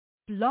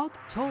Blog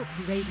Talk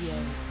Radio.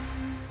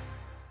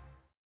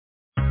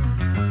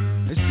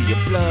 Is he your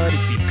blood? Is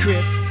he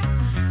Crip?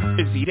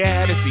 Is he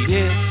that? Is he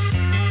this?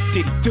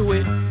 Did he do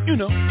it? You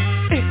know.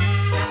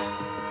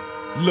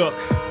 Look,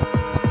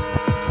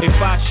 if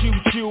I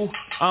shoot you,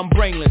 I'm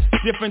brainless.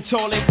 Different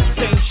toilet,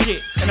 same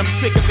shit. And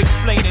I'm sick of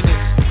explaining this.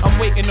 I'm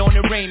waiting on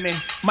the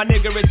raiment. My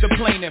nigga is the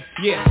plaintiff.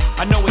 Yeah,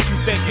 I know what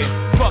you thinking.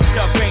 Fucked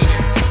up, ain't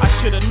it? I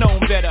should've known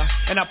better,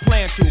 and I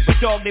plan to. But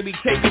dog, they be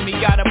taking me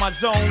out of my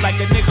zone like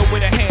a nigga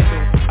with a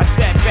handle. I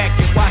sat back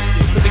and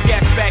watched it, put the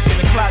gas back in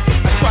the closet.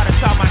 I try to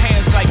tie my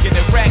hands like an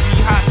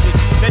Iraqi hostage.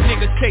 That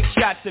niggas take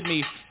shots at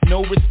me,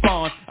 no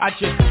response. I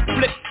just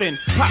flipped and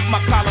pop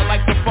my collar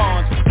like the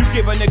fawns. You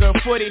give a nigga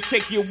a foot, it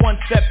take you one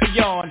step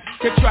beyond.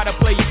 They try to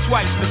play you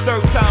twice, the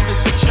third time is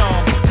the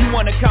charm. You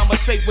wanna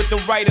conversate with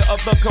the writer of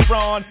the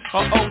Quran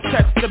or Old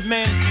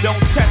Testament?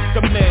 Don't test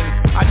them in.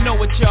 I know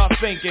what y'all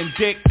thinking,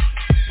 dick.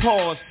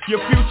 Pause, your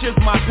future's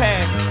my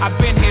past. I've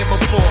been here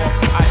before.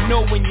 I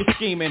know when you're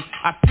scheming,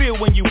 I feel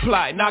when you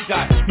plotting. I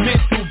got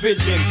mental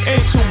vision,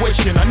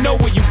 intuition. I know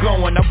where you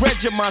going. I read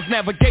your mind's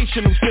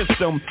navigational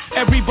system.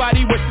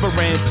 Everybody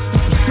whispering,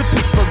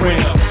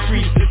 whispering.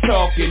 Streets is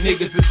talking,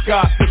 niggas is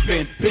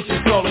gossiping.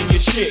 Bitches calling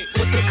your shit.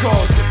 What's the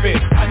cause of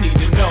it? I need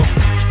to know.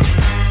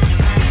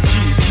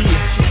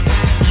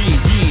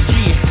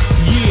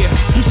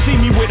 Yeah. You see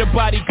me with a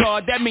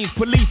bodyguard, that means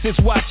police is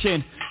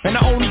watching. And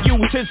I only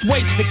use his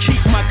weight to keep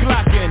my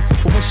Glock in.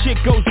 But when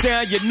shit goes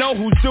down, you know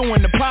who's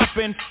doing the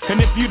popping. And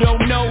if you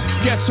don't know,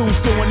 guess who's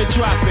doing the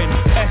dropping?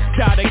 S.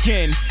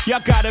 again, y'all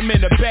got him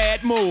in a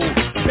bad mood.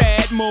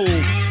 Bad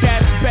mood,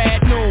 that's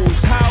bad news.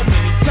 How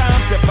many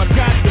times have I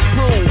got to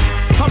prove?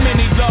 How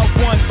many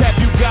loved ones have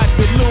you got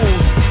to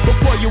lose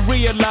before you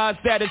realize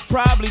that it's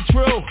probably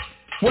true?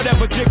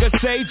 Whatever Jigga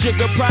say,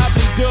 Jigga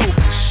probably do.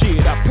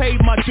 Shit, I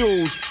paid my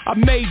dues, I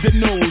made the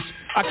news.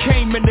 I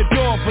came in the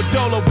door for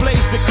Dolo Blaze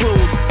the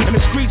Cruise. And the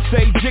streets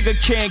say Jigga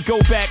can't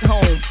go back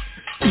home.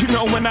 You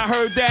know when I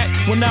heard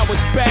that? When I was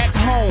back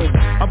home.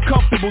 I'm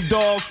comfortable,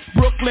 dog.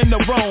 Brooklyn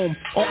to Rome.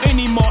 Or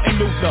any Martin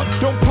Luther.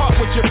 Don't part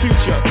with your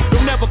future.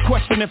 Don't ever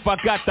question if I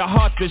got the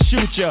heart to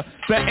shoot ya.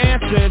 The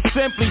answer is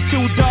simply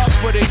too dark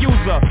for the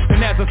user.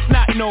 And as a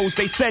snot nose,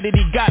 they said that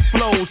he got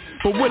flows.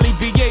 But will he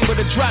be able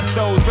to drop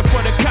those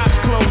before the cops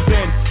close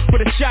in?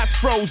 But the shots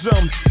froze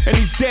him. And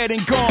he's dead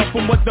and gone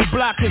from what the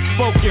block has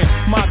spoken.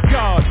 My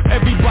God,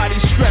 everybody's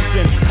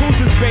stressing. Who's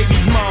his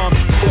baby's mom?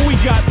 Who we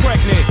got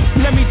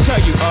pregnant? Let me tell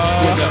you,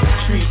 when the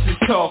streets is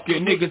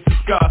talking, niggas is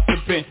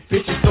gossiping.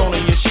 Bitches all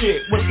in your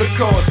shit, what's the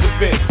cause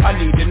of it? I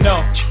need to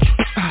know.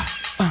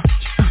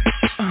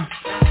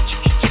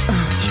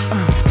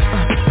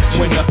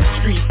 When the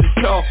streets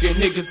is talking,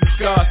 niggas is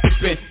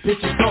gossiping.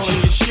 Bitches all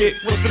in your shit,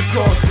 what's the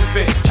cause of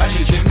it? I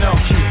need to know.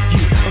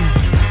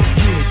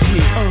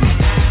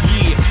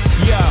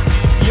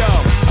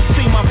 I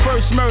seen my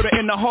first murder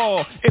in the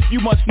hall. If you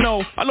must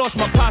know, I lost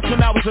my pops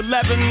when I was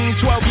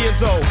 11, 12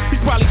 years old. He's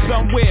probably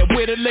somewhere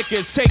where the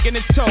liquor's taking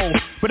its toll.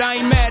 But I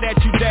ain't mad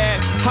at you, Dad.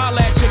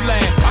 Holla at your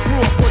land. I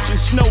grew up pushing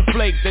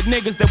snowflakes at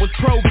niggas that was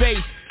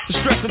pro-base. The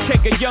stress to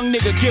take a young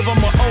nigga, give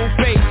him an old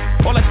face.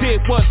 All I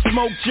did was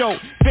smoke, joke,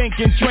 think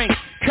and drink.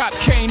 Cop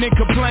cane and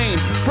complain.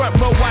 Front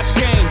row watch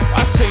game.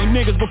 I seen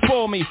niggas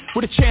before me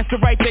with a chance to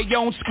write their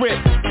own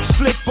script.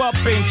 Slip up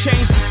and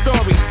change the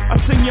story. I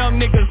seen young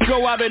niggas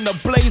go out in a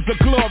blaze of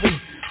glory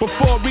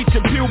before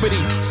reaching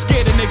puberty.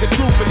 Scared a nigga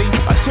truthfully.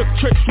 I took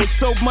trips with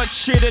so much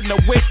shit in the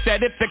whip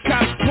that if the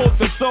cops pulled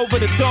us over,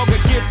 the dog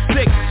would get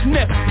sick.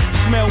 Sniff.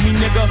 Smell me,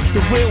 nigga.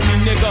 The real me,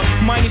 nigga.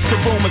 Minus the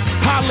rumors.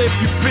 Holla if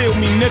you feel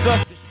me,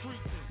 nigga.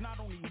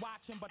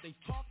 But they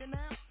talking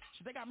now.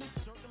 They got me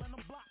circling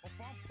the block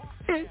before I'm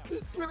parking. It's the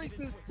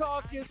Streets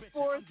Talking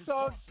Sports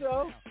Talk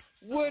Show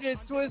with a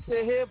twist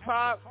of hip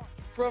hop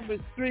from a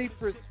street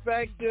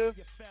perspective.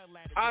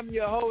 I'm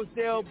your host,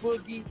 L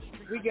Boogie.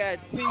 We got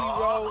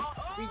T-Row.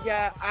 We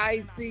got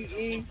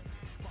ICE.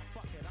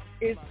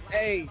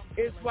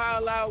 It's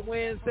Wild Out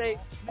Wednesday.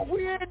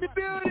 We in the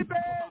building,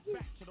 baby.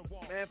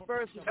 Man,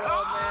 first of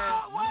all, man,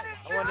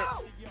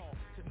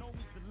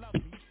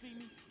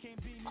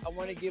 I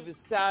want to give a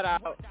shout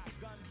out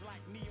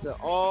to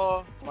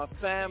all my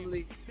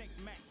family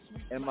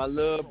and my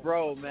little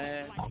bro,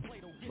 man.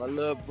 My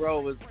little bro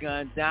was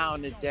gunned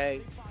down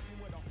today.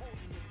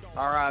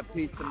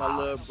 R.I.P. to my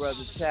little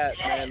brother Tap,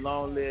 man.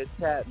 Long live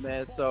Tap,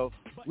 man. So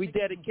we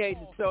dedicate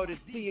the show to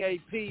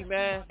TAP,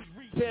 man.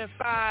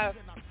 10-5,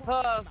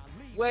 Huff,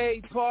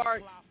 Wade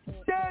Park.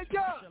 Stand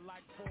up!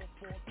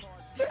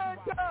 Stand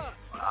up!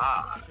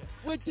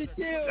 What's the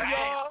deal,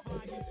 y'all?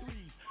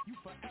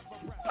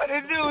 What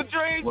it do,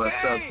 Dream What's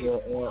Team?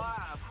 up, yo?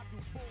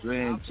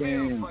 Dream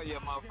Team.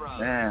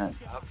 Man,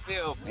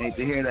 hate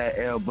to hear that,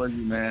 L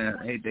Boogie, man.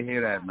 Hate to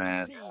hear that,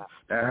 man.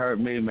 That hurt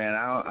me, man.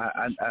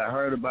 I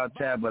heard about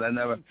that, but I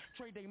never,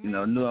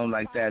 knew him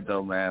like that,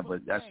 though, man.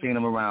 But I seen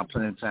him around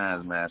plenty of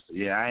times, man. So,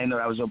 yeah, I didn't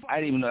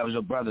even know that was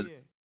your brother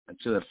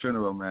until the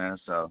funeral, man.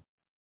 So,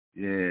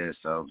 yeah,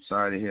 so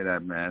sorry to hear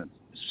that, man.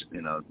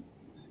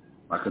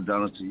 My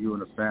condolences to you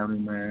and the family,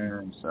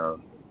 man. So,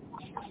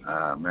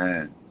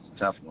 man, it's a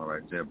tough one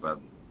right there,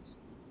 brother.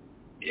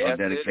 Yes,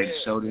 dedicated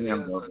show to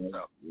him, though, man.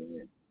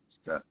 Yeah.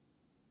 Stuff.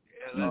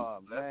 Yeah,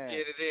 let's get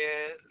it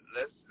in.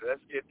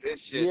 Let's get this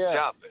shit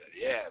jumping.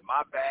 Yeah,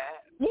 my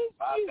bad.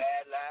 My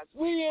bad last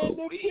week. We in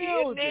the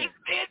building.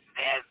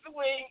 This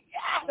week.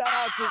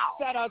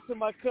 Shout out to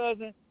my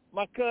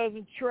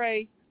cousin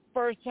Trey.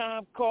 First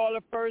time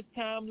caller, first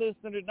time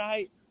listener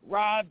tonight.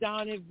 Rob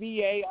down in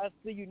VA. I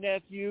see you,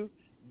 nephew.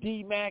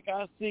 D-Mac,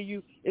 I see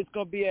you. It's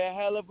going to be a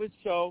hell of a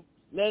show.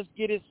 Let's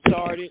get it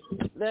started.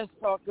 Let's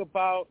talk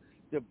about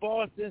the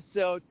Boston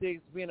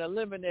Celtics being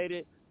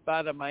eliminated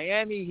by the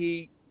Miami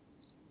Heat.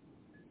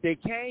 They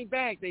came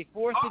back. They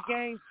forced a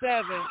Game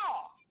 7.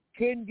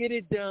 Couldn't get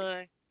it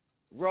done.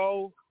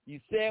 Ro, you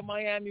said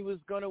Miami was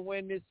going to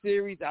win this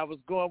series. I was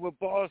going with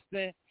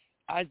Boston.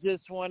 I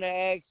just want to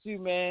ask you,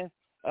 man,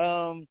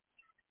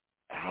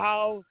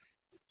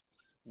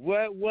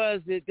 what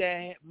was it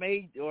that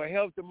made or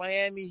helped the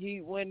Miami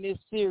Heat win this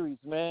series,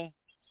 man?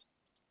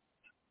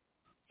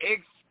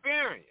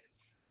 Experience.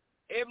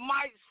 It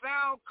might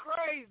sound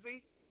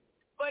crazy,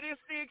 but it's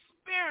the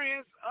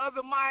experience of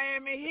the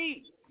Miami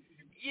Heat.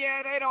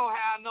 Yeah, they don't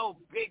have no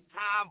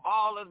big-time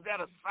ballers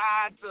that are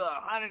signed to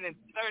 $130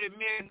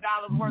 million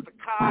worth of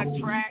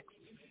contracts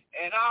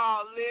and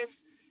all this.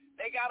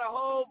 They got a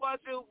whole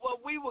bunch of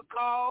what we would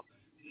call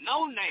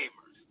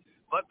no-namers.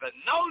 But the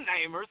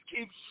no-namers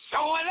keep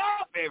showing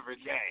up every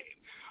game.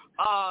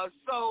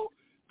 So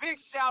big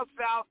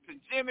shouts-out to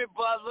Jimmy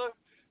Butler.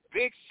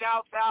 Big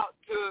shouts-out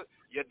to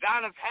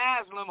Udonis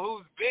Haslem,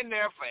 who's been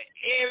there for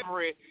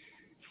every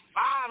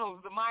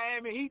finals the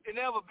Miami Heat have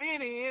ever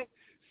been in.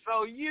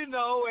 So, you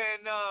know,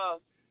 and,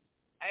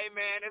 hey,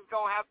 man, they're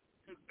going to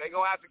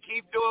have to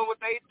keep doing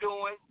what they're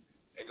doing.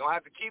 They're going to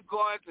have to keep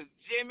going to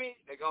Jimmy.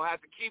 They're going to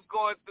have to keep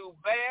going through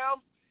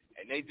Bam.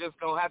 And they just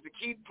going to have to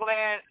keep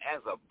playing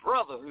as a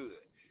brotherhood.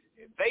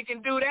 If they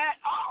can do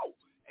that,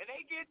 and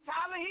they get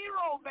Tyler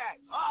Hero back.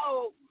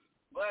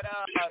 But,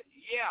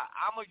 yeah,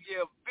 I'm going to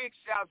give big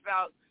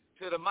shouts-out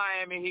to the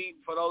Miami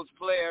Heat for those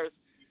players.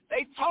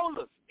 They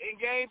told us in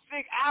Game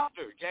 6,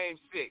 after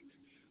Game 6,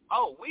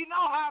 we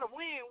know how to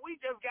win. We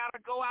just got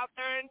to go out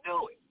there and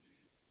do it.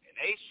 And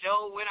they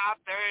sure went out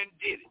there and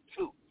did it,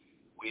 too,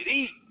 with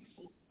ease.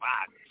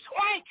 By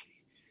Twinkie.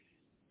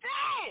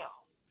 Damn.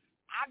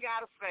 I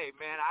got to say,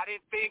 man, I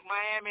didn't think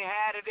Miami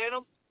had it in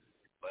them.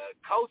 But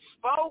Coach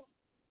Spo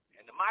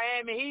and the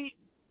Miami Heat,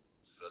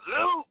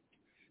 salute.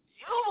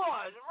 You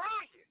boys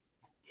ranking.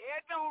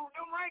 Yeah, them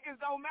rankings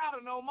don't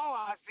matter no more,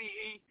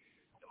 ICE.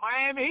 The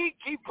Miami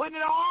Heat keep putting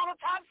it on all the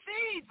top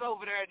seeds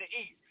over there in the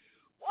East.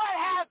 What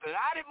happened?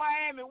 How did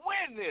Miami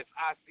win this,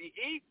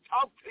 ICE?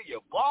 Talk to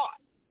your boy.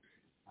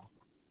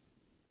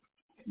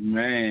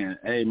 Man,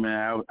 hey,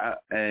 man,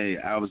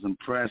 I was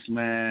impressed,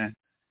 man.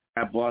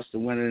 I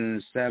Boston winning in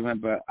the 7,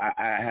 but I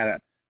had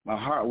my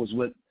heart was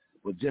with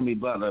Jimmy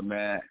Butler,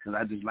 man, because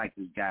I just like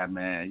this guy,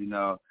 man, you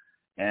know.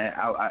 And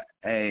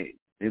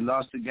they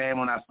lost the game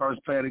on our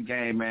first play of the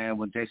game, man,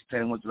 when Jason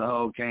Tatum went to the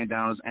hole, came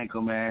down his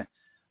ankle, man.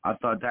 I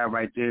thought that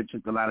right there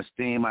took a lot of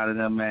steam out of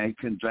them, man. He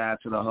couldn't drive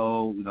to the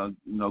hole, you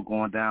know,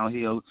 going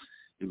downhill.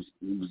 He was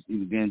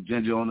getting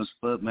ginger on his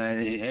foot, man.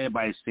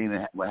 Everybody's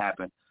seen what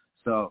happened.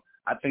 So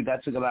I think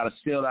that took a lot of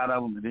steel out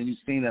of him. And then you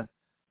seen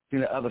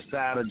the other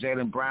side of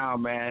Jaylen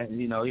Brown, man.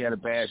 You know, he had a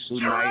bad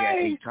shooting night.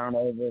 He had 8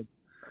 turnovers.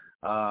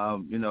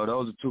 You know,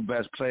 those are 2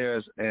 best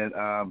players. And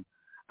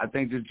I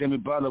think that Jimmy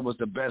Butler was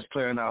the best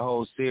player in that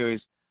whole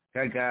series.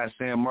 That guy,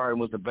 Sam Martin,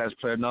 was the best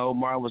player. No,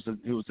 Martin was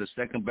the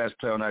second best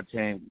player on our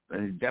team.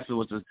 And he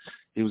definitely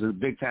was a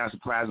big-time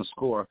surprising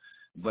scorer.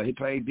 But he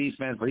played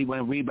defense, but he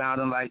wasn't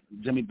rebounding like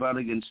Jimmy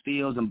Butler, getting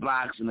steals and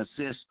blocks and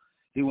assists.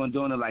 He wasn't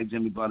doing it like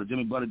Jimmy Butler.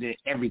 Jimmy Butler did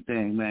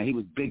everything, man. He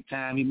was big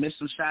time. He missed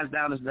some shots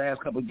down his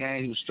last couple of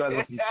games. He was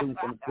struggling from shooting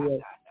from the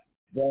field.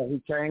 But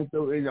he came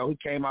through, you know, he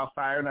came out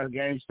firing at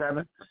Game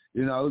 7,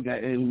 you know,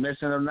 and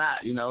missing or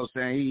not, you know,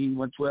 saying he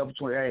went 12 for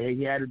 20. Hey,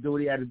 he had to do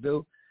what he had to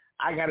do.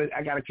 I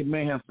gotta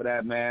commend him for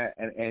that, man.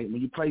 And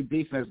when you play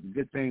defense,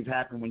 good things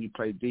happen when you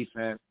play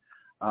defense.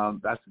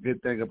 That's the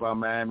good thing about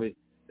Miami.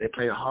 They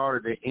play harder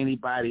than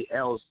anybody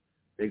else.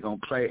 They're gonna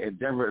play. And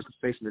Denver is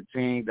facing a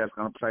team that's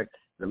gonna play.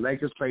 The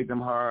Lakers played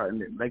them hard,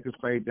 and the Lakers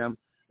played them.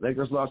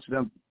 Lakers lost to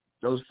them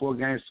those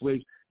 4-game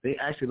sweeps. They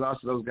actually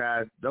lost to those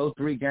guys. Those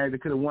 3 games, they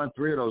could have won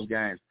 3 of those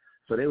games.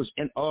 So they was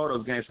in all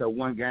those games for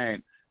 1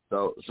 game.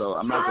 So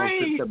I'm not gonna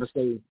sit up and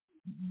say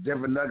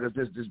Denver Nuggets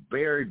just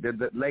buried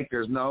the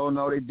Lakers.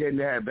 No, they didn't.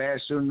 They had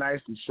bad shooting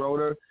nights from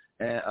Schroeder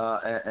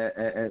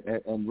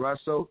and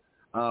Russell.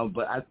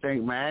 But I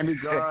think Miami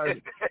guards,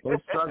 they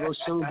struggle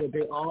shoot, but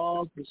they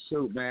all can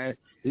shoot, man.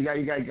 You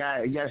got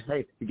guys.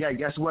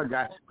 Guess what,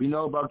 guys? We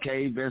know about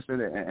K. Vincent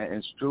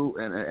and Stroop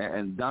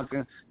and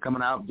Duncan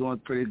coming out doing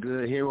pretty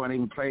good. Hero ain't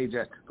even played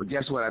yet. But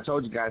guess what? I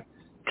told you guys,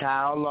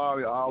 Kyle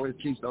Lowry always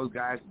keeps those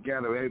guys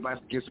together.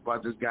 Everybody forgets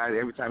about this guy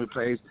every time he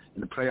plays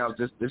in the playoffs.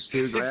 This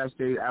series, last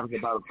series, averaged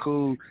about a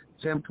cool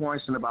 10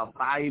 points and about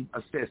 5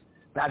 assists.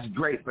 That's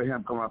great for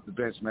him coming off the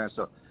bench, man.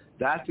 So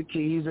that's the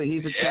key. He's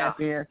a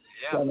champion.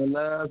 Kevin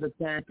Love's a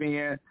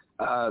champion.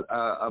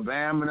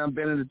 Bam and them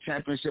been in the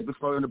championship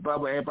before in the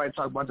bubble. Everybody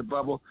talk about the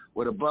bubble.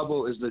 Well, the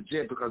bubble is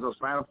legit because those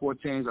Final Four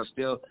teams are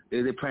still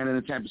they're playing in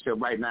the championship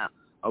right now.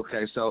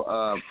 Okay, so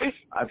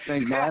I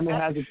think Miami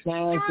has a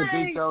chance to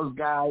beat those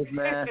guys,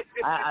 man.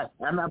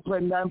 I'm not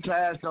putting nothing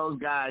past those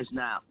guys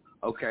now.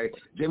 Okay,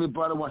 Jimmy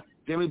Butler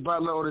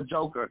or the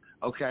Joker.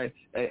 Okay,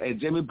 and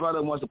Jimmy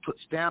Butler wants to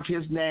stamp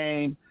his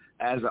name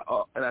as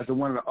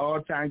one of the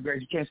all-time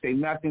greats. You can't say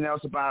nothing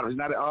else about him.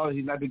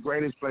 He's not the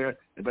greatest player,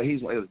 but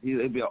he'd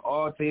be an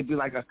all-time. He'd be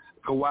like a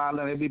Kawhi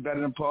Leonard. He'd be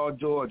better than Paul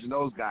George and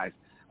those guys.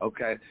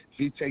 Okay, if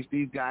he takes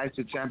these guys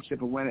to the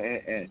championship and win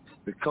it, and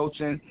the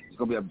coaching, it's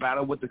gonna be a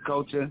battle with the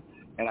coaching,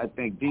 and I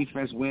think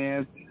defense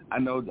wins. I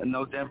know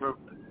Denver,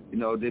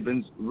 they've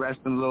been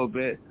resting a little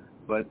bit,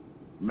 but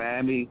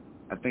Miami,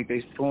 I think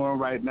they're scoring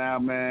right now,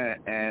 man,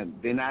 and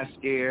they're not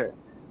scared,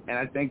 and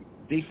I think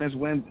defense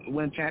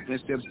win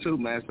championships too,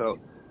 man. So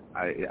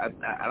I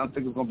don't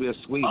think it's gonna be a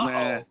sweep,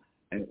 man,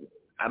 and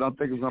I don't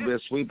think it's gonna be a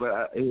sweep,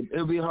 but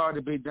it'll be hard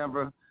to beat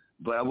Denver,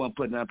 but I won't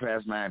put nothing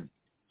past Miami.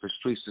 The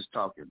streets is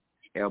talking.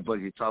 L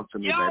Boogie, talk to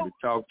me, baby.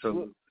 Talk to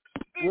me.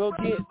 We'll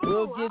get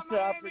to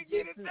our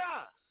predictions.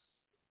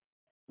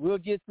 We'll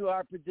get to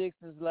our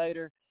predictions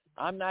later.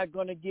 I'm not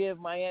going to give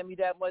Miami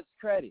that much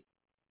credit.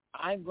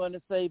 I'm going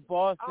to say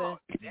Boston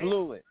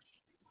blew it.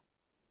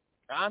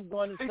 I'm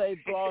going to say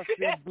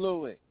Boston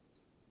blew it.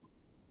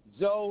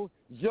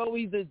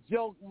 Joey the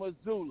Joke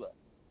Mazzulla.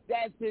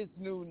 That's his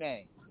new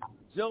name.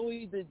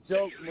 Joey the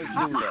Joke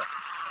Mazzulla.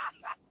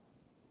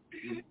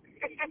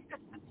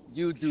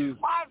 You do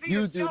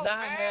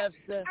not have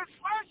to.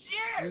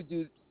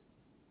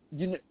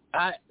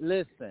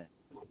 Listen.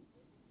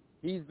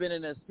 He's been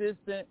an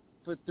assistant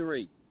for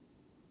 3.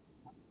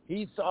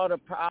 He saw the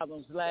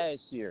problems last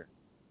year.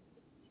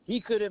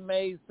 He could have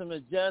made some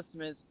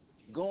adjustments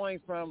going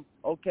from,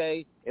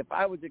 okay, if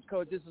I was the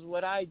coach, this is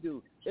what I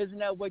do. Isn't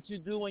that what you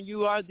do when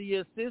you are the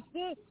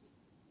assistant?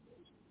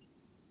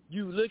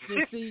 You look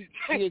and see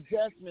the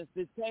adjustments,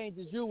 the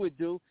changes you would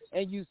do,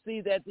 and you see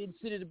that there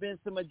should have been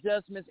some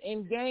adjustments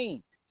in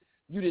game.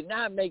 You did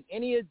not make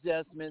any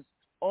adjustments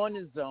on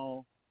the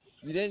zone.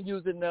 You didn't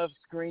use enough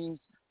screens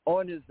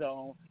on the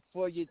zone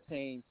for your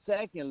team.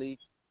 Secondly,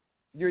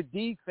 your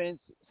defense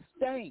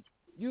stank.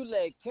 You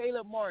let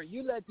Caleb Martin,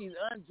 you let these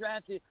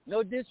undrafted,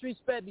 no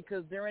disrespect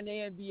because they're in the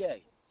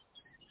NBA.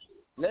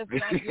 Let's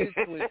not get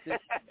it twisted.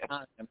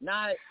 I'm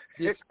not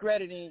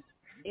discrediting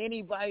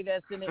anybody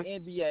that's in the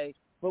NBA.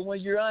 But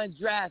when you're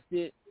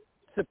undrafted,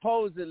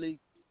 supposedly,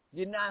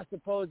 you're not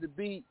supposed to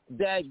be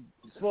that,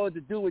 supposed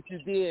to do what you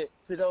did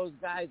to those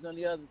guys on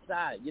the other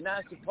side. You're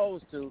not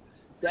supposed to.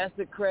 That's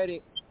a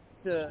credit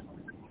to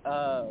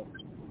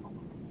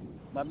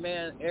my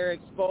man Eric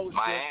Spoelstra.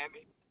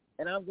 Miami.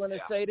 And I'm going to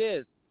say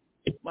this.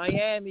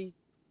 Miami,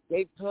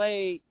 they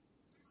played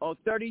on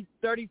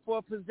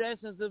 34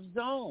 possessions of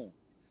zone.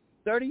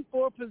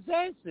 34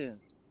 possessions.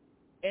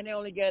 And they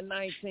only got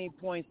 19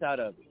 points out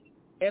of it.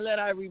 And let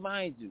I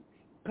remind you,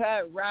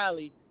 Pat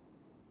Riley,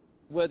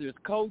 whether it's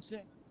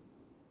coaching,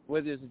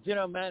 whether it's a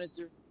general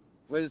manager,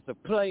 whether it's a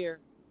player,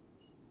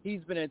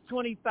 he's been in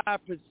 25%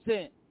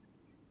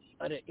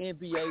 of the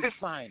NBA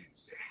Finals.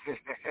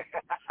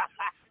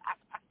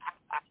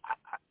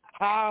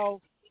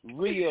 How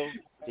real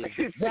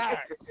is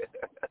that?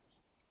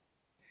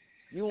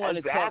 You want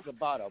to talk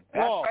about a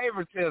ball. That's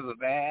favoritism,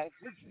 man.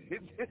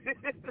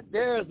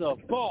 There's a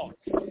ball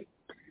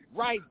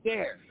right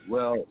there.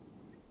 Well,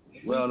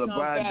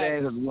 LeBron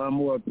James has won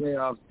more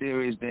playoff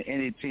series than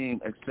any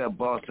team except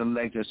Boston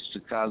Lakers,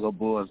 Chicago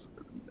Bulls.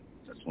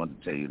 Just wanted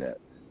to tell you that.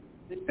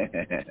 See what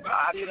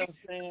I'm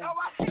saying?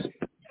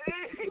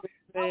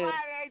 Nobody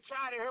ain't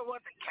trying to hear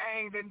what the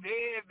King done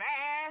did,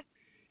 man.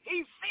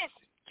 He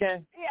fishing. Okay.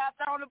 He out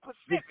there on the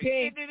Pacific.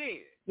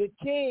 The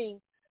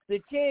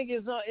king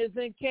is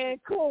in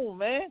Cancun,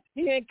 man.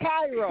 He in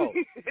Cairo.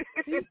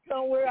 He's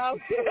somewhere out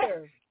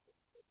there.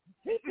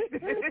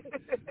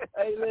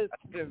 Hey,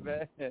 listen,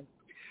 man.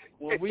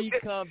 When we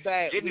come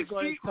back, we're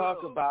going to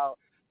talk about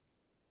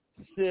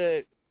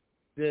should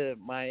the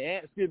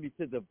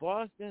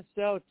Boston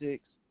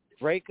Celtics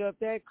break up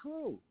that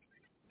crew?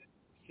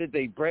 Should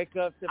they break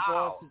up the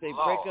Boston? Should they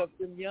break up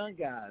them young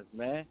guys,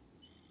 man?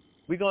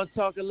 We're going to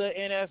talk a little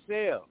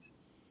NFL.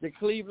 The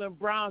Cleveland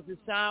Browns,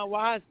 Deshaun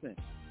Watson.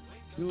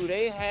 Do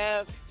they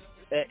have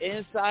an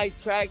inside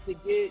track to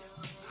get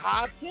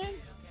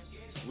Hopkins?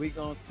 We're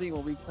going to see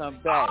when we come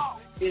back.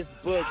 It's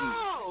Boogie.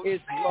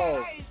 It's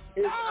Low.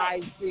 It's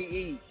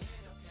ICE.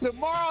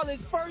 Tomorrow is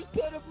first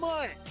of the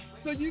month.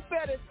 So you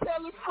better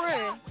tell a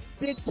friend.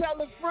 Then tell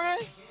a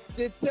friend.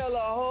 Then tell a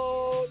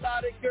whole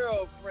lot of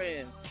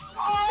girlfriends.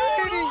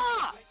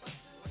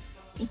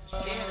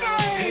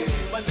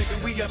 My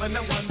nigga, we having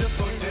a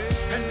wonderful day.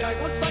 And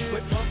I was back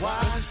with my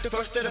wife, the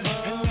first of the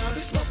month. And I'll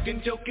be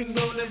smoking, joking,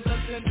 rolling,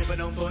 something,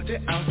 living on 40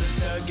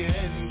 ounces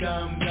again.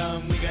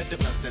 Come, we got the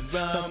puffs and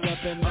rum.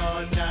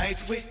 All night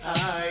we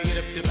high, get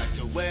up to back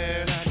to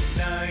where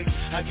night.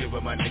 I I give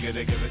with my nigga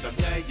to give it some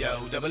yeah,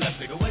 yo. Double up,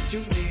 nigga, what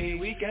you need?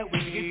 We got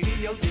weed, get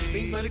P.O.D.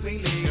 Beat for the green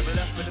league. Double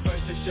up for the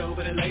first to show,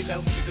 but it lay low.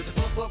 Because the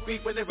 4-4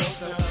 creep with the roll,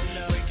 so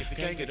quick if you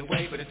can't get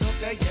away. But it's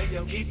okay, yeah,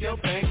 yo, keep your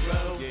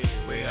bankroll.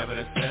 We're having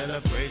a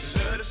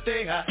celebration, to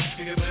stay high.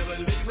 You can never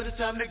leave when it's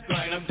time to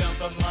grind. I'm down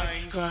for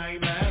mine,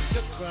 crime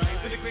after crime.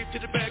 For the creep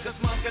to the back, cause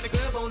mom's got a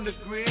grub on the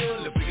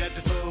grill. If we got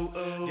the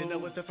foe, you know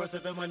it's the first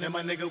of the month, and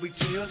my nigga, we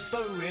chill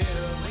for real.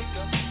 Wake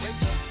up,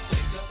 wake up,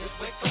 wake up, just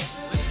wake up,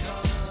 wake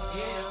up.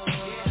 Yeah,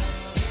 yeah,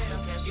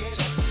 yeah, can't get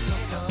up.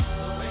 Wake up,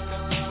 wake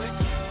up, wake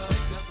up,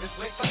 wake up, just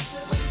wake up,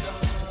 wake up.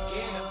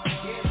 Yeah,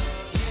 yeah,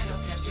 yeah,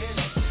 can't get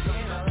up.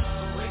 Wake up,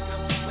 wake up,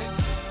 wake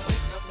up,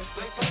 wake up, just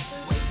wake up,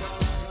 wake up.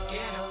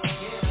 Yeah,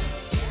 yeah,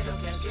 yeah,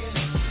 can't get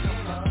up.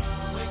 Wake up,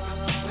 wake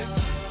up, wake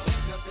up,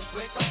 wake up, just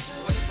wake up,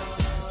 wake up.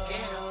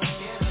 Yeah,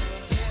 yeah,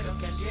 yeah,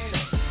 can't get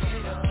up.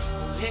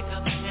 Wake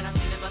up, and I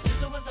see that my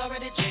sister was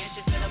already dead.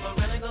 She said I'm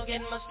really gonna get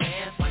in my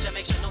stance. Watch I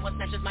make sure no one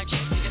snatches my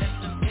chest. Nigga, that's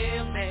the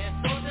real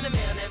man. Goes in the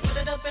mail and put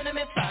it up in the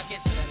mid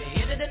pocket. So let me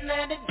hit it and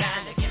land it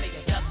down. Give me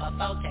a duff up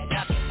out that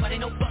docket. But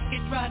ain't no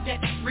bucket project.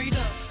 Read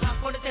up,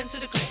 hop on the 10 to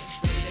the clip.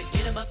 Ready to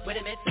get him up with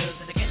him at two.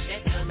 So to catch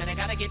that gun, man, I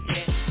gotta get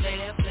there.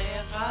 Player,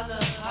 holler,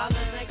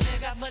 holler. Like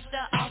they got much to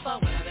offer.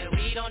 When I bet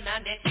weed on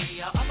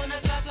 93. I'll open a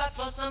top lot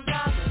for some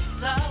dollars.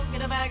 So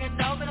get a bag of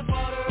dope and a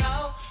quarter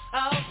roll.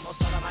 Oh, most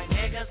all of my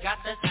niggas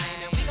got the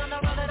same. And we gonna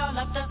roll it all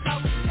up the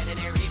coast. Headed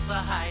in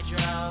reefer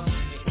hydro.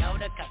 We know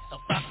the cut, so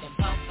fucking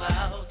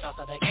popo. Toss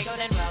of the giggle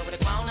then roll with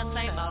a clone and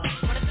same old.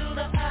 Running through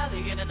the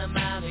alley, get in the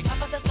alley.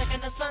 Hop up the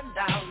second to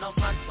sundown, no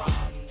front from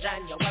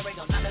January,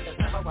 no none of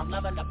December. I'm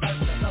loving the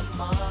first of the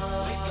month.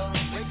 Wake up,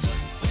 wake up,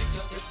 wake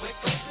up, just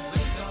wake up,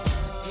 wake up.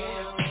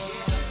 Yeah,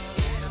 yeah,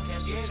 yeah,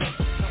 can't get up.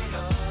 Wake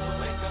up,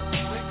 wake up,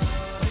 wake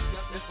up, wake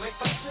up, just wake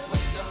up,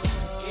 wake up.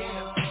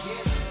 Yeah,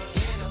 yeah,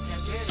 yeah,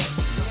 can't get up.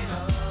 Wake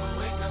up,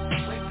 wake up,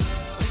 wake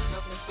up, wake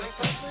up, just wake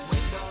up,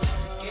 wake up.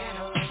 Yeah,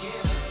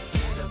 yeah,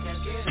 yeah,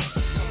 can't get up.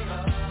 Wake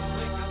up,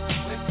 wake up, wake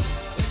up,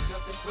 wake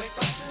up, just wake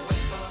up,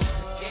 wake up.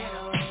 Yeah,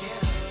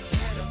 yeah,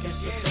 can't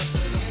get up.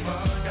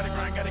 Gotta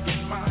grind, gotta get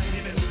mine.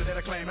 In the hood that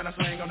I claim and I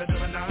slang on the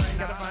double nine.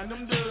 Gotta find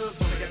them dubs.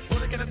 Wanna get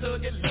full, can I still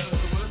get love?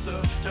 What's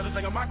up? Try to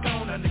sing on my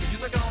corner, nigga. You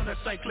like on that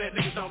St. Clair,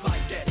 niggas don't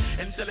like that.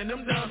 And selling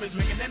them dummies,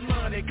 making that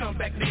money. Come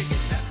back, nigga,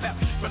 get tap.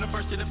 From the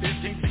first to the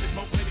 15th, niggas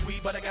smoke plenty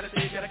weed, but I gotta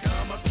say, gotta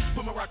come up.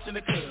 Put my rocks in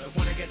the club.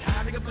 Wanna get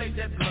high, nigga, play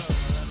that blood.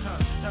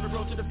 Time to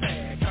roll to the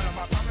bag. Count on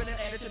my profit and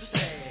add it to the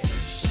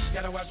stash.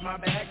 Gotta watch my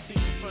back seat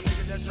for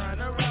niggas that's trying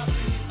to rob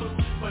people.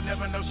 But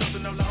never know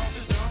something, no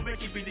losses. Don't make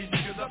keeping these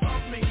niggas up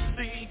off me.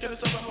 See, could have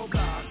sold a whole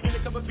block. Get a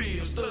couple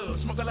pills,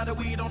 thugs. Smoke a lot of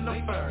weed on no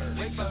fur.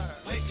 Wake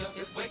up, wake up,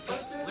 just wake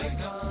up, wake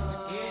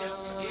up. Yeah,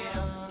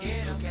 yeah,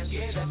 yeah, can't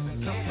get up.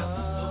 So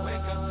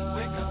wake up,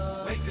 wake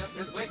up, wake up,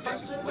 just wake up,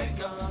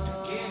 wake up.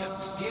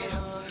 Yeah,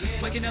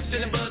 yeah. Waking up to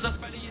the buzz,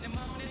 I'm ready in the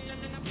morning.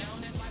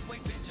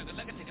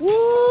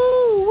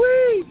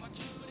 Woo-wee!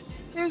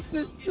 It's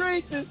the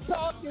streets, it's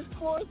talking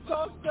sports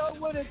talk show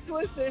with a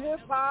twist of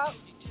hip-hop.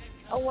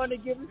 I want to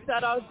give a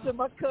shout-out to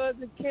my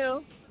cousin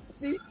Kim.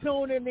 She's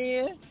tuning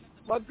in.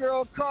 My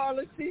girl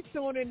Carla, she's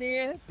tuning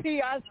in.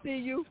 P, I see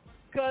you.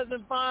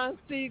 Cousin Von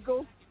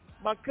Siegel.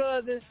 My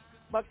cousin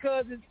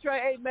Trey.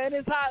 Hey, man,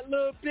 it's hot,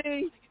 Lil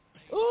B.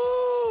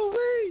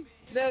 Ooh-wee!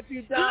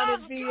 Nephew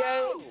down in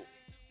VA.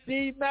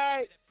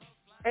 D-Mac.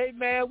 Hey,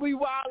 man, we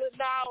wildin'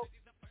 out.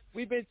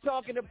 We've been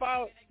talking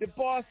about the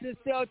Boston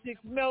Celtics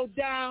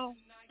meltdown.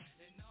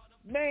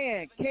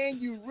 Man, can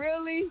you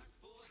really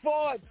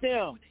fault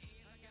them?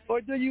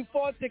 Or do you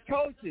fault the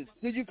coaches?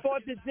 Do you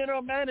fault the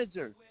general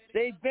manager?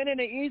 They've been in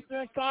the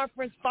Eastern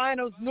Conference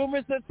Finals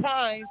numerous of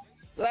times.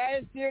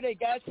 Last year, they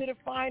got to the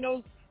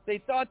finals. They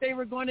thought they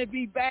were going to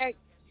be back.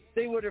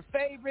 They were the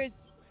favorites.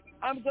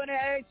 I'm going to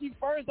ask you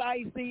first,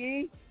 ICE,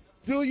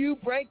 do you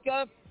break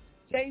up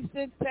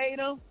Jason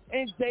Tatum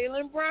and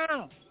Jaylen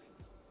Brown?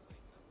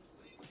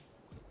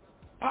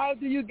 How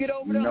do you get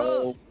over the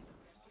hump?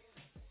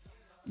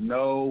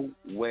 No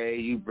way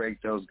you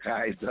break those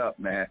guys up,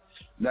 man.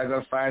 You're not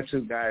going to find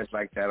two guys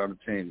like that on the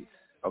team.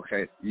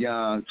 Okay,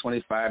 young,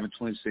 25 and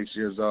 26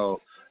 years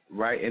old,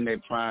 right in their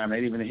prime. They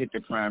didn't even hit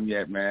their prime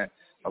yet, man.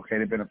 Okay,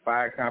 they've been in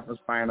 5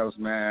 conference finals,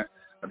 man.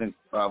 I think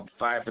 5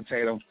 for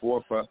Tatum,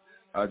 4 for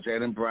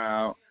Jaylen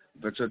Brown.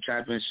 But to a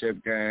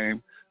championship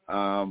game.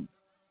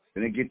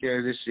 They didn't get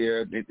there this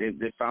year.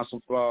 They found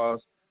some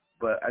flaws,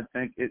 but I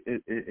think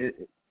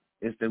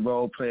it's the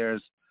role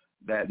players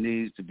that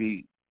needs to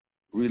be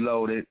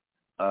reloaded.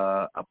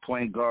 A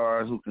point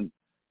guard who can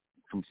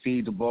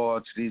feed the ball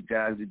to these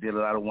guys. He did a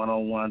lot of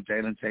one-on-one.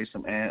 Jalen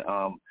Tatum and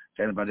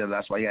Jaylen Brown.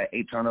 That's why he had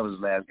 8 turnovers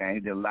last game. He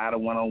did a lot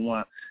of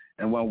one-on-one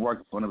and wasn't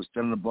working for him. He was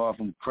stealing the ball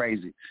from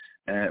crazy.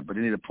 But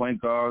they need a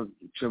point guard,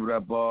 dribble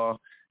that ball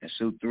and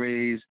shoot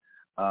threes.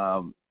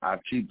 I'll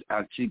keep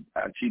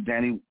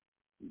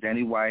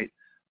Danny White.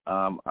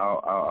 I'll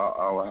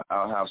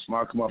have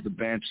Smart come off the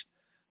bench.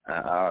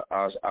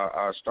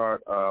 I'll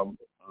start the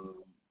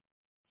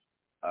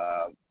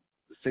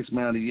 6th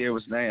man of the year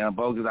was named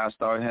Bogus. I'll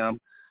start him.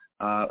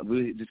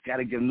 We just got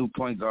to get a new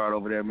point guard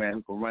over there, man,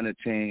 who can run the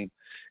team.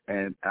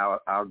 And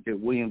I'll get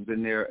Williams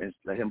in there and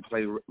let him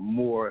play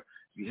more,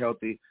 be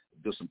healthy,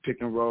 do some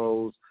pick and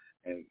rolls,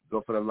 and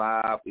go for the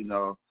lob,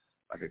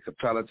 like a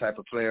Capella type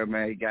of player,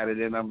 man. He got it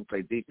in him to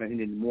play defense. He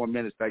needed more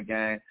minutes that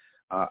game.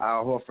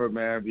 Al Horford,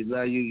 man, we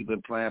love you. You've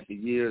been playing for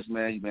years,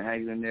 man. You've been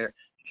hanging in there.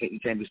 You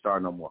can't be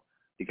starting no more.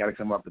 You got to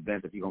come off the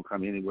bench if you're going to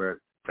come anywhere,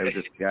 play with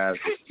this guy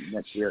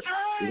next year.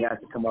 He has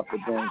to come off the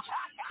bench.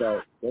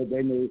 So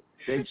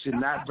they should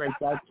not break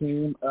that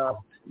team up,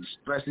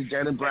 especially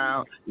Jaylen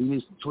Brown. He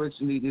needs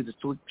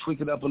to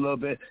tweak it up a little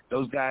bit.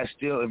 Those guys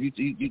still, if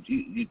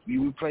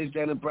you replace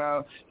Jaylen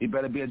Brown, he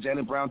better be a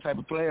Jaylen Brown type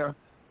of player.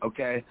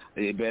 Okay,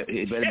 he better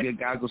be a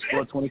guy who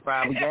score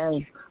 25 a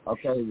game.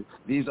 Okay,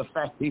 these are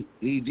facts.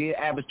 He did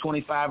average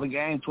 25 a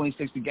game,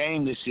 26 a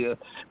game this year.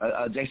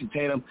 Jason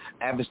Tatum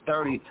averaged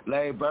 30.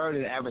 Larry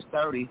Bird averaged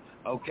 30.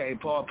 Okay,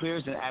 Paul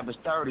Pierce averaged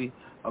 30.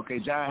 Okay,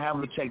 John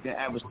Havlicek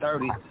averaged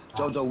 30.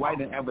 JoJo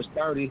White averaged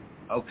 30.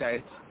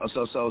 Okay,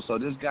 so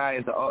this guy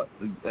is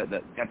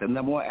got the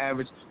number one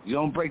average. You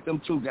don't break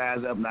them two guys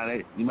up. Now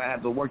you might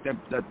have to work the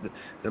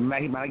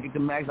max. He might get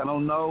the max. I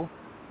don't know.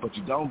 But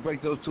you don't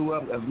break those two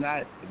up. If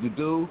you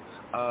do,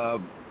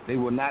 they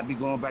will not be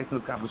going back to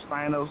the conference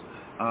finals.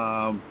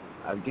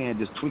 Again,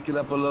 just tweak it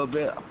up a little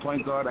bit. A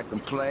point guard that can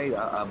play,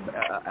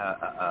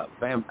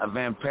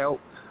 Van Pelt,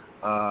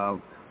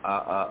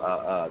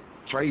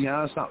 Trey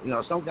Young.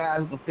 Some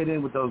guys can fit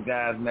in with those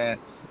guys, man.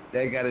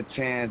 They got a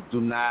chance.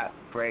 Do not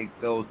break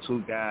those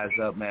two guys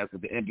up, man, because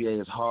the NBA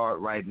is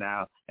hard right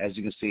now. As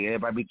you can see,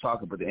 everybody be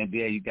talking, but the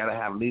NBA, you got to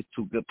have at least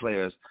two good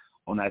players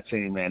on that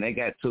team, man. They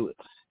got two.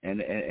 And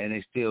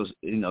they still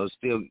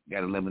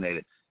got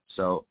eliminated.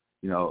 So,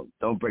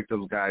 don't break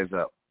those guys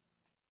up.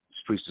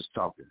 Streets just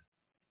talking.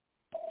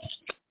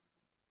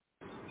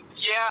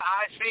 Yeah,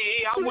 I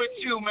see. I'm with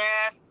you,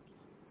 man.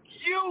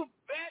 You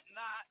bet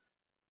not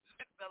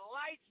let the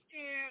light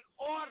skin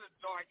or the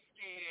dark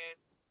skin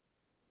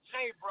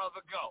J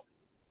brother go.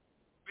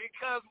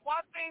 Because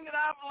one thing that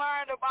I've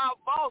learned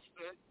about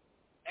Boston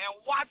and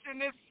watching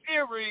this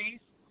series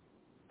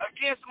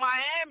against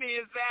Miami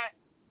is that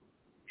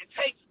it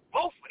takes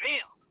both of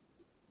them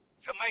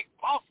to make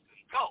Boston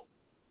go.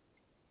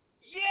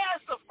 Yeah,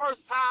 it's the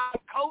first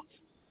time coach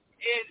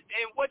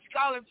in what you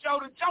call him, Joe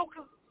the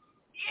Joker.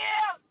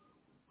 Yeah,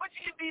 but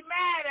you can be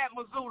mad at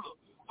Mazzulla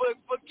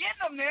for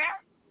getting him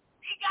there.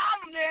 He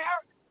got him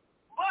there,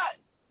 but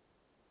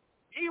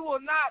he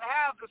will not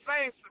have the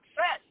same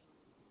success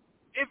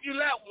if you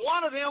let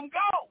one of them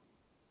go.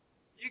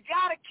 You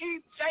got to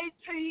keep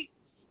JT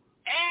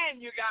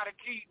and you got to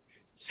keep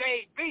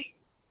JB.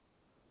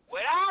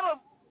 Without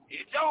him,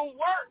 it don't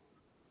work.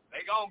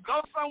 They going to go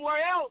somewhere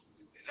else,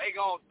 and they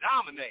going to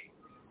dominate.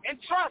 And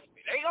trust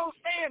me, they don't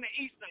stay in the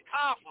Eastern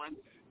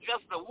Conference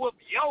just to whoop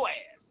your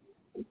ass,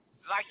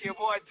 like your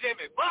boy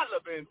Jimmy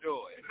Butler been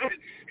doing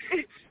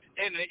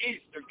in the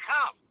Eastern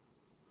Conference.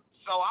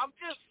 So I'm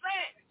just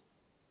saying,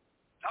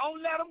 don't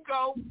let them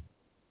go.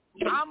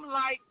 I'm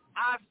like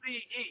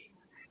ICE.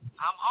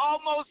 I'm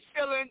almost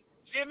feeling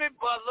Jimmy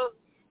Butler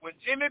when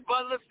Jimmy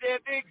Butler said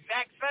the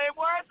exact same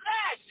words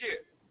last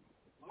year.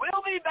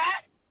 We'll be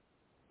back.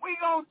 We're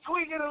going to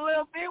tweak it a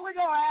little bit. We're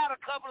going to add a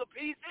couple of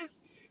pieces,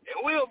 and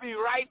we'll be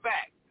right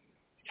back.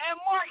 And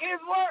mark his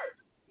word,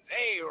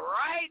 they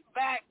right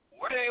back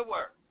where they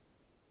were.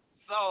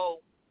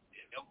 So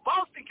if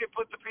Boston can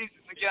put the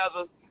pieces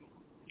together,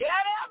 yeah,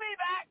 they'll be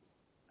back.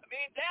 I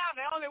mean, damn,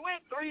 they only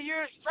went 3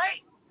 years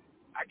straight.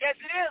 I guess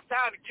it is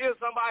time to give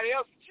somebody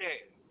else a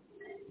chance.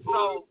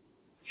 So,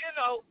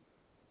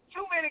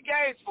 too many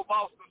games for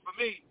Boston for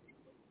me,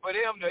 for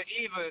them to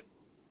even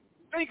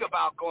think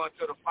about going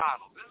to the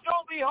finals. It's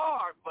going to be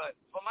hard for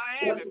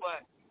Miami,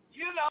 but,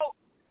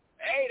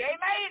 hey, they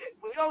made it.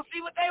 We're going to see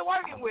what they're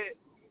working with.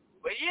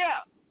 But,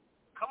 yeah,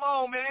 come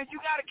on, man.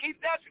 You got to keep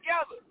that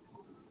together.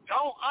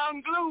 Don't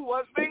unglue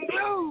what's been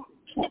glued.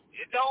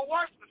 It don't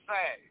work the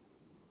same.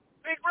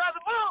 Big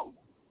brother, Boo.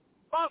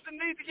 Boston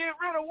needs to get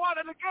rid of one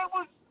of the good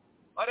ones,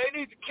 or they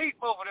need to keep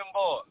both of them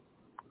boys.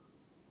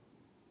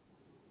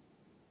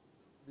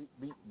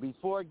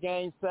 Before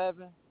Game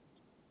 7,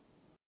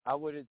 I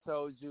would have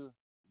told you,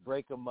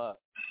 break them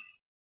up.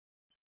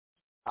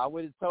 I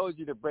would have told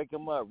you to break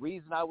them up.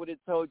 Reason I would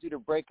have told you to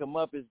break them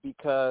up is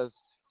because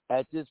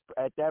at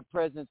that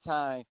present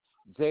time,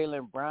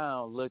 Jaylen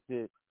Brown looked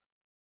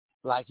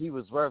like he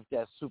was worth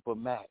that super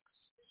max.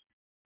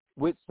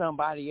 With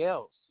somebody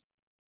else,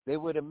 they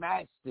would have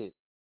matched it.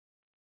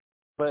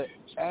 But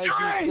as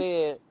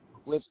you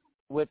said,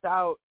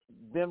 without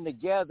them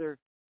together,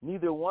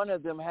 neither one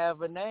of them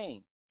have a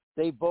name.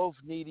 They both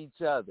need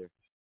each other.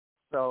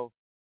 So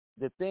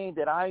the thing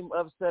that I'm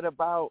upset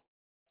about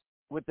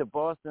with the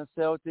Boston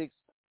Celtics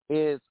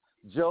is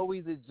Joey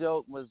the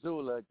Joke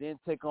Mazzulla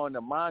didn't take on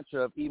the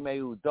mantra of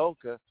Ime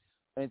Udoka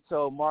and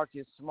told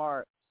Marcus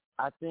Smart,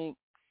 I think,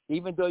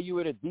 even though you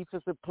were the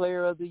defensive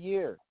player of the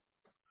year,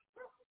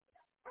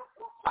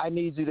 I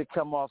need you to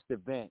come off the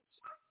bench.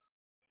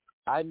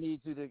 I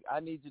need you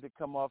to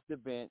come off the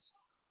bench.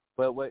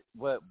 But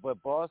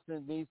what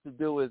Boston needs to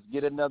do is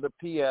get another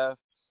PF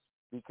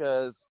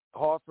because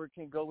Hartford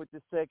can go with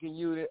the second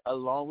unit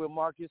along with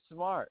Marcus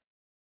Smart.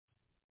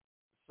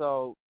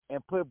 So,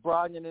 and put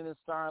Brogdon in the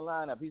starting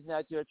lineup. He's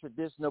not your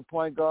traditional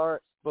point guard,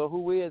 but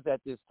who is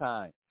at this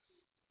time?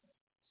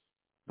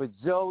 But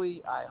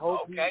Joey, I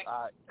hope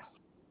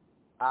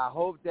I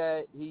hope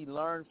that he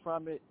learned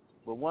from it.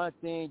 But one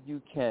thing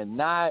you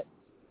cannot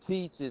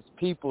teach is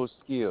people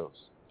skills.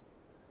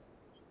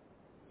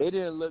 It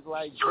didn't look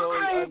like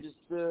Joey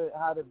understood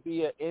how to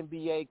be an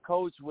NBA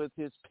coach with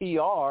his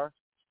PR,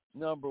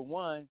 number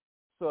one.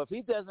 So if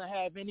he doesn't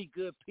have any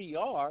good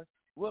PR,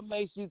 what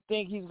makes you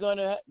think he's going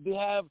to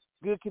have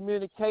good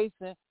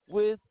communication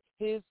with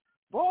his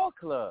ball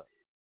club?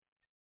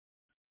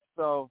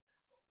 So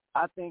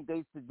I think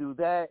they should do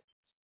that.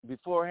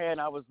 Beforehand,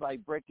 I was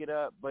like, break it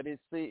up. But it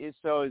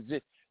shows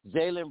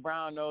Jaylen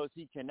Brown knows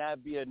he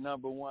cannot be a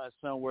number one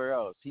somewhere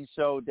else. He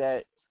showed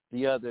that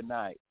the other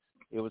night.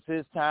 It was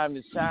his time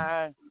to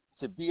shine,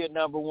 to be a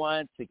number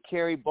one, to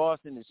carry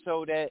Boston, to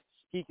show that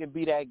he can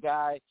be that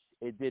guy.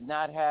 It did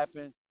not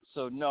happen.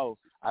 So, no,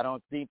 I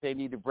don't think they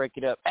need to break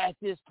it up at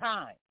this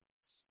time.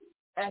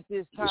 At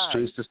this time. The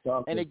streets is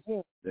talking. And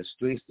again, the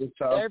streets is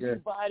talking.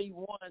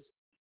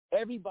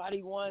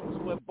 Everybody wants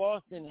what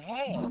Boston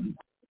has.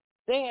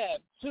 They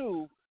have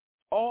 2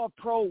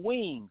 all-pro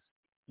wings.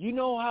 You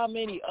know how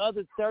many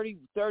other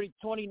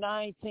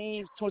 29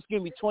 teams,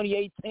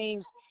 28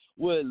 teams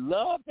would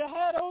love to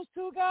have those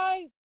 2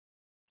 guys?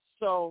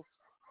 So,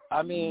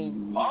 I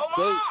mean,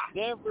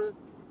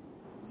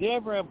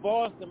 Denver and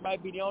Boston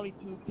might be the only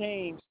 2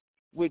 teams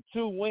with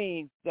 2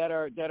 wings that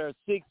are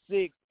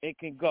 6'6" and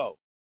can go.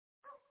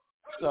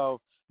 So,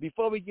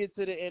 before we get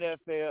to the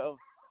NFL,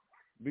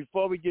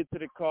 before we get to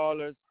the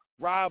callers,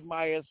 Rob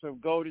Myers from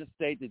Golden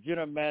State, the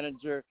general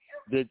manager,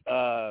 the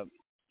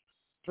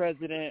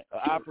president of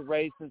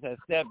operations, has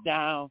stepped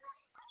down.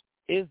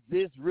 Is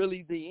this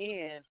really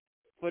the end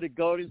for the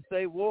Golden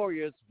State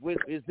Warriors?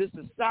 Is this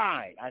a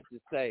sign, I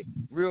should say,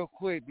 real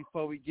quick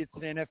before we get to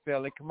the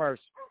NFL and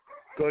commercial?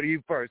 Go to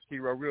you first,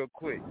 T-Row, real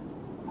quick.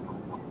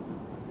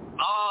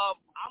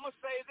 I'm going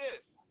to say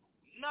this.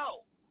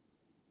 No,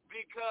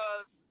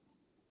 because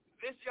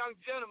this young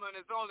gentleman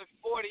is only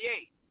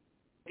 48.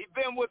 He's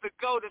been with the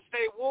Golden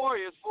State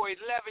Warriors for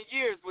 11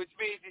 years, which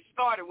means he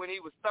started when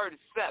he was 37.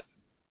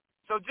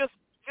 So just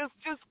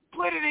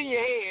put it in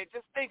your head.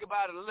 Just think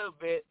about it a little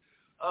bit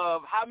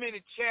of how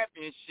many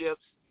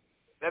championships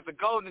that the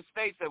Golden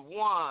States have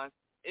won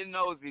in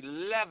those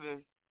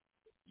 11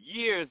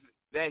 years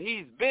that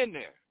he's been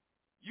there.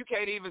 You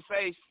can't even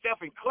say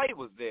Stephen Clay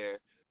was there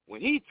when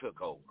he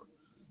took over.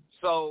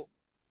 So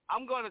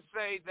I'm going to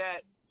say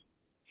that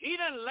he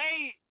didn't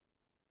lay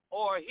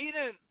or he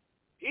didn't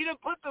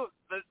put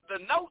the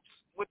notes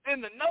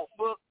within the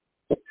notebook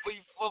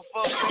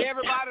for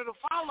everybody to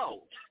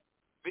follow,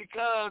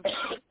 because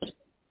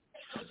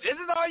this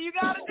is all you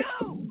got to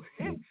do.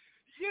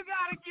 You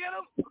got to get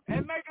them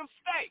and make them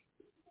stay.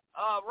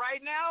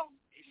 Right now,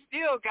 he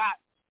still got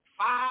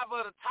 5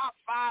 of the top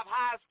 5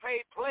 highest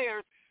paid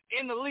players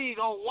in the league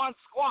on one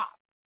squad.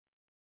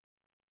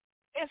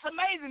 It's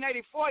amazing that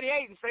he's 48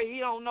 and say he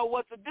don't know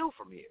what to do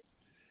from here.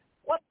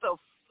 What the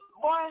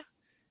boy?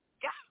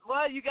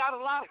 Well, you got a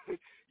lot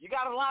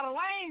of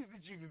lanes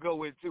that you can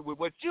go into with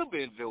what you've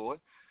been doing.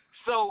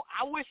 So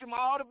I wish him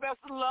all the best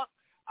of luck.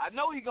 I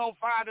know he's gonna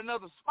find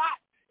another spot.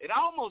 It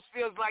almost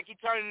feels like he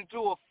turned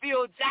into a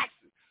Phil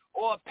Jackson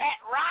or a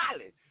Pat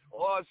Riley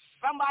or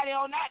somebody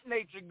on that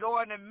nature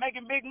going and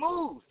making big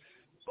moves.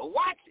 But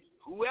watch it.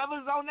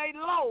 Whoever's on their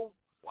low,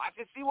 watch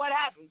and see what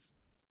happens.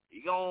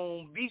 He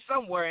gonna be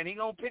somewhere and he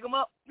gonna pick him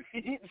up,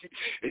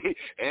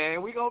 and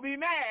we gonna be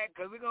mad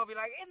because we're gonna be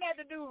like, isn't that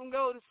the dude from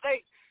Golden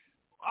State?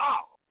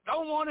 Oh,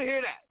 don't want to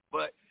hear that.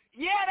 But,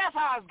 yeah, that's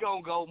how it's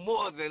going to go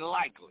more than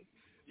likely.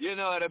 You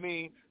know what I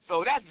mean?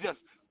 So that's just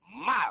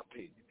my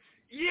opinion.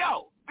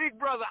 Yo, Big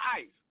Brother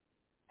Ice,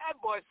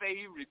 that boy say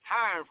he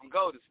retired from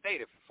Golden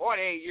State at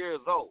 48 years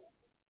old.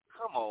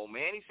 Come on,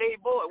 man. He say,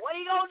 boy, what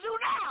he going to do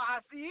now, I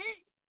see?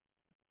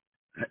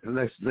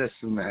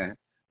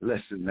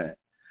 Listen, man.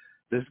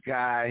 This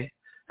guy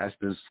has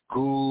been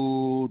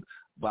schooled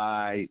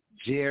by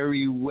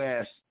Jerry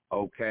West,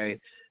 okay?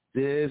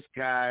 This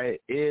guy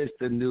is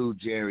the new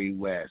Jerry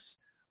West,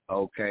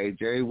 okay?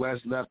 Jerry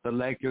West left the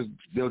Lakers,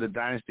 built a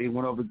dynasty,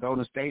 went over to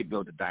Golden State,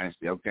 built a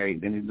dynasty, okay?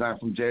 Then he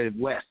learned from Jerry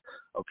West,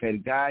 okay? The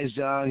guy's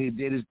young. He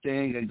did his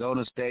thing at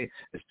Golden State.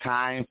 It's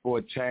time for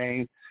a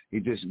change.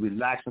 He just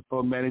relaxing for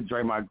a minute.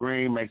 Draymond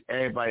Green makes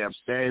everybody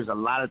upset. There's a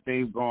lot of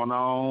things going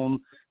on.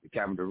 The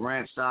Kevin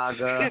Durant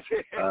saga,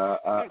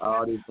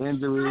 all these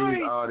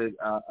injuries, all this,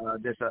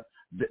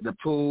 the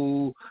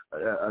pool,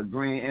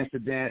 Green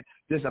incident.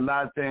 There's a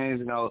lot of things,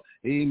 you know.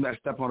 He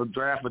messed up on the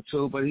draft or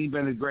 2, but he's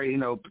been a great, you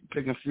know,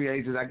 picking free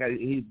agents.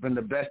 He's been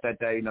the best at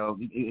that, you know.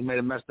 He may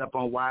have messed up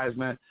on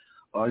Wiseman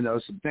or, you know,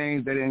 some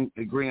things they didn't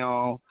agree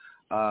on.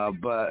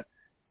 But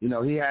You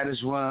know, he had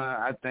his run,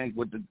 I think,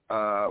 with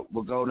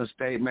Golden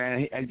State,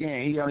 man.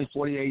 He only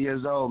 48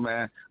 years old,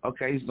 man.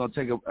 Okay, he's gonna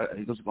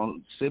he's gonna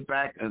sit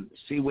back and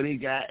see what he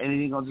got, and then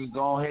he's gonna just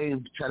go ahead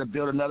and try to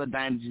build another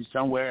dynasty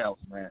somewhere else,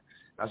 man.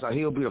 That's how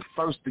he'll be the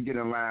first to get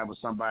in line with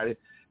somebody,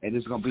 and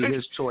it's gonna be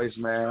his choice,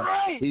 man.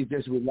 Right. He's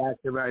just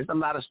relaxed around. It's a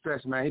lot of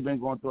stress, man. He's been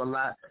going through a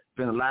lot.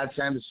 Been a lot of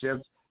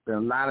championships. Been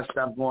a lot of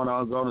stuff going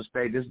on in Golden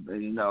State. Maybe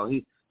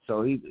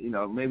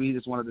he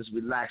just wanted to just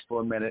relax for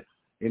a minute.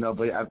 You know,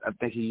 but I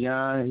think he's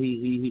young.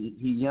 He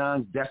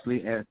young,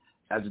 definitely. And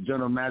as a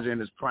general manager in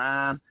his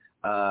prime,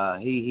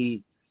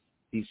 he's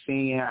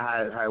seeing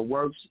how it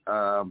works.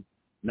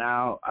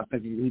 Now I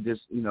think he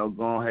just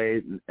go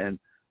ahead and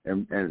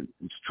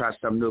try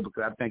something new,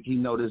 because I think he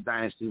know this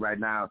dynasty right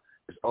now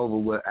is over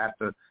with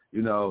after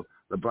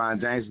LeBron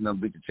James and them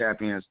beat the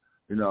champions.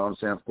 You know what I'm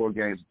saying, 4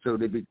 games to 2.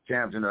 They beat the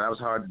champs. That was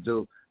hard to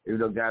do.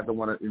 Even though guys don't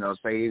want to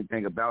say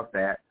anything about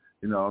that.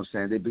 You know what I'm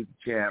saying? They beat the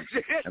champs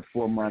in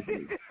 4 months.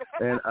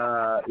 And,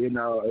 so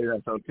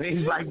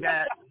things like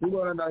that, we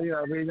want to know,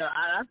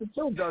 that's the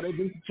truth, though. They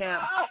beat the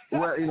champs.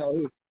 Well,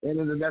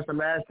 and that's the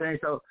last thing.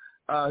 So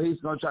he's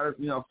going to try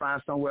to,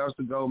 find somewhere else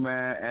to go,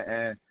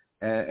 man,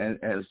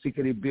 and see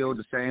can he build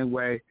the same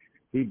way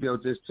he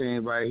built this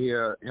team right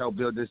here, help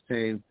build this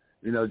team.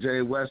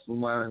 Jerry West was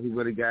one who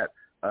really got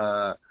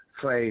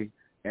Clay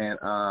and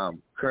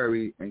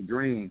Curry and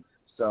Green.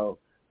 So,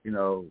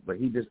 but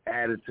he just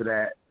added to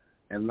that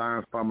and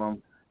learned from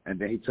them, and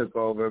then he took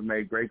over,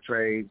 made great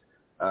trades.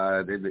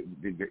 They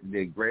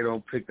did great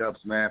on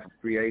pickups, man, from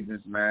free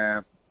agents,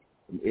 man,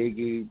 from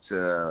Iggy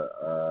to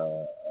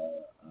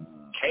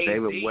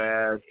David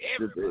West.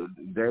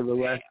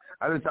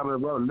 I was talking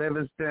about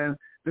Livingston,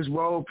 just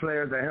role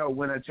players that helped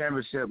win a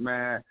championship,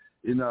 man.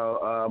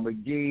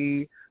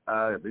 McGee,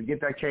 to get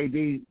that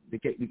KD,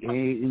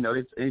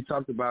 he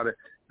talked about it,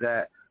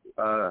 that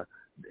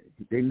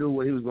they knew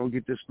what he was going to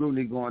get this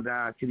scrutiny going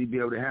down. Can he be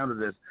able to handle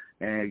this?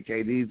 And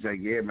KD said,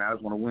 "Yeah, man, I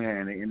just want to win."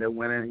 And they ended up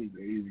winning.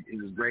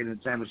 He was great in the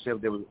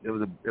championship. It was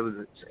a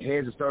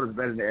heads and shoulders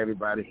better than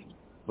everybody.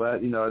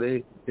 But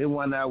they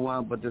won that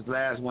one. But this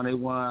last one they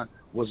won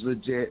was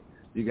legit.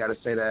 You got to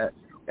say that.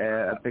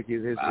 And I think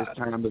his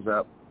time is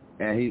up.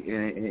 And he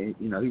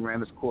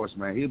ran his course,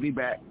 man. He'll be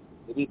back.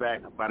 He'll be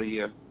back about a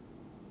year.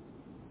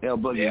 L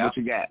Boogie, What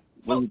you got?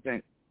 What do you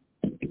think?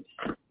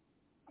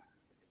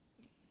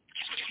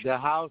 The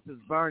house is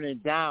burning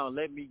down.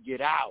 Let me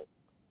get out.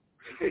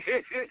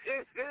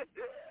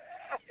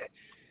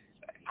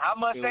 How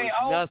much they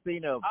owe all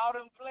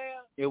them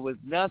players? It was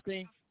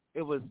nothing.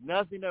 It was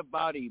nothing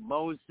about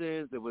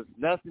emotions. It was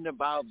nothing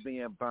about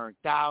being burnt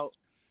out.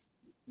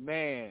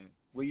 Man,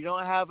 when you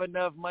don't have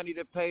enough money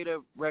to pay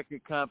the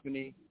record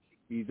company,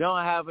 you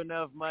don't have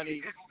enough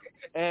money,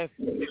 and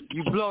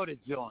you blow the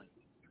joint.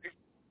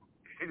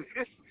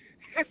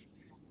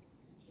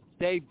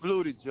 They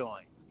blew the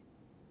joint.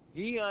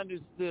 He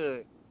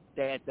understood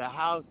that the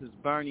house is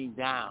burning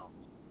down.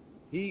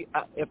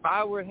 If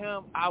I were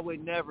him, I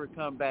would never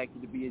come back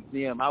to be a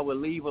GM. I would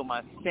leave with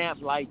my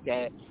stamp like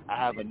that. I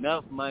have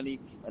enough money,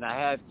 and I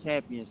have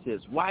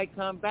championships. Why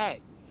come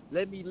back?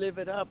 Let me live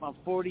it up. I'm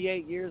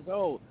 48 years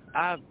old.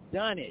 I've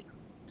done it.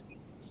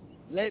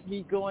 Let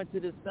me go into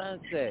the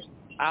sunset.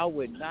 I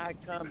would not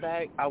come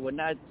back. I would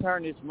not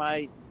tarnish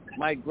my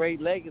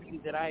great legacy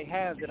that I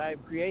have, that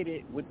I've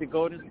created with the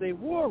Golden State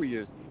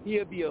Warriors.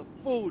 He'll be a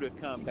fool to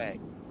come back.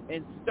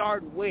 And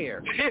start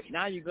where?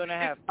 Now you're going to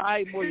have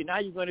 5 more. Now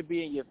you're going to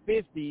be in your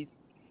 50s.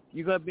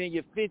 You're going to be in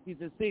your 50s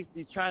and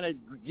 60s trying to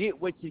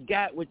get what you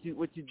got, what you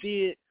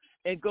did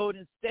in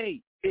Golden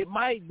State. It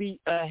might be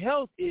a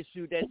health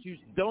issue that you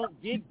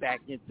don't get back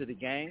into the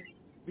game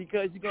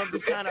because you're going to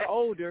be kind of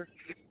older.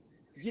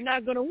 You're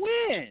not going to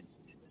win.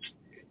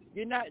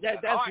 You're not.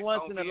 That's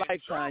once in a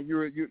lifetime.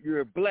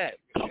 You're blessed.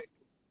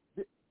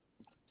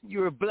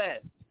 You're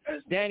blessed.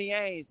 Danny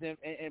Ainge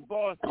and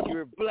Boston,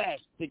 you're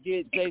blessed to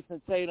get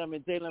Jason Tatum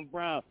and Jaylen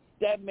Brown.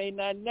 That may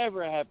not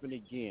never happen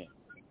again.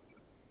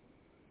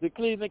 The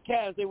Cleveland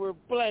Cavs, they were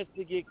blessed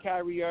to get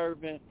Kyrie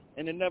Irving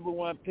and the number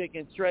 1 pick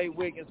and Trey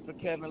Wiggins for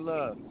Kevin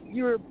Love.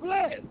 You were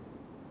blessed.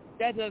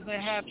 That doesn't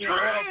happen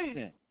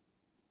often.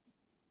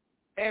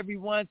 Every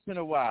once in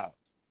a while.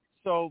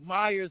 So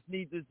Myers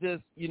needs to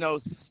just,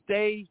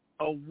 stay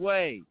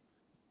away.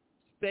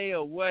 Stay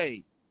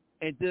away.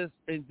 And just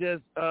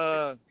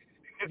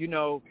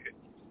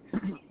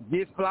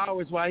get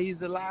flowers while he's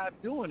alive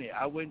doing it.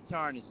 I wouldn't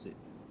tarnish it.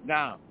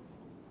 Now,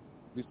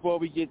 before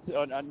we get to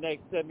our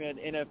next segment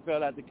of the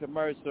NFL at the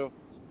commercial,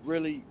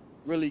 really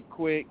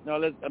quick. No,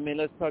 let's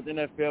talk the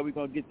NFL. We're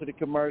gonna get to the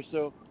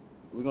commercial.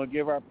 We're gonna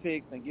give our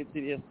picks and get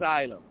to the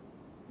asylum.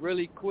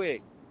 Really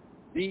quick.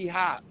 D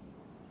Hop.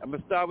 I'm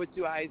gonna start with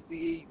you, ICE.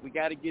 We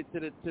got to get to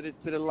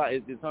the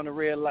light. It's on a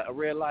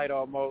red light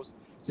almost.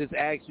 Just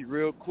ask you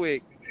real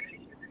quick.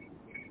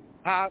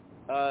 Hop,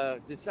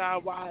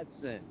 Deshaun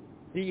Watson,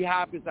 D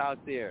Hop is out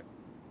there.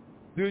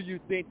 Do you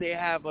think they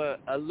have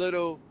a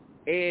little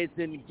edge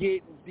in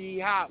getting D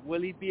Hop?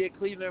 Will he be a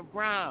Cleveland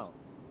Brown?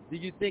 Do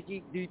you think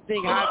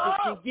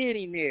Hopkins can get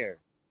him there?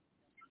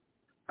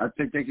 I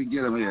think they can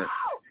get him here.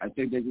 I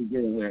think they can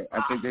get in here.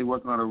 I think they're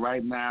working on it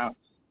right now.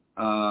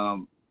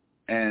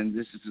 And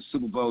this is a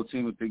Super Bowl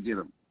team if they get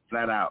him,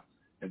 flat out.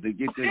 If they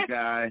get this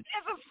guy, it's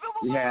a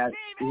Super Bowl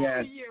team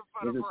every year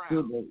for the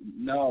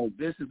Browns.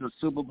 This is a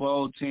Super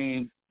Bowl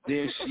team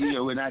this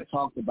year. We're not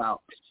talked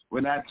about.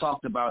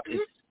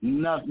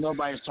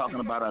 Nobody's talking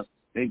about us.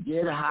 They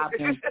get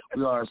Hopkins.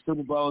 We are a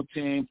Super Bowl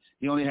team.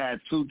 He only had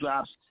 2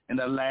 drops in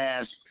the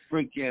last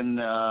freaking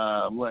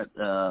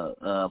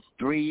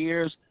 3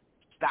 years.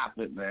 Stop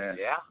it, man.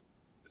 Yeah.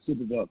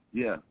 Super Bowl.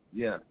 Yeah.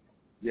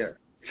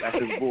 That's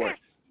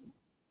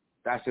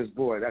his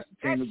boy. That's the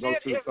team to go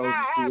to the coach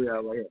right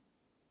here.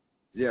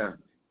 Yeah.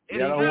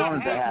 Y'all don't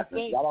want it to happen.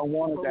 Y'all don't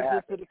want it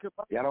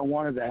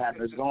to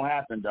happen. It's gonna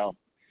happen though.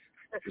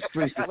 The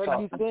streets are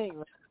talking. What do you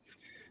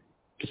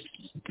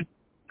think?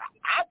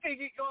 I think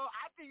he go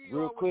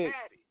with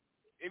Patty.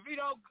 If he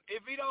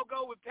don't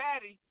go with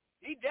Patty,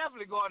 he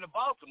definitely going to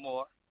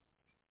Baltimore.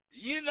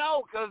 You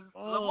know, because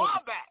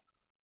Lamar back.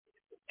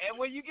 And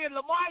when you get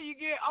Lamar, you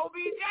get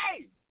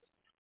OBJ.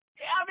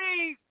 I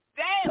mean,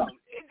 damn,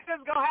 it's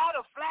just going to have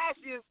the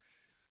flashes,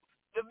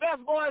 the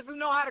best boys who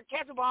know how to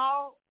catch a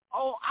ball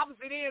on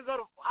opposite ends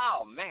of the –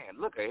 oh, man,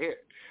 look at here.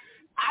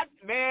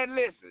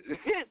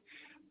 Listen,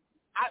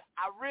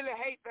 I really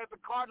hate that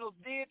the Cardinals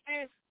did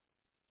this,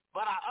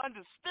 but I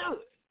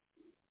understood.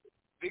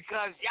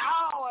 Because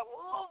y'all,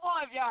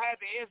 if y'all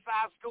had the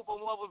inside scoop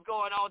on what was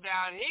going on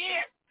down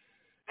here,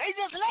 they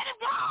just let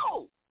it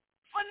go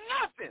for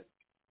nothing.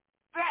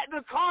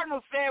 The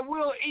Cardinals said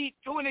we'll eat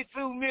 $22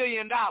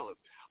 million.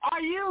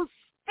 Are you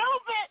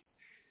stupid?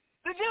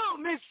 The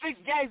dude missed 6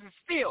 games and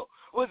still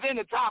was in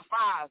the top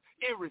 5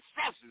 in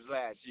receptions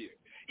last year.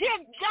 You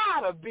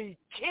gotta be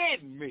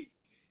kidding me.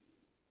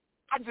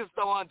 I just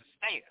don't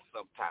understand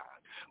sometimes.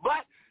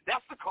 But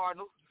that's the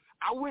Cardinals.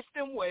 I wish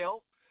them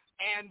well.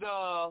 And,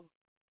 I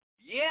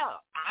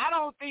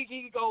don't think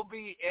he's going to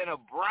be in a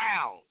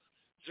Browns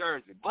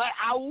jersey. But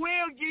I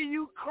will give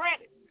you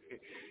credit.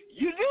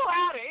 You do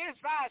have the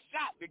inside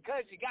shot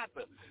because you got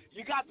the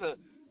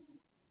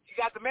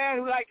man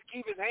who likes to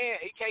keep his hand.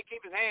 He can't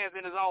keep his hands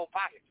in his own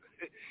pocket.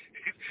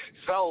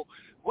 So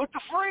with the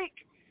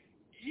freak,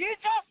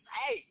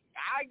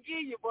 I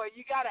give you, but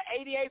you got an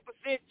 88%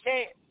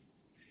 chance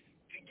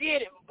to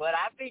get him. But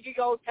I think he's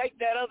going to take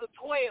that other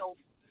 12.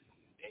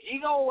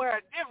 He going to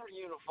wear a different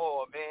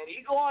uniform, man.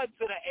 He going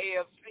to the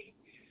AFC.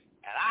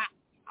 And I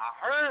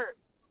heard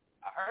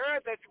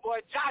that your boy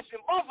Josh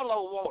in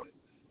Buffalo wanted.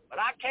 But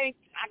I can't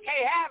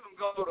have him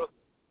go to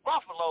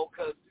Buffalo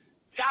because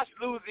Josh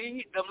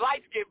loses, the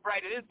lights get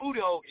bright and his booty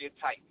hole get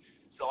tight.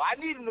 So I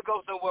need him to go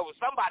somewhere where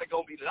somebody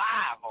going to be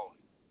live on it.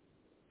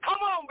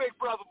 Come on, big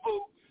brother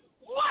Boo.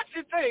 What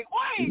you think?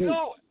 Where he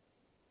going?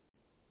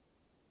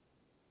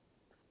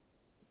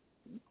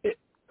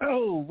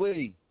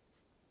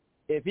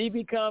 If he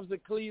becomes the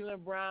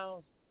Cleveland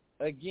Browns,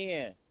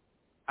 again,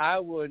 I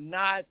will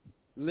not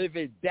live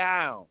it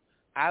down.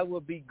 I will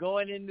be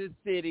going in the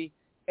city.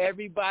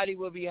 Everybody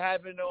will be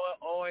having on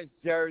orange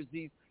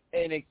jerseys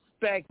and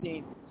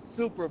expecting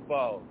Super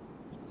Bowl.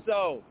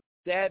 So,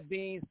 that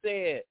being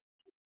said,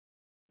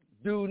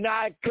 do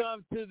not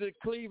come to the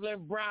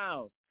Cleveland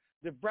Browns.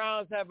 The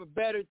Browns have a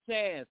better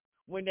chance.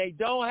 When they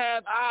don't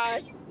have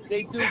eyes,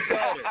 they do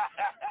better.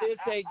 If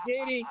they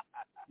get it,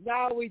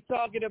 now we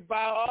talking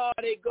about,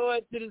 they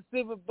going to the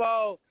Super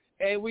Bowl,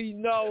 and we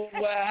know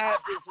what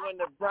happens when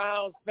the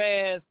Browns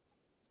fans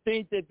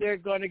think that they're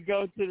going to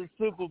go to the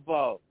Super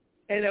Bowl.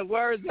 In the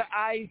words of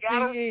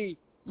ICE,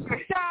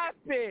 stop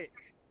it.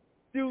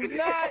 Do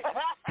not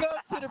go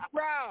to the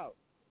Browns.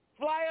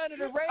 Fly under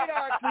the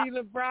radar,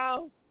 Cleveland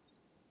Browns.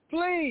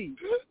 Please.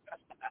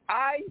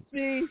 I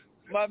see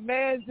my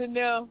mans in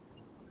them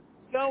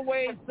some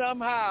way,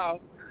 somehow,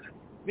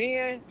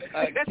 being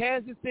a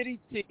Kansas City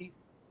Chief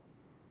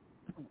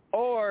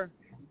or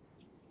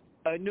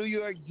a New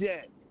York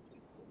Jet.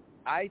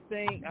 I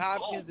think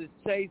Hopkins is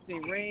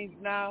chasing rings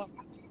now,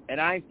 and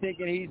I'm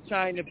thinking he's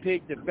trying to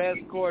pick the best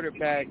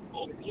quarterback.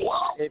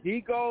 If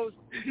he goes,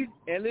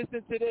 and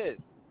listen to this,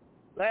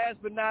 last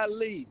but not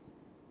least,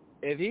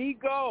 if he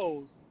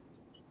goes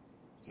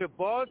to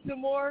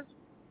Baltimore,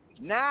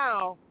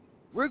 now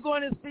we're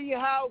going to see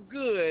how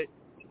good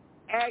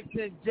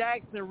Action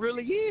Jackson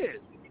really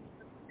is.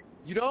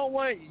 You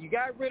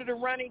got rid of the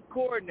running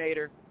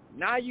coordinator.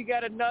 Now you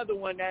got another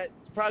one that's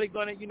probably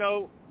going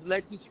to,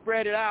 let you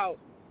spread it out.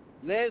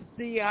 Let's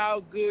see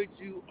how good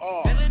you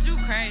are. Really do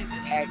crazy.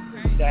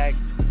 Action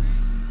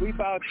Jackson. We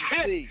about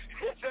to see.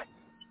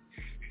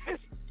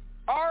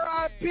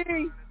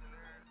 R.I.P.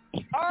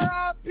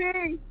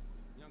 R.I.P.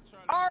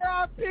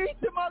 R.I.P.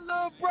 to my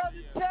little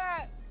brother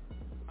Chad.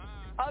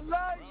 I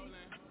love you.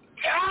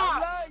 I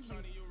love you.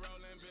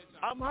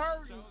 I'm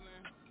hurting.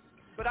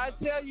 But I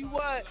tell you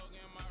what,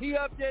 he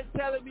up there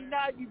telling me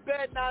now you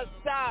better not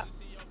stop.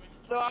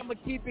 So I'm going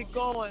to keep it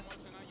going.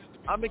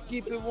 I'm going to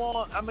keep it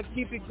on. I'm going to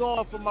keep it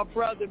going for my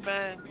brother,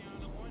 man.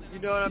 You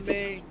know what I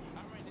mean?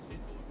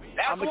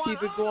 I'm going to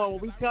keep it going.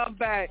 When we come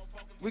back,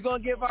 we're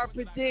going to give our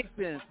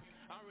predictions.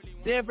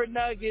 Denver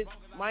Nuggets,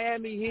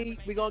 Miami Heat.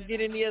 We're going to get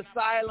in the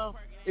asylum.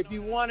 If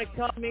you want to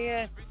come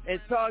in and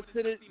talk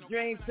to the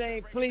Dream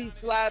Team, please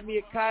slide me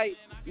a kite.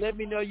 Let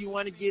me know you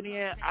want to get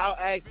in. I'll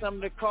ask some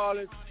of the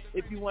callers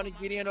if you want to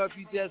get in or if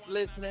you're just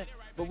listening.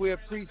 But we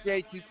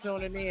appreciate you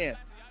tuning in.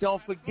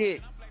 Don't forget,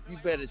 you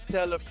better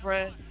tell a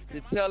friend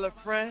to tell a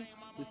friend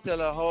to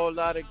tell a whole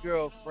lot of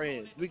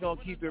girlfriends. We're going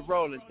to keep it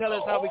rolling. Tell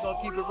us how we're going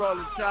to keep it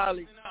rolling,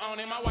 Charlie. I own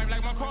my wife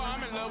like my car,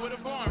 I'm in love with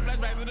a form.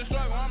 Flashback to the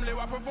struggle, I'm lit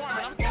while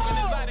performing. I'm kicking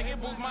this light to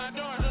get boost my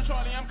endurance. I'm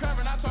Charlie, I'm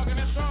covering, I'm talking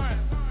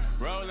insurance.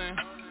 Rolling.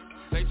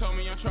 They told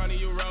me I'm Charlie,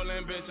 you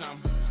rolling, bitch,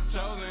 I'm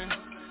chosen.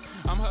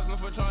 I'm hustling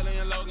for Charlie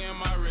and Logan,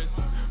 my wrist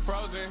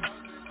frozen.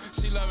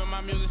 She loving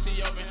my music,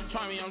 she open.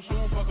 Try me, I'm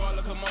shooting, fuck all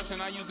the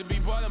commotion. I used to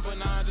be boiling, but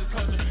now I just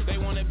coaching. They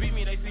wanna beat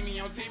me, they see me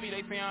on TV,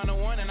 they say I'm the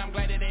one, and I'm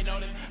glad that they know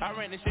this. I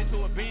ran the shit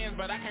to a Benz,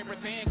 but I can't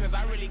pretend, cause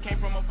I really came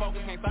from a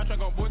focus. Can't start truck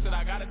on bullshit,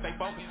 I gotta stay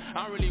focused.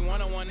 I don't really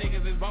one-on-one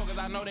niggas, it's bogus.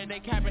 I know that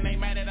they capping, they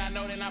mad that I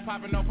know that I'm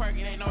popping no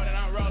perky, they know that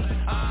I'm rolling.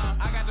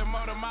 I got the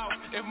motor mouth.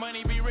 If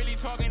money be really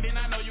talking,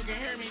 then I know you can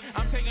hear me.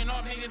 I'm taking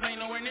off, niggas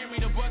ain't nowhere near me.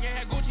 The bucket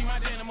had Gucci,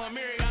 my denim, a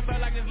mirror. I felt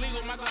like it's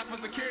legal, my Glock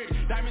for security.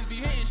 Diamonds be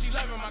hitting, she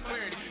loving my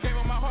clarity. Gave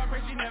her my heart,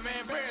 pray she never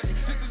embarrassed me.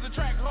 This is a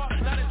track hard,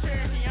 not a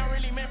Cherokee, I'm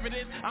really meant for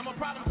this. I'm a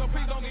problem, so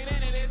please don't get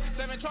into this.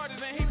 7 charges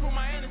and he prove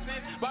my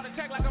innocence. Bought a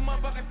check like a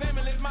motherfucking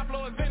stimulus. My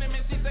flow is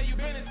venomous, she say you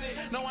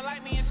benefit. No one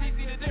like me and she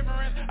see the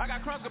difference. I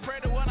got crumbs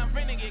compared to what I'm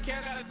finna get.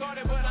 Can't got it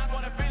started, but I'm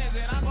gonna finish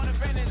it. I'm gonna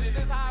finish it,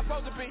 this how I'm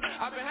supposed to be.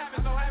 I've been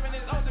having, so having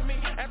is owed to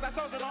me. As I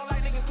told you, don't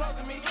like niggas close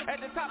to me.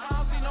 At the top, I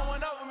don't see no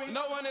one over me.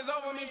 No one is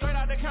over me, straight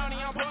out the county.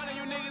 I'm pulling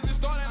you niggas is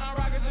stalling, I'm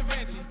rockin' Da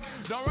Vinci.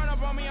 Don't run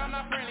up on me, I'm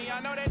not friendly. I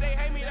know that they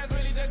hate me, that's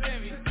really just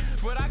envy.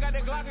 But I got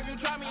the Glock, if you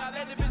try me, I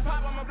let the bitch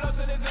pop, I'ma blow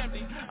till it's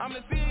empty. I'm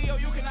the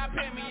CEO, you cannot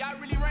pin me. I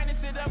really ran this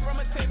shit up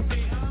from a 10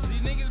 feet.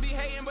 These niggas be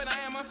hating, but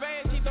I am a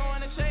fade. Keep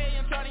throwing the shade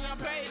and charting on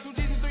page. 2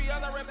 G's and 3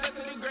 O's, I rep that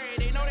to the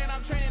grade. They know that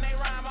I'm training, they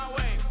ride my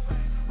way.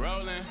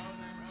 Rolling.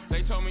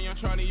 They told me I'm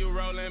Charlie, you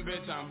rolling,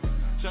 bitch, I'm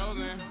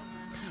chosen.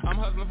 I'm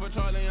hustling for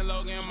Charlie and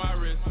Logan, my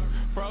wrist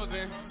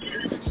frozen.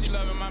 She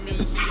loving my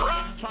music, she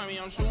open. Try me,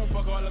 I'm shooting,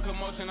 fuck all the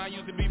commotion. I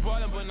used to be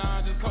boiling, but now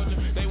I'm just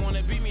coaching. They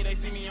wanna beat me, they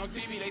see me on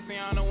TV, they say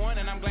I'm the one,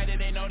 and I'm glad that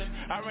they know this.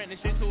 I ran the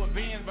shit to a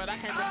Benz, but I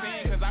can't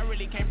pretend, cause I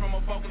really came from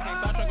a focus.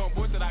 Can't start truck on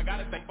bullshit, I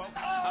gotta stay focused.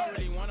 I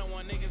really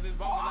one-on-one niggas is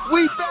vocal.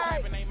 We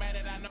back. They mad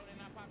that I know that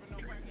I'm popping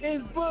no crack.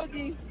 It's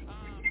Boogie.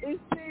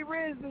 It's T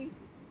Rizzy.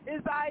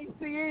 It's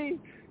ICE.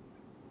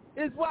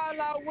 It's Wild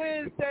Out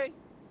Wednesday.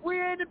 We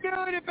in the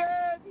building,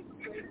 baby.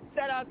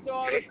 Shout out to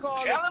all the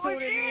callers tuning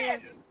in.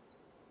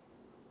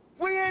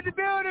 We in the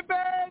building,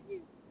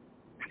 baby.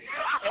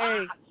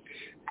 Hey,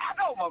 I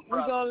know my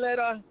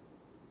brother.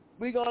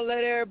 We gonna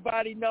let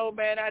everybody know,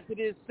 man. After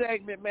this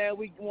segment, man,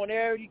 we want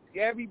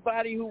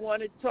everybody who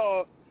want to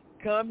talk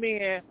come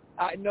in.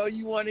 I know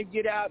you want to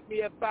get out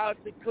me about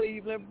the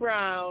Cleveland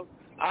Browns.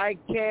 I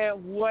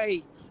can't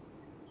wait.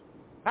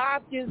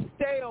 Hopkins,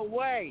 stay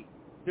away.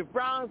 The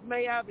Browns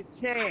may have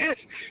a chance.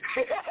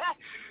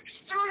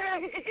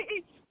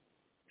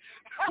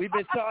 We've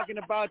been talking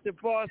about the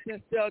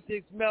Boston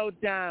Celtics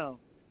meltdown,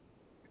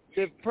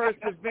 the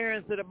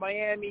perseverance of the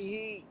Miami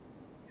Heat.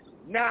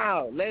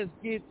 Now, let's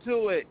get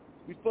to it.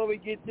 Before we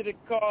get to the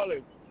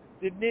callers,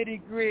 the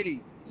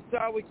nitty-gritty.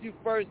 Start with you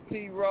first,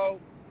 T-Row.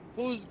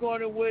 Who's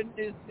going to win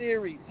this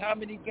series? How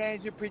many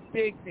games you're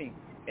predicting,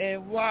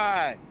 and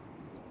why?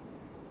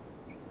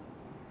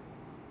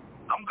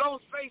 I'm going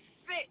to say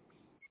 6.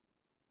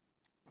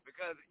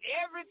 Because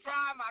every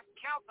time I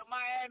count the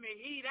Miami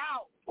Heat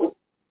out,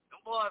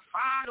 them boys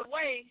find a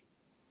way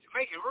to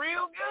make it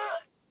real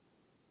good.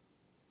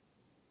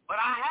 But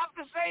I have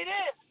to say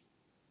this.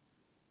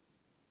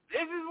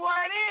 This is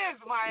what it is,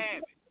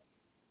 Miami.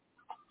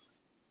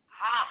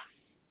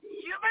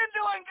 You've been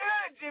doing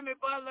good, Jimmy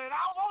Butler, and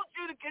I want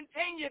you to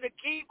continue to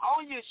keep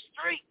on your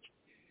streak.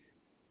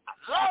 I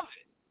love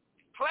it.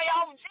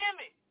 Playoff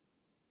Jimmy.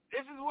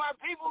 This is where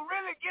people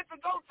really get to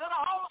go to the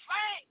Hall of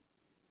Fame,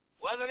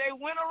 whether they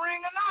win a ring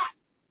or not.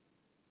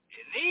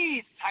 In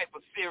these type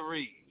of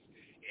series,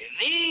 in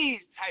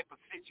these type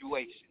of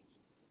situations,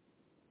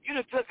 you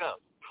done took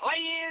a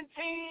play-in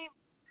team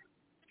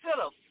to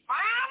the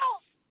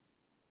finals?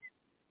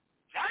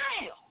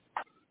 Damn.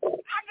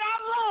 I got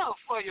love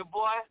for you,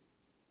 boy.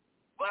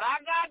 But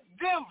I got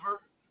Denver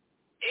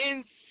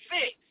in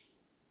 6.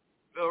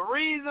 The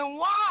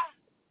reason why,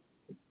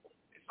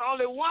 it's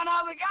only one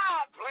other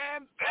guy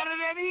playing better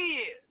than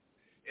he is.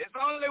 It's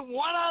only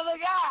one other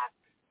guy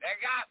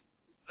that got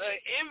the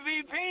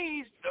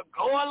MVPs to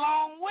go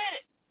along with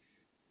it.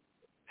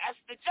 That's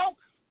the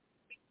Joker.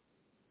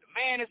 The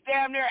man is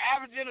damn near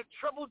averaging a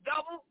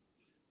triple-double,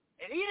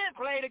 and he didn't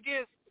play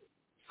against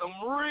some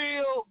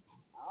real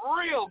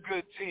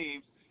good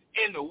teams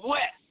in the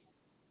West.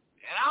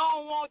 And I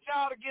don't want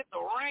y'all to get the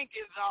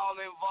rankings all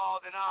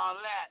involved and all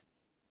that.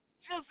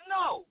 Just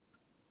know,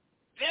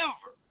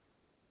 Denver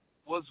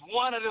was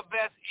one of the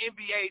best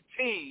NBA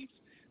teams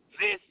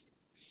this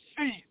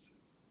season.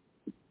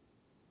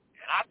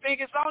 And I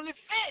think it's only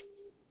fit.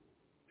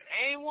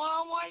 They ain't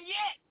won one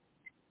yet.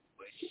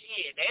 But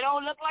shit, they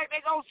don't look like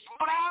they're going to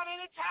slow down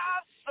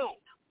anytime soon.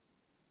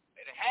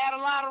 And that had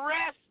a lot of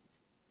rest.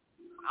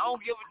 I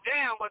don't give a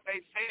damn what they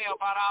say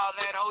about all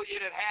that. Oh, you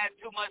that had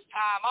too much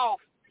time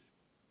off.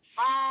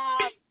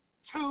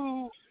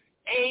 5'2",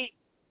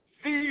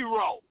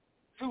 8'0",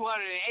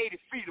 280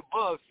 feet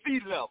above sea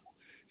level.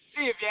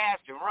 See if your ass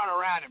can run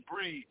around and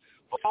breathe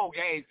for 4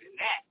 games in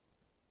that.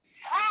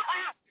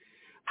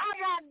 I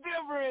got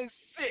Denver in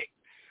 6.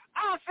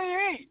 I say,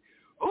 hey,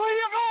 who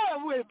you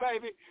going with,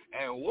 baby,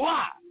 and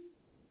why?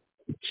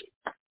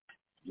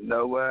 You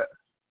know what?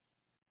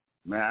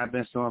 Man, I've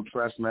been so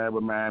impressed, man,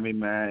 with Miami,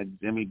 man.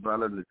 Jimmy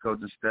Butler, the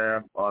coaching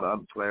staff, all the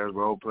other players,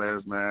 role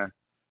players, man,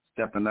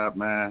 stepping up,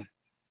 man.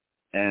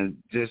 And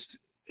just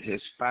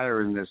his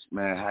firiness,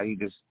 man, how he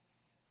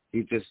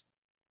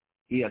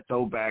a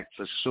throwback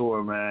for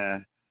sure,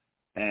 man.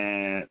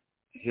 And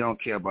he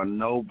don't care about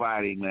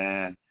nobody,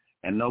 man.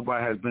 And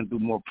nobody has been through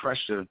more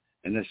pressure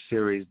in this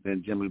series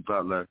than Jimmy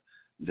Butler.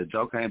 The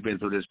Joker ain't been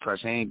through this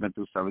pressure. He ain't been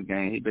through some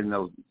games. He been in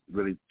those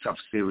really tough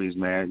series,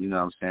 man. You know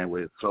what I'm saying,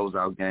 with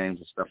closeout games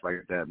and stuff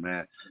like that,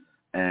 man.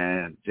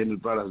 And Jimmy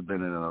Butler's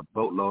been in a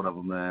boatload of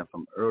them, man,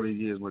 from early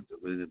years with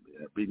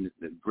beating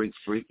the Greek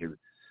Freak, and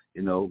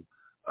he's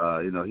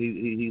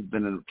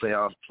been in the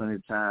playoffs plenty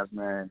of times,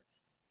 man.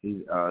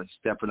 He's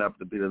stepping up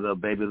to be the little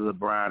baby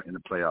LeBron in the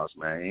playoffs,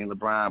 man. He ain't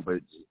LeBron, but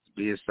to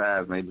be his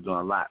size, man, he's doing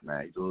a lot,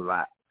 man. He's doing a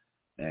lot.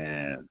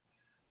 And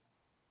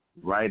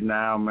right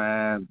now,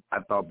 man, I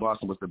thought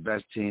Boston was the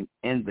best team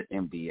in the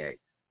NBA.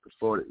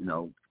 Before, as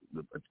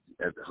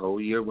the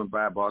whole year went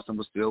by, Boston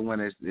was still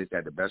winning. They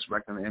had the best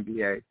record in the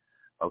NBA.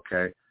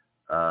 Okay.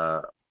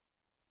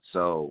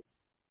 So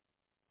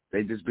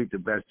they just beat the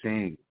best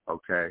team.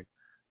 Okay.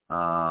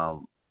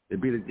 They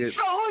beat a good.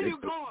 So who you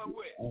going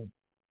with?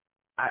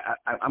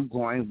 I'm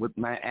going with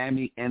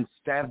Miami in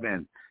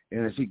 7.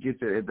 And if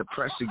the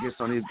pressure gets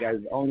on these guys,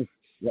 I'm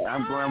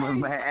going with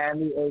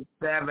Miami in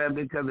 7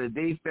 because the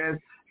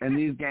defense and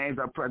these games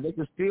are pressure. They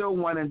can still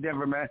win in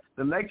Denver, man.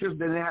 The Lakers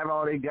didn't have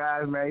all these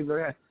guys, man.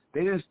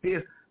 They didn't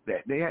steal.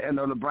 They had,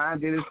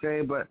 LeBron did his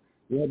thing, but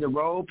they had the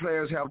role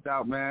players helped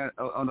out, man,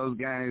 on those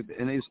games,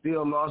 and they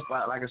still lost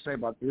by, like I say,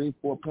 about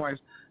 3-4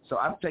 points. So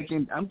I'm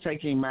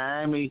taking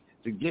Miami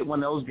to get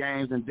one of those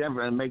games in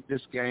Denver and make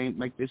this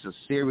a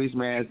series,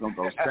 man. It's gonna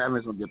go 7.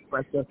 It's gonna get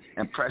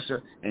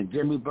pressure, and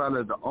Jimmy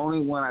Butler is the only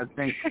one I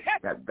think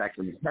that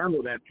can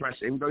handle that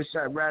pressure. Even though he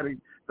shot ratty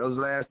those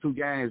last 2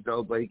 games,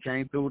 though, but he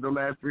came through with the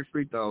last 3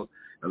 free throws,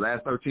 the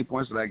last 13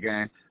 points of that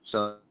game.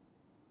 So,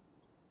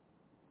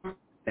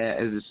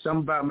 there's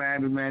something about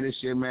Miami, man, this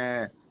year,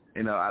 man.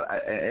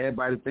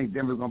 Everybody thinks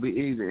Denver's going to be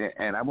easy,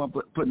 and I won't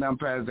put nothing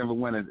past Denver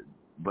winning,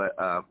 but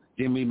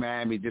give me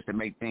Miami just to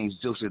make things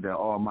juicier than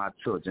all my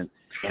children.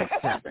 And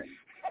 7.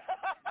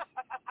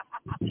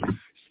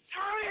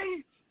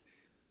 Street!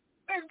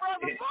 Big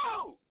brother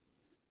Boo!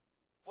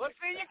 What's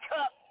in your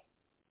cup?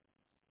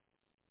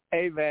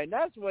 Hey, man,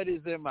 that's what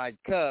is in my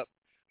cup,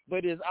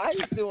 but is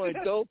ice doing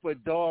dope or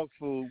dog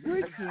food?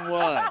 Which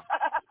one?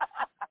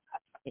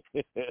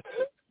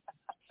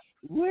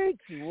 Which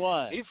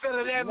one? He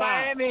feeling that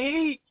Miami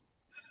Heat.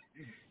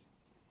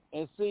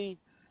 And see,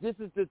 this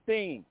is the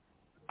thing.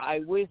 I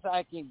wish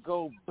I can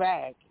go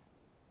back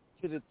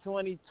to the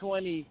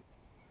 2020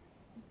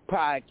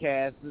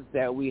 podcasts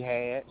that we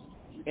had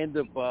in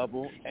the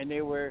bubble,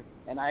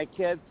 and I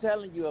kept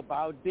telling you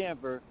about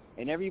Denver,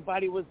 and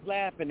everybody was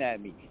laughing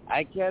at me.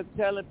 I kept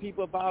telling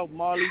people about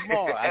Marley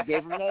Marl. I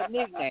gave him that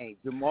nickname,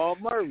 Jamal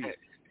Murray.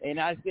 And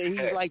I said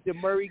he's like the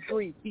Murray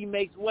Grease. He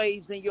makes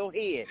waves in your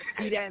head.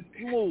 He that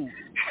smooth.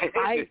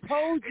 I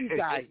told you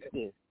guys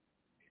this.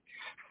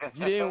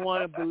 You didn't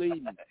want to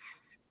believe me.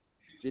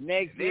 The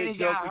next year,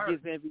 Joker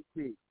gets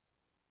MVP.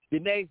 The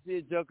next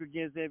year, Joker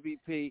gets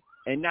MVP,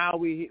 and now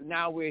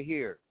we're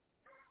here.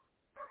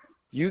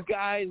 You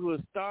guys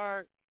will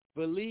start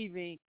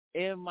believing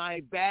in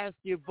my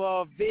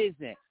basketball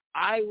vision.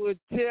 I would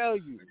tell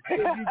you if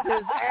you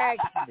just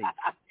asked me.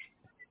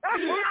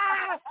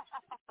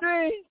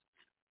 See?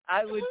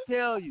 I would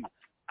tell you,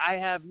 I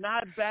have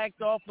not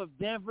backed off of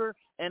Denver,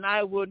 and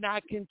I will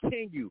not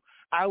continue.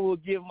 I will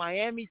give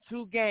Miami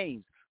 2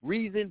 games.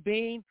 Reason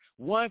being,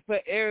 1 for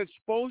Eric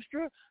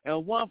Spoelstra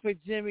and 1 for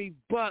Jimmy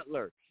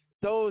Butler.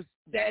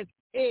 That's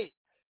it.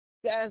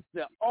 That's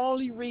the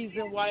only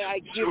reason why I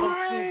give them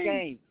 2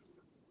 games.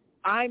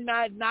 I'm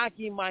not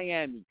knocking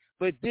Miami,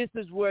 but this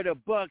is where the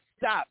buck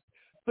stops.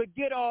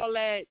 Forget all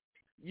that,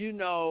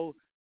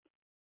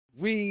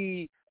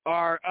 we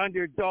are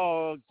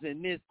underdogs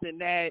and this and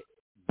that.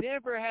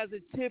 Denver has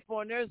a chip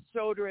on their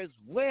shoulder as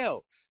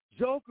well.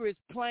 Joker is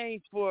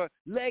playing for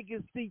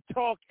legacy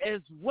talk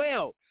as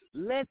well.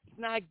 Let's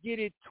not get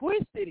it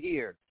twisted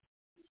here.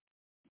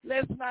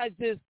 Let's not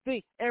just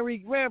think. And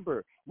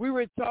remember, we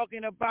were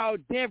talking about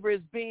Denver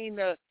as being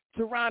the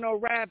Toronto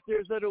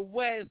Raptors of the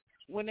West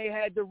when they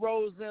had the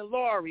Rose and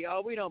Laurie.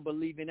 Oh, we don't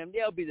believe in them.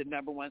 They'll be the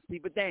number 1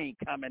 seed, but they ain't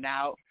coming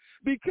out.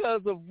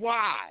 Because of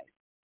why?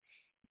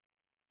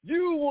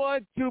 You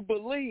want to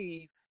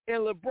believe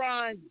in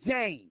LeBron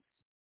James.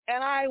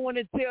 And I want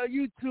to tell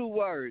you 2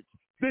 words.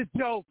 The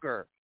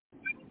Joker.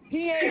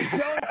 He ain't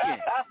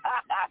joking.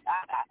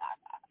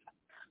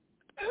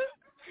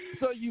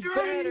 So you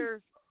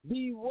better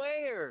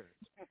beware.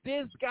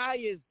 This guy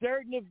is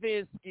Dirk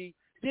Nowitzki.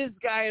 This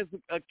guy is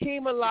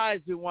Akeem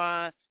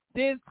Olajuwon.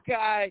 This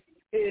guy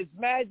is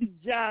Magic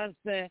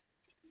Johnson.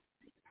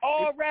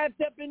 All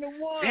wrapped up into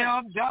one. Yeah,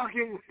 I'm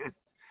talking.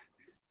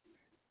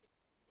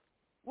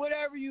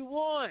 Whatever you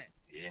want.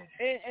 Yeah.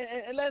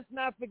 And let's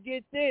not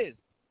forget this.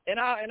 And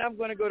I'm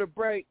going to go to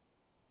break.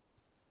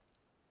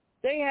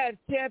 They had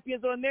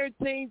champions on their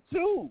team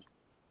too.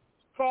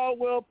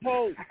 Caldwell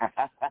Pope.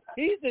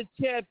 He's a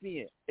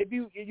champion. If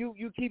you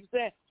keep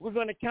saying we're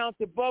going to count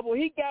the bubble,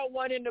 he got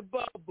one in the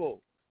bubble.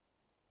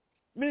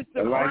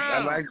 Mr. Brown. I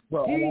like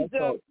Pope.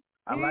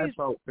 I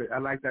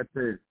like that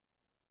too.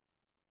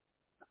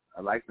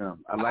 I like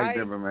them. I like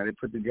Denver, man. They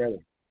put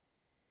together.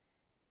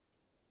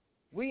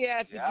 We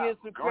have to give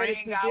some credit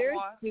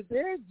to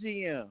their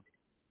GM.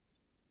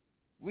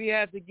 We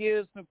have to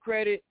give some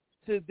credit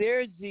to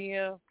their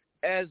GM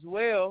as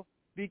well,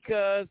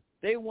 because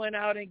they went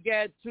out and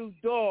got 2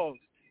 dogs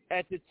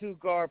at the 2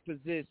 guard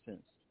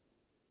positions.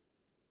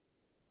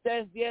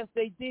 Yes,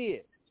 they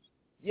did.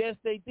 Yes,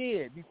 they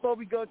did. Before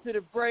we go to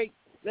the break,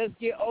 let's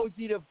get OG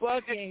the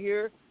Buck in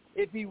here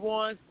if he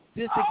wants,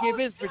 just to give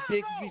his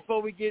predictions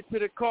before we get to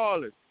the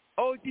callers.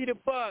 OG the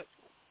Buck,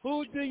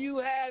 who do you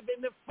have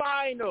in the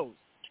finals?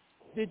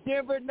 The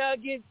Denver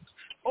Nuggets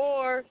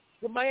or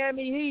the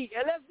Miami Heat?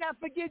 And let's not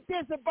forget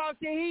this about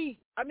the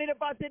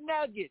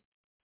Nuggets.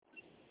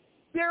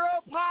 They're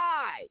up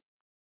high.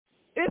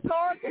 It's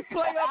hard to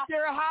play up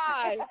there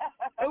high,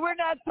 and we're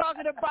not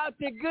talking about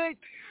the good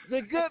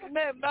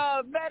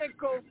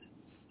medical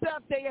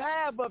stuff they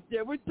have up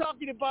there. We're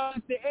talking about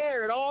the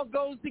air. It all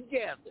goes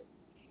together.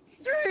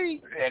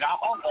 It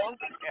all goes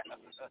together.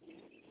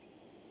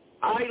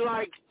 I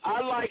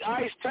like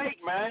Ice Take,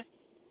 man.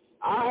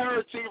 I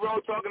heard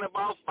T-Row talking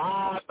about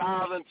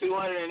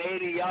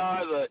 5,280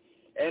 yards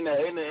in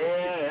the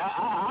air.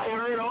 I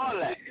heard all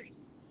that.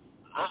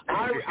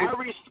 I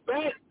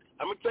respect.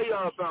 I'm gonna tell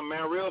y'all something,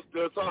 man. Real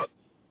talk.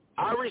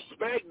 I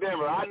respect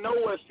Denver. I know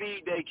what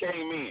seed they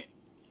came in.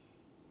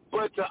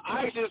 But to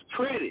Ice's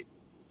credit,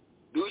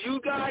 do you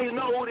guys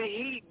know who the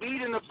Heat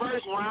beat in the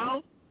first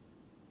round?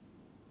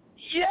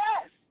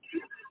 Yes.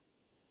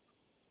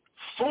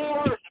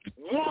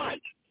 4-1.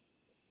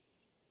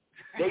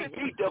 They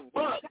beat the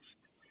Bucks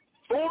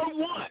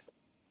 4-1.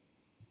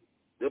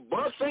 The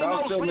Bucks ain't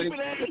no sleeping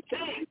ass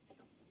team.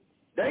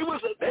 They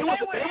was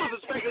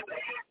expected.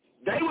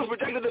 They was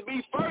projected to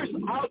be first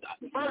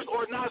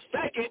or not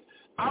second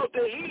out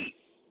the East.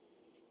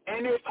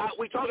 And if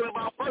we talking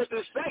about first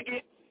and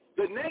second,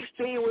 the next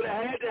team would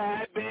have had to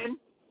have been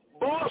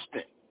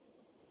Boston.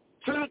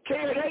 Took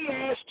care of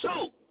their ass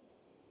too.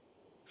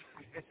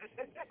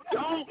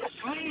 Don't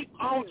sleep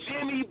on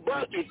Jimmy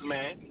Buckets,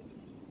 man.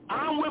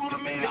 I'm with my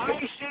man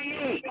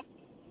ICE.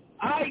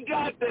 I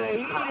got the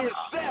Heat in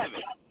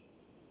 7.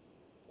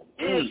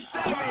 In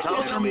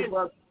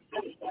 7,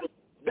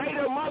 they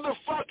the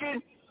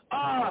motherfucking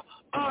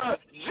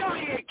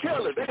giant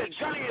killers. They the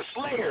giant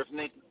slayers,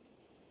 nigga.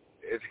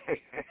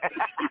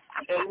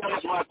 And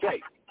that's my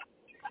take.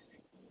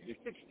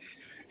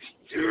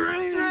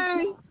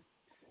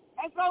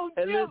 That's old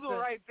Jizzle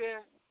right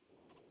there.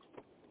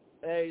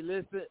 Hey,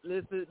 listen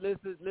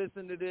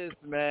to this,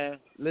 man.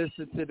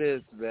 Listen to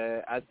this,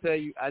 man. I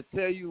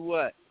tell you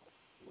what.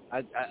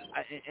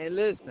 And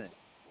listen,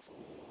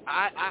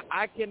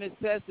 I can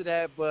attest to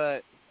that,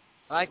 but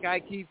like I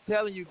keep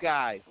telling you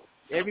guys,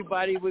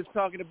 everybody was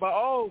talking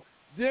about,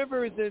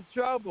 Denver is in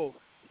trouble.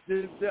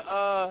 The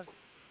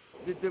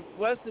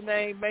what's the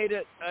name made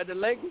it? The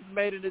Lakers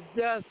made an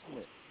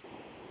adjustment.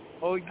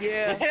 Oh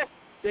yeah,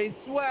 they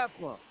swept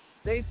them.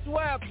 They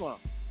swept them.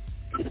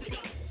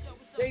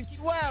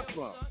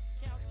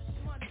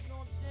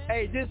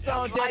 Hey, this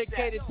song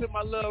dedicated to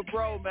my little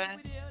bro,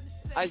 man.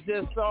 I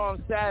just saw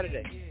on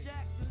Saturday.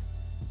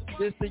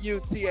 This to you,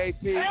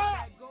 TAP.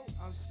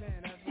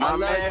 My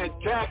man,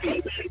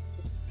 Tappy.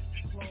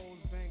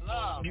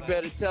 You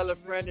better tell a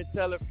friend to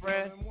tell a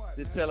friend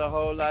to tell a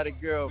whole lot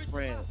of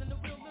girlfriends.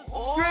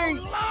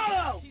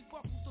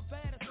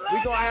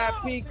 We're going to have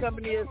P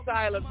coming to the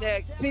asylum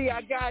next. P,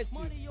 I got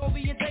you.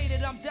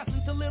 Orientated, I'm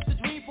destined to live the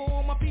dream for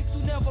all my peeps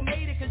who never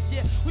made it. Cause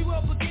yeah, we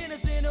were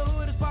beginners in the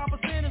hood as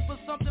 5%ers, but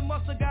something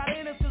must have got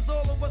in us, cause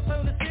all of us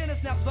turned to sinners.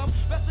 Now some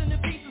resting in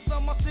peace and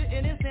some are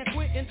sitting in San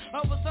Quentin.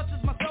 Others such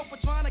as myself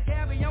are trying to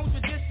carry on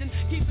tradition,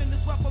 keeping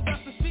this weapon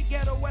best and speak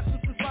ghetto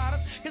essence inside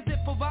us, cause it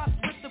provides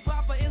with the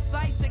proper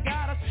insight to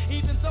guide us.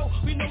 Even though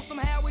we know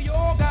somehow we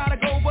all gotta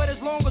go, but as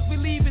long as we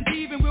leaving,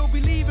 we'll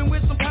be leaving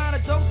with some kind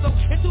of dope. So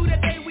into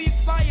that day we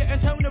expire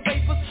and turn to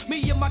vapors.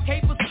 Me and my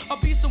capers,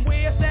 I'll be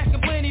somewhere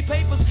stacking plenty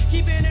papers,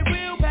 keeping it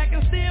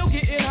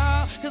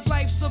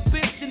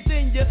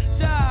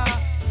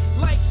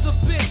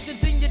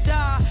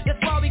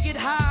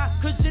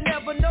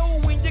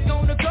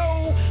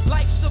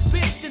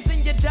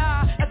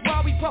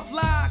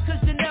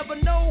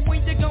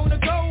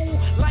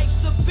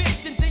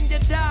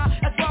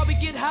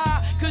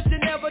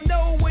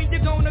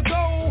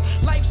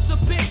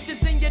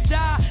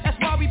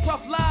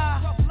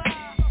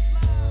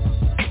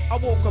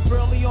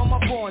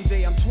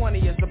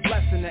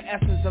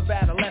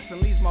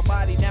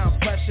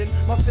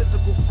My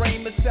physical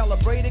frame is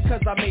celebrated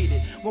cause I made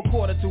it.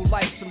 1/4 through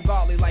life, some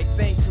godly like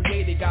thing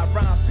created. Got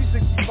rhymes,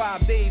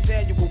 365 days,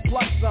 annual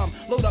plus some.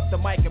 Load up the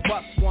mic and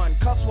bust one.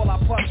 Cuss while I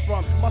puss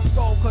from my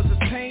skull cause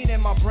it's pain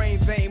in my brain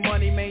vein.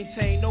 Money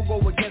maintained, no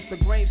go against the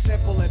grain,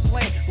 simple and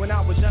plain. When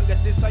I was younger,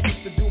 this I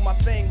used to do my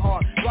thing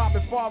hard.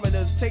 Robbing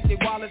foreigners, take their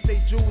wallets,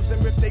 they jewels,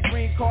 and rip their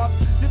green cards.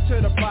 Dip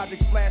to the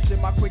project, flashing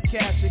my quick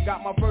cash and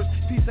got my first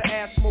piece of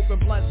ass, smoking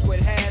blunts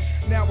with hash.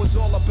 Now it's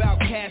all about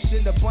cash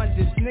in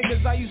abundance.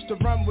 Niggas I used to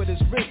run with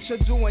is rich, are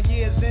doing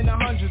years in the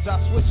hundreds.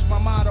 I switched my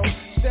motto.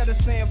 Instead of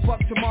saying fuck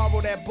tomorrow,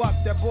 that buck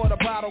that bought a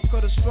bottle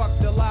could've struck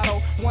the lotto.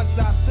 Once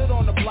I sit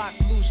on the block,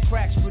 loose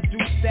cracks,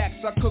 produce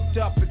stacks. I cooked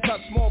up and cut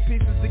small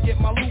pieces to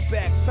get my loot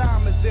back.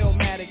 Time is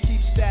illmatic,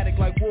 keep static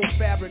like wool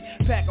fabric.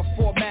 Pack of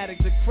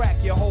formatics to crack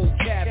your whole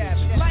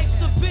cabbage.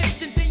 Life's a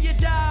bitch and then you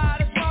die.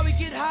 That's why we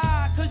get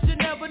high, cause you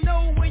never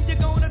know when you're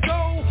gonna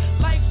go.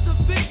 Life's a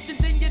bitch and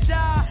then you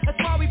die. That's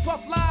why we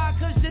puff lie,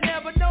 cause you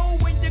never know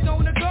when you're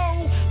gonna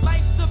go.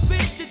 Life's a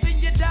bitch and then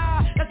you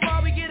die. That's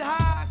why we get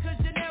high, cause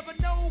you never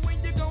know when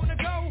you're gonna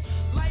go.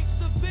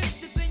 Life's a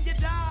bitch and then you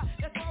die.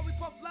 That's why we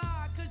puff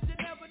lie, cause you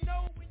never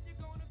know when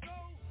you're gonna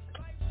go.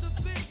 Life's a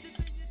bitch and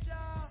then you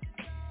die.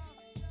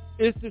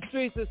 It's the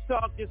Streets of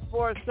Talk, it's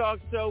Sports Talk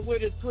Show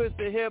with a twist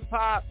of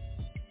hip-hop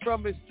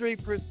from a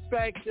street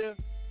perspective.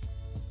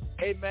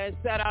 Hey, man,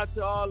 shout out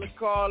to all the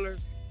callers.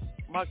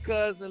 My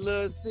cousin,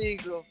 Lil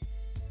Siegel,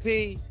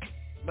 P,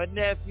 my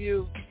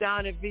nephew,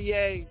 down in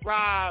VA,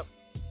 Rob,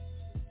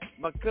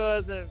 my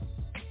cousin,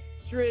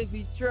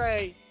 Trizzy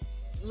Trey,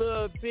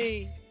 Lil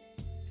B,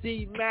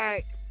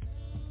 C-Mac,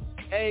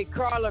 hey,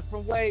 Carla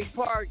from Wade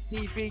Park,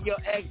 TV, your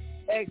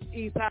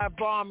ex-East High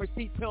Bomber,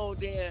 she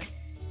tuned in.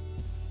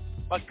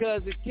 My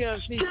cousin Kim,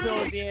 she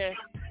tuned in.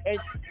 And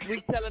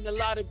we telling a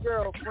lot of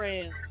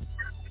girlfriends.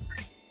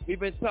 We've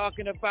been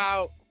talking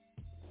about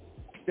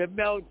the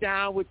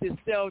meltdown with the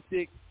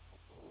Celtics.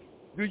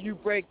 Do you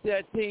break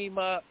that team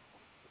up?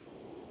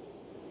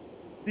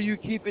 Do you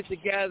keep it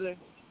together?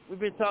 We've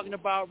been talking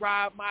about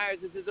Rob Myers.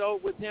 Is it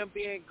over with him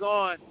being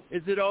gone?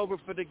 Is it over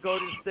for the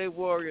Golden State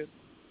Warriors?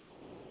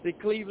 The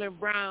Cleveland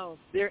Browns,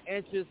 their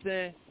interest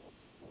in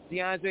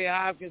DeAndre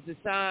Hopkins,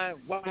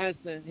 Deshaun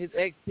Watson, his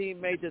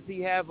ex-teammate, does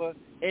he have an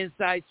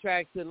inside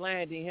track to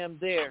landing him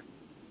there?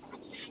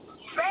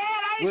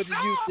 What do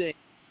you think?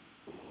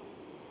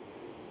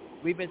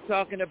 We've been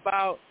talking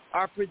about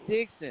our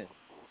predictions.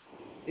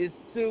 It's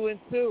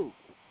 2-2.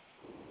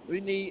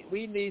 We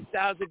need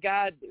Styles the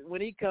God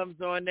when he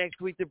comes on next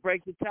week to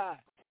break the tie.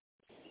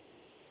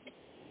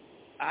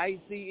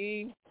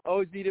 ICE,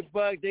 OG the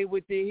Buck, they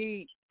with the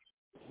Heat.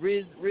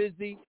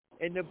 Rizzy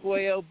and the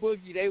boy L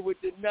Boogie, they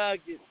with the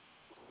Nuggets.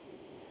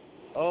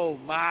 Oh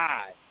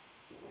my.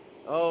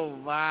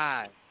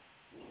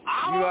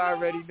 You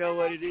already know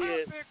what it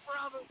is.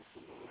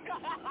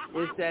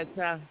 It's that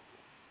time.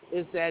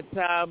 It's that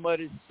time of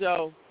the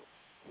show.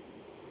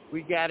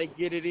 We got to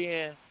get it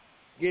in.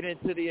 Get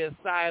into the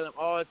asylum.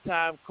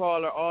 All-time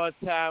caller,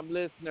 all-time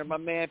listener. My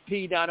man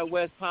P down in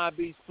West Palm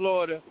Beach,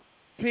 Florida.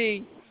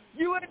 P,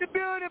 you in the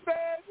building,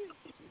 baby.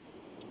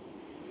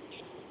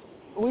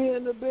 We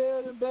in the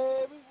building,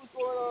 baby. What's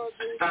going on,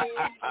 JT?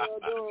 How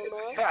y'all doing,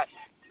 man?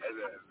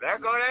 There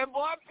go that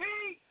boy P.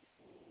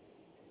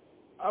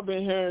 I've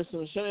been hearing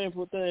some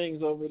shameful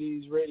things over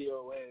these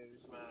radio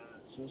waves,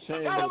 man. Some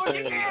shameful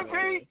things, man.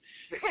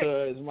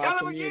 Because my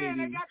community. Again,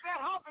 they got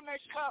that hump in their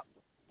cup.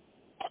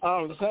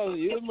 I'm telling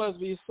you, it must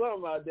be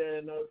something out there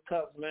in those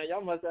cups, man.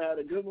 Y'all must have had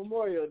a good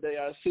Memorial Day,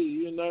 I see.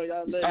 You know,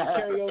 y'all let it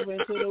carry over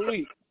into the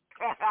week.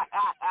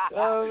 You know what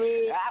I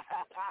mean?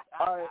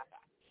 All right.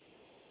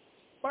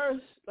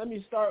 First, let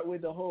me start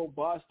with the whole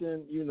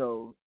Boston, you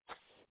know,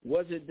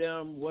 was it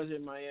them, was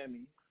it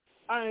Miami?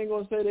 I ain't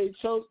going to say they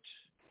choked,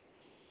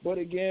 but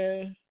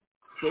again,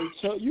 they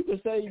choked. You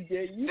can say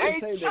that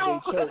they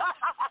choked.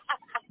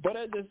 But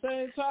at the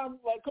same time,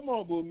 like, come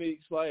on, Boo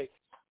Meeks, like,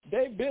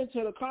 they've been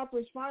to the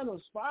conference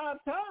finals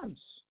 5 times.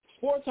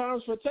 4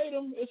 times for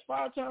Tatum, it's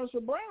 5 times for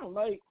Brown.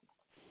 Like,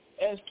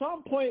 at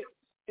some point,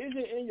 is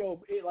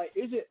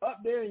it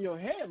up there in your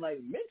head,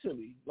 like,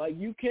 mentally? Like,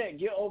 you can't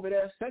get over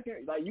that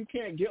second, like, you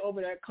can't get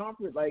over that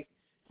conference. Like,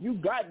 you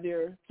got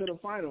there to the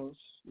finals,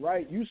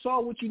 right? You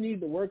saw what you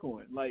needed to work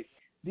on. Like,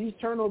 these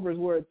turnovers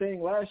were a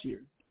thing last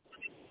year.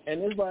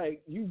 And it's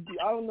like,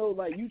 I don't know,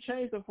 like, you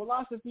changed the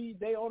philosophy.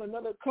 They on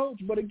another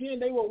coach. But, again,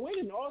 they were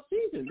winning all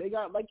season. They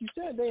got, like you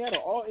said, they had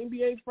an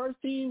all-NBA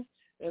first team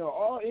and an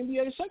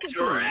all-NBA second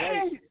team.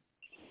 Like,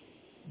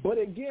 but,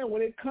 again,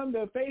 when it comes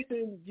to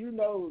facing, you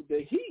know,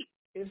 the Heat,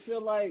 it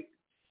feels like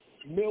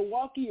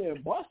Milwaukee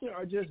and Boston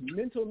are just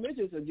mental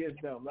midgets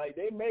against them. Like,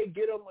 they may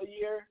get them a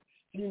year,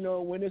 you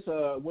know, when it's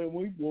when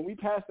we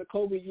passed the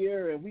COVID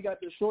year and we got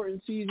the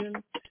shortened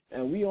season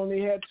and we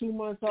only had 2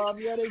 months off.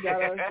 Yeah, they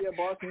got us. Yeah,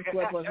 Boston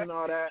swept us and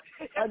all that.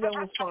 That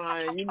was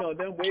fine. You know,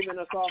 them waving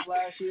us off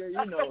last year,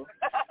 you know.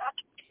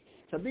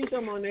 To beat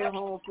them on their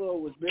home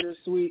field was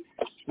bittersweet.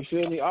 You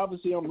feel me?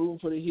 Obviously, I'm rooting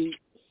for the Heat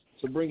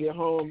to bring it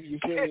home, you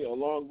feel me,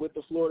 along with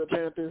the Florida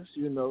Panthers,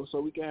 you know,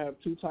 so we can have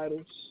 2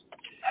 titles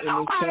in this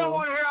town. I don't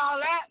want to hear all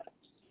that.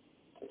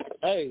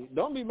 Hey,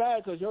 don't be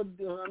mad because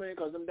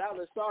because them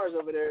Dallas Stars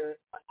over there,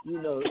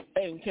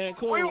 in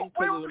Cancun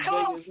because of the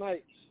Vegas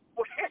nights.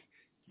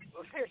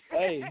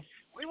 Hey,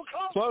 we were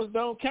close. Close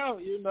don't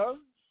count,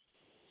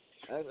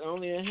 That's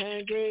only a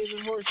hand grenade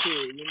and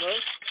horseshoe,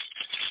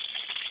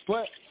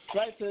 But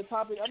back to the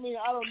topic, I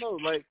don't know.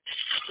 Like,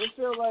 it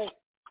feels like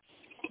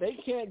they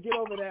can't get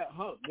over that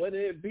hump.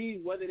 Whether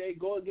they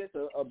go against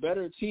a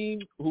better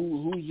team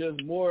who's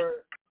just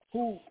more,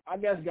 who I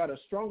guess got a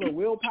stronger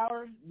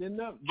willpower than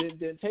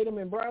Tatum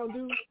and Brown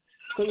do.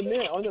 Because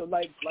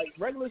like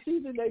regular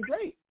season, they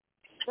great.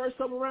 First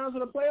couple rounds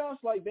of the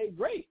playoffs, like they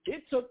great.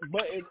 It took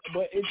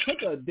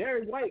a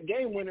Derrick White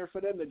game winner for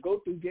them to go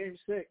through Game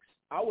 6.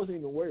 I wasn't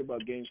even worried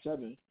about Game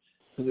 7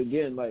 because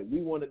again, like we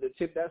wanted to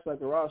tip that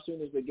sucker off as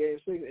soon as the Game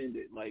 6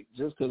 ended, like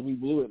just because we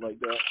blew it like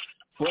that.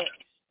 But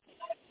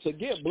to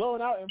get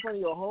blown out in front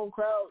of your home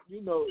crowd,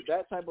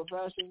 that type of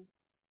fashion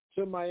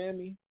to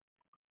Miami.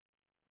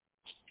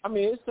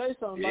 It says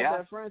something about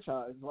that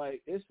franchise.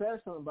 Like it says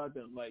something about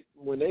them. Like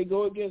when they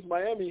go against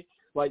Miami,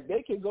 like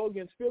they can go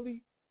against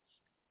Philly.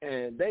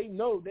 And they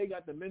know they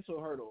got the mental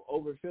hurdle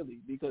over Philly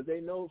because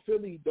they know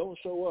Philly don't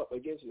show up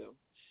against them.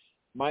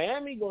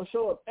 Miami going to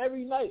show up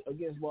every night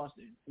against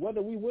Boston,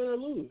 whether we win or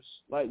lose.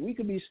 Like, we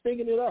could be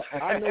stinking it up.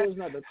 I know it's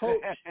not the coach.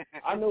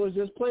 I know it's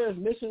just players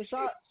missing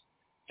shots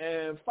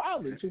and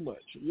fouling too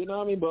much. You know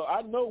what I mean? But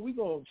I know we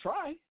going to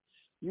try,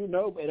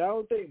 but I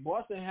don't think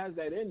Boston has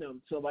that in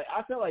them. So, like,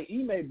 I feel like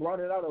Ime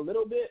brought it out a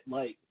little bit.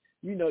 Like,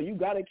 you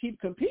got to keep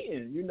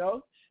competing,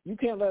 You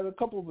can't let a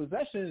couple of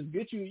possessions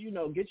get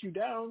you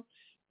down.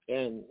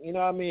 And,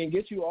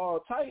 get you all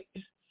tight,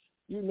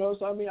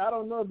 So, I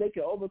don't know if they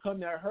can overcome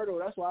that hurdle.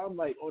 That's why I'm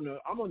like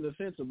I'm on the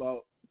fence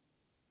about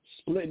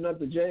splitting up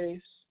the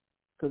Jays.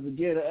 Because,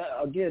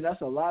 again,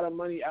 that's a lot of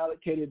money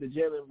allocated to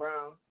Jaylen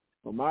Brown.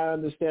 From my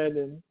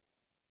understanding,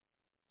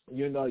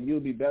 you'll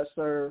be best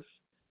served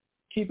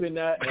keeping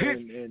that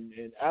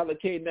and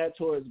allocating that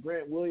towards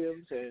Grant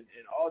Williams and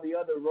all the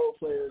other role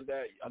players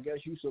that I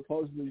guess you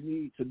supposedly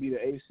need to be the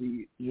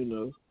AC,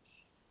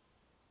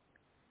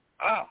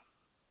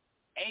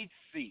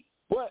 HC.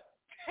 But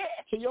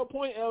to your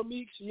point, El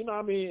Meeks,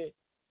 Joey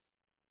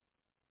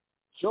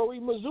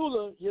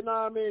Mazzulla, you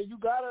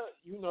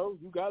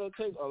gotta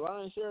take a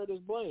lion's share of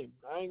this blame.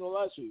 I ain't gonna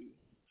lie to you.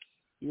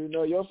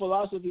 Your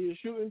philosophy is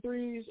shooting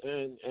threes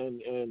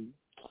and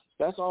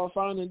that's all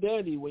fine and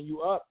dandy when you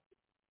up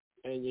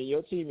and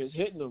your team is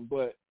hitting them.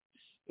 But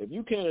if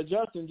you can't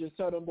adjust and just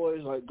tell them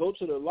boys like go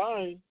to the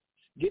line,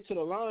 get to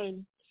the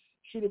line,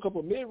 shoot a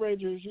couple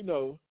mid-rangers,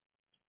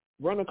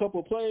 run a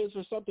couple plays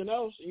or something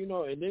else,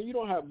 and then you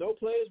don't have no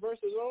plays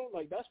versus zone.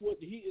 Like that's what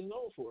the Heat is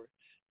known for.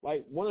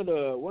 Like one of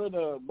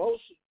the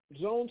most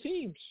zone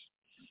teams,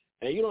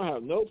 and you don't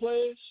have no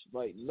plays,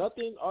 like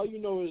nothing. All you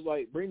know is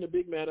like bring the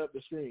big man up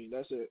the screen.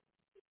 That's it.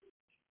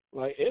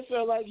 Like it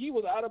felt like he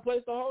was out of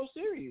place the whole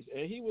series,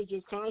 and he was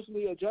just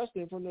constantly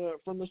adjusting from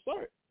the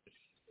start.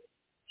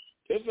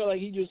 It felt like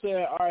he just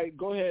said, "All right,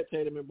 go ahead,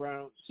 Tatum and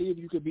Brown. See if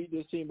you could beat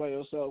this team by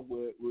yourself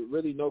with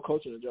really no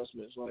coaching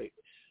adjustments." Like.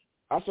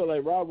 I feel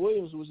like Rob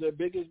Williams was their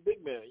biggest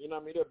big man.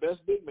 Their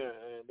best big man.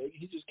 And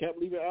he just kept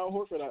leaving Al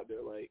Horford out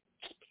there. Like,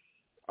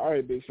 all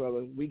right, big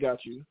fella, we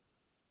got you.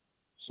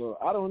 So,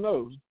 I don't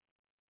know.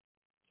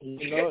 And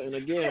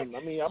again,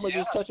 I'm going to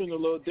just touch on a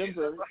little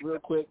Denver real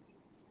quick.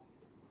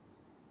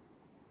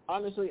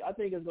 Honestly, I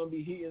think it's going to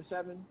be Heat in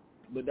 7,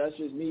 but that's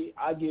just me.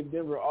 I give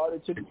Denver all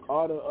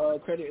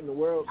the credit in the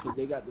world because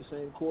they got the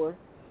same core,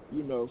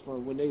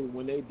 from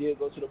when they did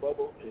go to the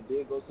bubble and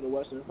did go to the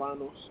Western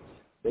Finals.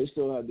 They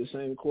still have the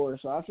same core,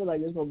 so I feel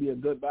like it's gonna be a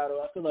good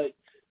battle. I feel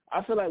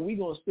like we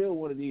gonna steal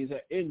one of these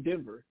in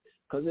Denver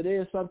because it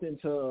is something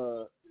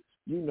to,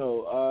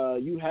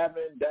 you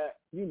having that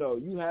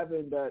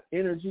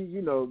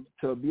energy,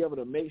 to be able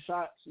to make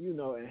shots,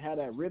 and have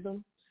that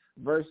rhythm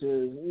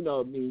versus,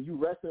 you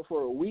resting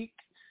for a week,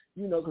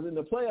 because in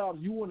the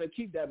playoffs you want to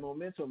keep that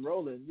momentum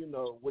rolling,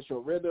 with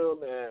your rhythm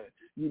and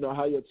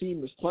how your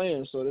team is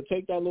playing. So to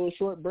take that little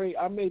short break,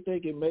 I may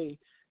think it may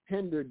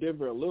hinder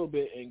Denver a little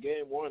bit in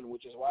Game 1,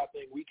 which is why I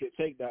think we could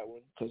take that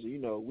one because,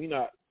 we're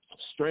not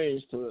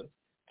strange to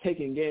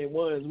taking Game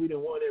 1s. We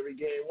didn't won every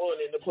Game 1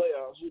 in the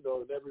playoffs, in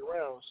every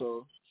round,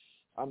 so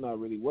I'm not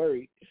really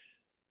worried.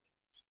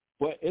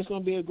 But it's going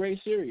to be a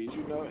great series,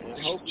 and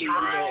hopefully,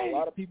 a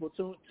lot of people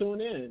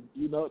tune in,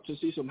 to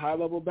see some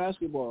high-level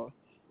basketball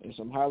and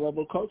some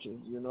high-level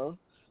coaching, and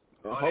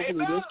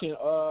hopefully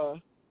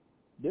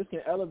this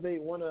can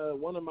elevate one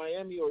of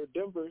Miami or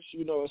Denver's,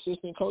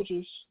 assistant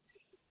coaches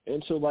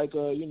into like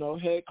a,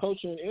 head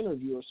coaching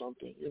interview or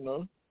something,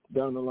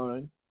 down the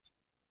line.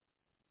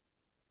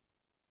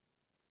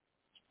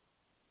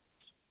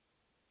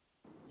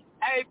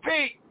 Hey,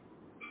 Pete,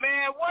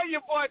 man, where your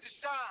boy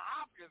Deshaun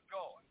Hopkins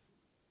going?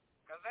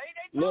 Because they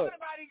talking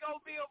about he going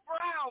to be a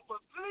Brown,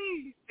 but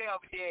please tell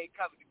me he ain't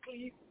coming to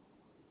Cleveland.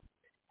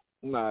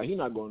 Nah, he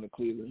not going to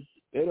Cleveland.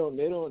 They don't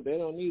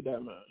need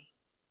that man.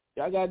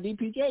 Y'all got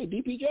DPJ.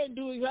 DPJ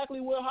do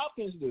exactly what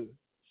Hopkins do.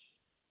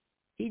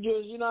 He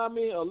just, a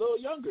little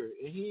younger,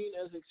 and he ain't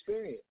as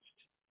experienced.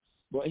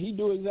 But he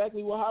do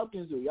exactly what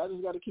Hopkins do. Y'all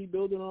just got to keep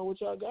building on what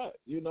y'all got.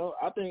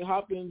 I think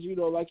Hopkins,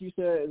 like you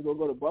said, is going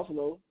to go to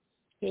Buffalo.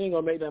 He ain't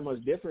going to make that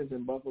much difference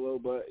in Buffalo,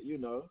 but,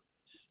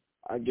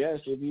 I guess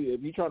if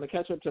you trying to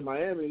catch up to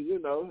Miami,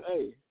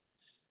 hey,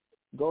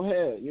 go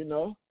ahead,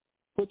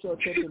 put your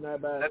chips in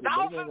that basket. They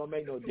ain't going to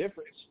make no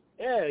difference.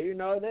 Yeah,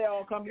 they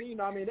all coming,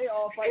 they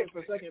all fighting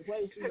for second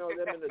place, them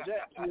in the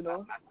Jets,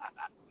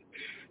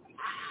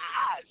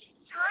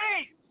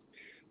 Straight.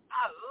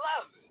 I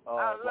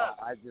love it.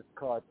 I just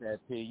caught that,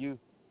 P.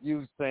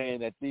 You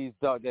saying that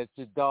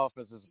your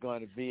Dolphins is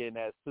going to be in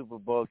that Super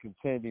Bowl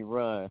contending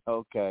run.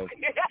 Okay.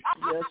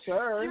 Yes,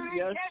 sir.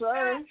 Yes,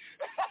 sir.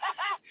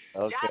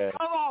 Okay. Y'all,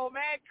 come on,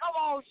 man. Come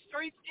on,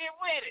 Streets. Get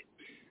with it.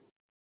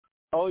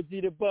 OG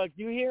the Buck,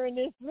 you hearing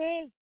this,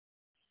 man?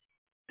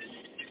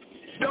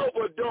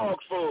 Dope dog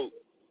food.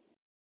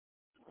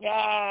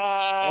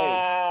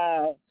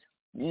 Yeah.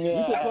 Hey, you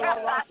can put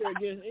our roster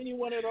against any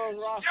one of those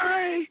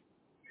rosters.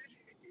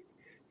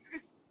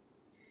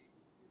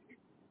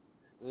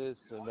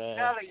 Listen, man.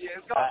 I'm telling you,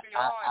 it's gonna be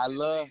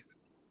hard.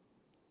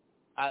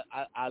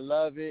 I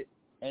love it.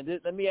 And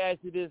let me ask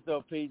you this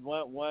though, Pete.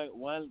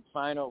 One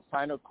final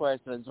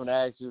question I just want to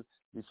ask you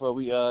before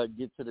we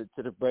get to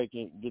the break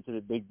and get to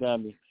the big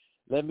dummy.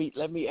 Let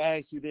me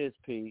ask you this,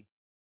 Pete.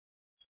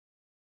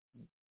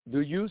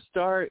 Do you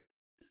start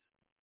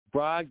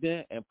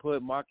Brogdon and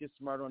put Marcus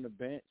Smart on the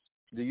bench?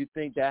 Do you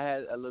think that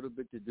has a little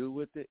bit to do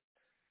with it?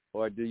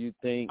 Or do you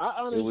think I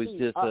honestly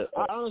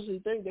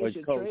think they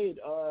should trade.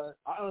 I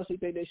honestly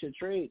think they should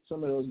trade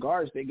some of those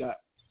guards they got,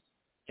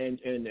 and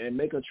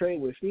make a trade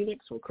with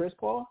Phoenix or Chris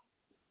Paul.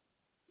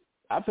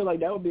 I feel like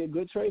that would be a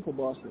good trade for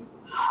Boston.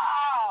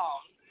 Oh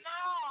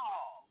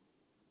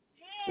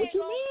no! What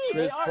you mean?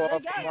 Chris Paul they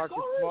for got Marcus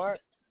scorers. Smart.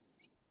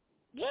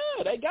 Yeah,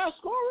 they got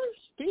scorers.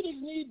 Phoenix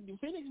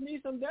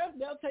needs some depth.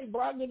 They'll take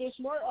Brogdon and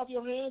Smart off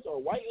your hands, or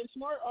White and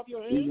Smart off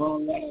your hands.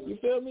 You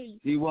feel me?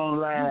 He won't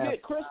laugh. You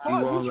get Chris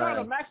Paul. You're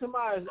trying to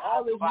maximize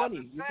all this money.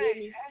 You feel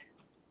me?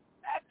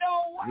 That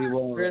don't work. He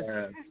won't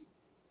laugh.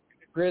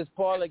 Chris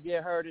Paul will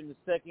get hurt in the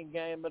second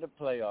game of the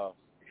playoffs.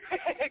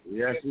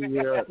 Yes, he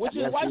will. Which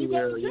is why you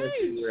got to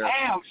change.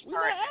 Damn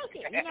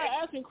We're not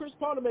asking Chris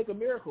Paul to make a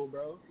miracle,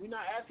 bro. We're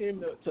not asking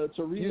him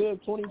to relive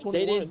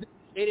 2021.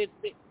 They didn't.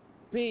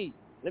 Pete,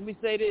 let me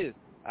say this.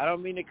 I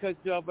don't mean to cut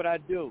you off, but I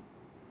do.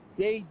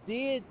 They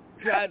did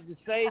try the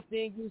same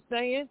thing you're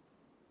saying.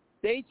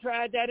 They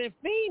tried that in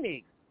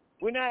Phoenix.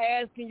 We're not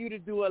asking you to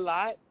do a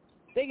lot.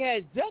 They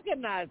had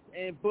juggernauts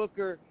in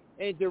Booker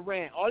and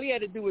Durant. All he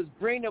had to do was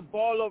bring the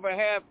ball over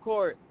half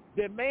court.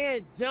 The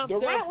man jumped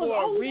Durant there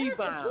for a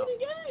rebound. For 20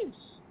 games.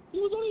 He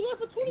was only there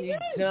for 20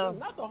 games,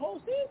 not the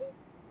whole season.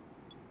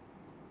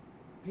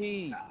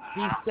 He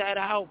sat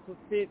out for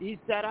 50. He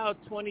sat out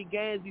 20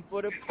 games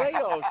before the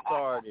playoffs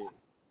started.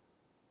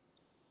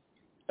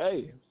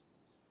 Hey,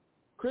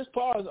 Chris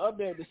Paul is up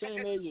there at the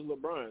same age as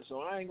LeBron,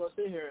 so I ain't gonna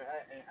sit here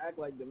and act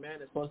like the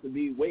man is supposed to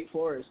be Wake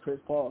Forest Chris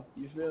Paul.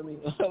 You feel me?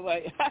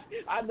 Like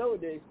I know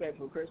what they expect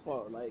from Chris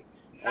Paul, like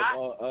a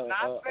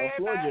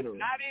floor general.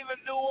 Not even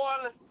New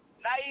Orleans.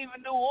 Not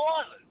even New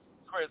Orleans,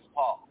 Chris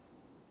Paul.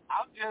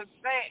 I'm just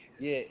saying.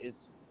 Yeah,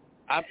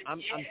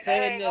 I'm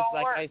saying this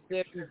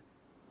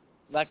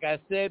like I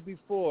said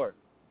before.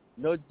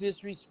 No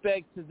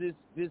disrespect to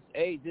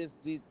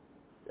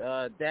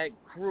that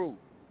crew,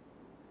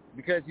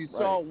 because you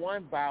saw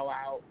one bow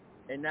out,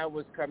 and that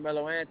was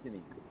Carmelo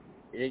Anthony.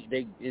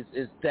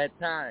 It's that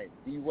time.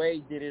 D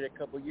Wade did it a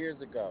couple years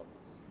ago.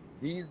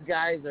 These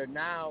guys are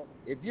now,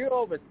 if you're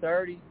over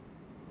 30.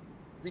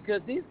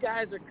 Because these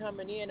guys are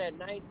coming in at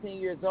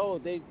 19 years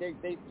old. They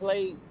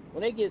played,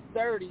 when they get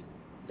 30,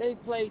 they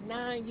played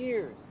 9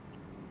 years.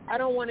 I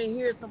don't want to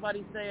hear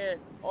somebody saying,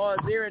 oh,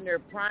 they're in their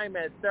prime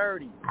at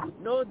 30.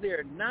 No,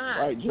 they're not.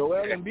 Right,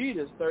 Joel Embiid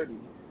is 30.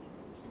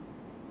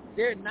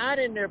 They're not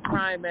in their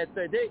prime at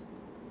 30.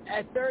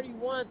 At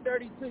 31,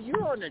 32,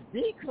 you're on a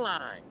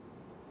decline.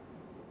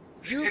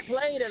 You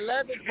played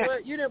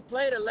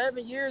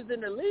 11 years in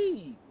the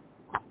league.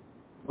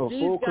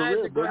 These guys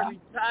are going to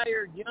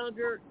retire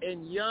younger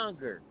and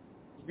younger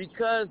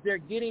because they're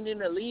getting in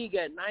the league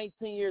at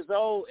 19 years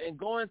old and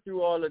going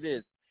through all of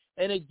this.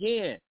 And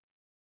again,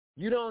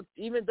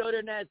 even though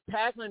they're not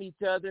tackling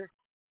each other,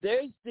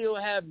 they still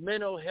have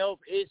mental health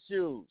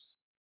issues.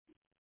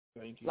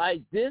 Thank you.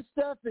 Like, this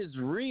stuff is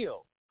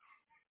real.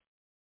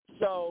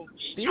 So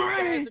these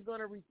guys are going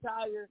to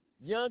retire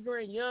younger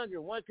and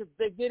younger. One, because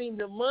they're getting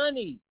the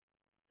money.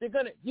 They're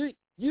going to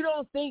You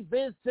don't think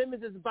Ben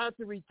Simmons is about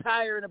to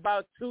retire in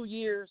about 2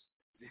 years?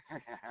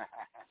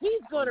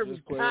 He's going to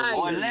retire.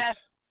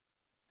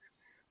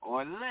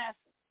 Or less.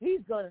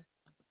 He's going to,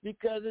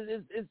 because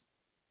it's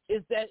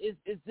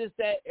just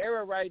that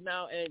era right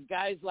now, and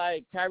guys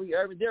like Kyrie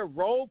Irving, they're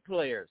role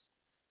players.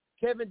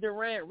 Kevin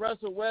Durant,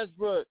 Russell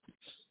Westbrook,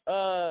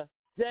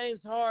 James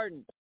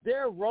Harden,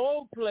 they're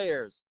role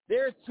players.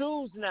 They're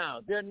twos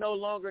now. They're no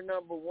longer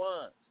number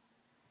one.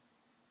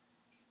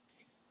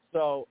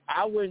 So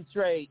I wouldn't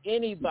trade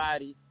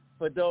anybody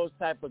for those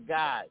type of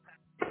guys.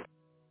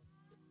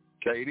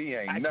 KD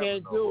ain't I never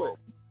can't no do role. it.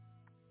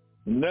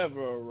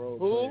 Never a role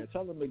player.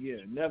 Tell him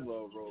again. Never a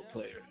role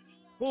player.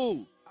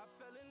 Who?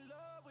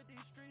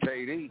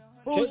 KD.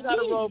 Who's not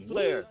a role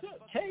player?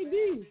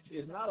 KD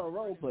is not a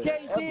role player.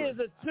 KD is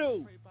a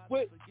 2.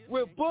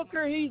 With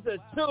Booker, he's a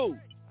 2.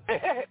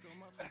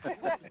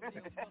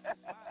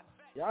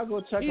 Y'all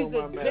go check on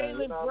my man.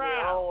 You know what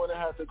I don't want to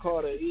have to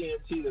call the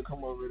EMT to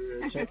come over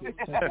there and check his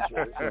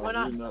temperature.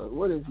 So,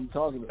 what is he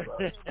talking about?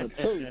 A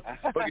 2.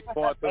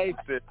 Hey,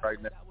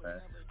 right now,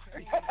 man.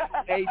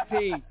 Hey,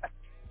 P.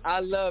 I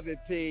love it,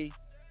 P.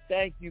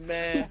 Thank you,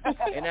 man.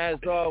 And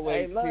as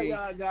always, hey, love P,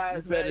 y'all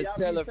guys, you better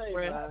tell a safe,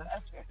 friend. Man.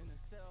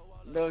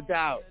 No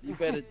doubt. You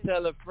better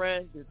tell a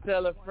friend to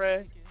tell a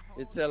friend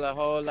to tell a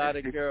whole lot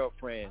of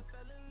girlfriends.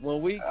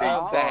 When we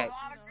come back,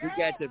 we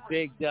got the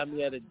big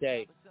dummy of the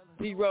day.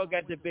 T-Row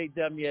got the big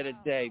dummy of the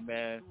day,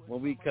 man,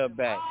 when we come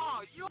back.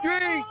 Oh, you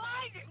don't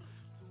like it,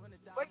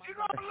 but you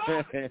gonna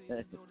love it.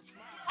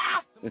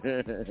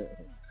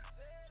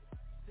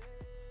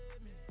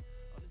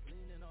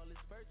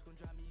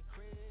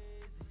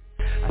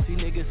 I see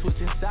niggas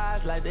switching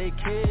sides like they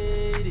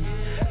kiddie.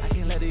 I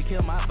can't let it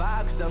kill my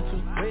vibe cause I'm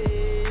too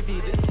wavy.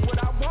 This is what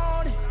I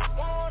wanted,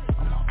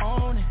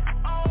 I'ma own it.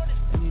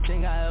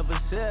 Anything I ever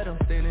said, I'm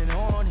standing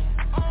on it.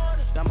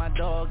 Got my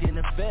dog in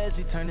the feds,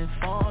 he turning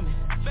for me.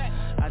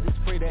 I just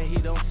pray that he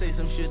don't say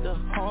some shit to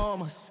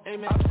harm us. I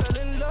fell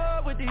in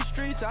love with these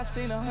streets, I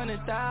seen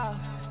 100,000.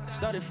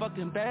 Started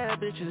fucking bad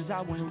bitches, I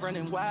went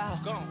running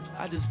wild.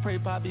 I just pray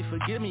Bobby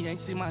forgive me,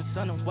 ain't see my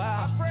son in a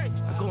while.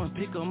 I go and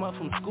pick him up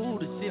from school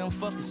to see him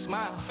fucking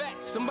smile.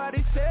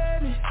 Somebody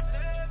save me.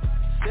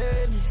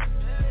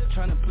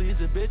 Tryna please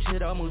a bitch,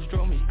 it almost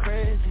drove me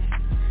crazy.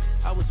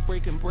 I was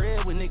breaking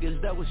bread with niggas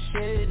that was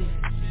shady.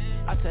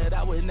 I said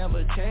I would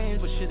never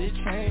change, but shit, it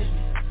changed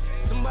me.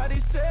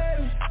 Somebody save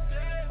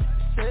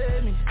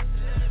me.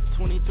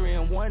 23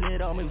 and 1,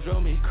 it almost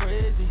drove me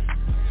crazy.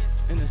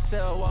 In the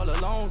cell all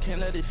alone,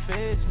 can't let it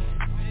phase me.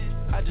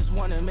 I just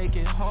wanna make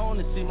it home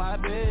to see my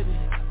baby.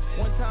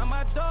 One time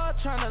my dog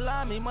tryna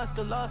lie me,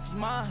 must've lost his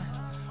mind.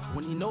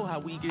 When you know how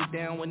we get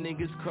down when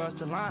niggas cross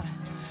the line.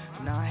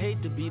 Now I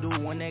hate to be the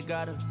one that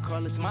gotta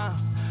call his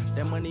mom.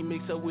 That money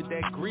mix up with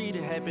that greed,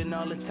 it happen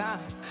all the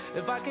time.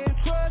 If I can't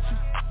trust you,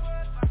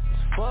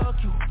 fuck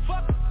you.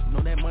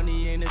 Know that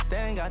money ain't a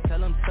thing, I tell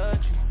them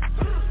touch you.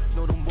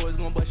 Know them boys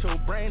gon' bust your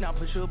brain, I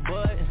push your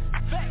button.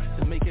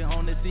 To make it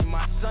home to see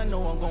my son,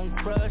 know I'm gon'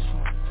 crush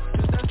you.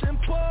 Cause that's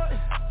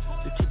important,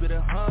 to keep it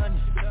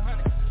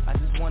 100. I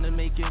just wanna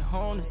make it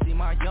home to see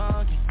my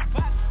youngin'.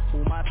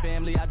 With my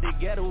family out the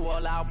ghetto,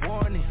 all I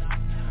wanted.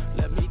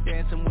 Let me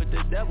dancing with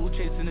the devil,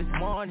 chasing this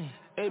morning.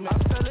 Hey man, I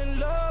fell in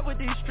love with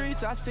these streets,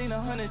 I seen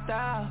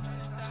 100,000.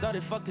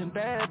 Started fucking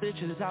bad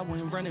bitches, I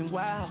went running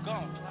wild.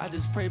 I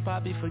just pray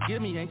Bobby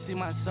forgive me, ain't see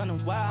my son in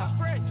a while.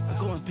 I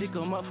go and pick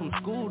him up from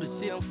school to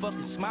see him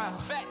fucking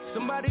smile.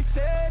 Somebody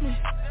save me.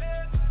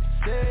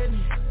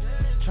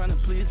 Tryna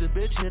please a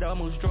bitch, it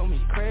almost drove me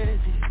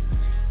crazy.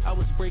 I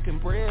was breaking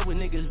bread with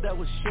niggas that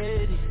was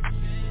shady.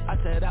 I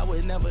said I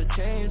would never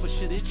change, but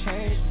shit, it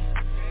changed me.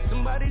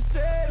 Somebody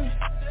save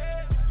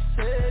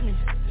me.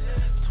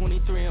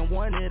 23 and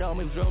 1, it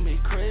almost drove me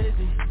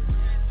crazy.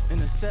 In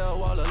the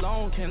cell all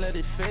alone, can't let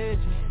it phase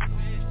me.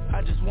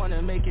 I just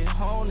wanna make it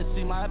home to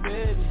see my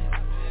baby.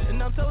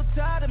 And I'm so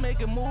tired of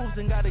making moves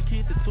and gotta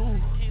keep the two.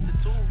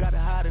 Gotta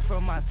hide it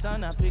from my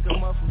son, I pick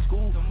him up from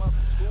school.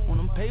 On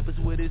them papers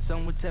with it,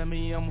 some would tell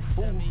me I'm a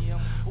fool.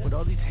 But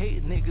all these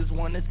hate niggas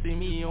wanna see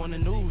me on the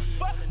news.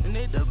 And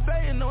they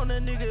debating on a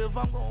nigga if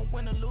I'm gonna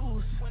win or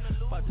lose.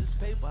 About this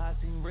paper, I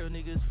seen real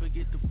niggas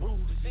forget the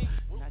rules. And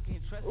I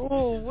can't trust these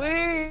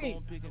bitches,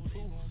 I pick and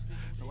choose.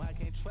 No, I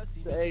can't trust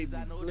these bitches,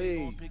 I know they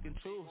gon' pick and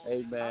choose.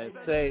 Hey man,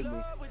 save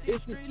me.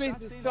 It's the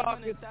Streets is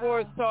Talking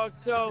Sports Talk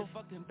Show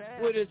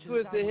with a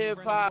twist of hip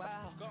hop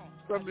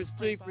from a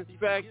street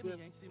perspective.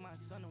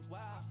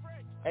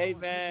 Hey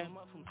man,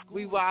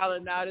 we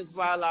wildin' out. It's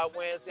Wild Out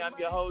Wednesday. I'm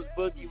your host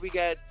Boogie. We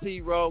got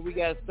T-Row, we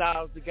got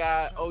Styles the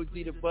Guy, OG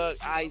the Buck,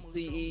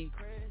 ICE.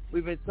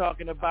 We've been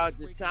talking about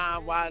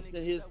Deshaun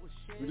Watson, his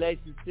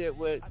relationship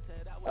with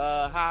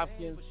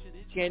Hopkins.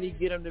 Can he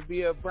get him to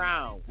be a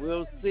Brown?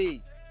 We'll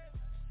see.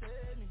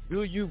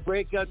 Do you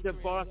break up the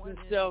Boston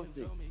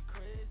Celtics?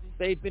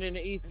 They've been in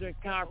the Eastern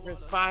Conference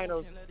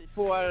Finals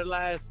 4 out of the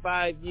last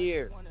 5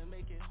 years.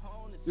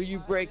 Do you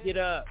break it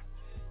up?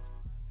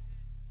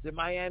 The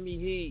Miami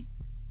Heat,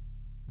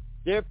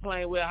 they're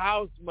playing with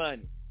house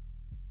money.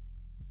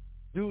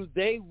 Do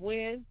they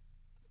win?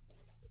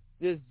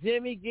 Does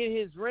Jimmy get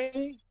his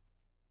ring?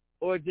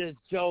 Or does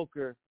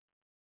Joker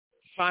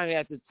finally,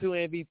 after 2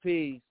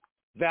 MVPs,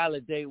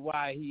 validate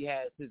why he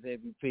has his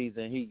MVPs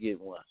and he get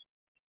one?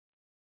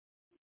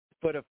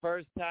 For the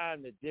first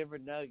time, the Denver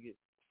Nuggets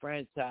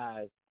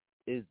franchise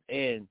is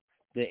in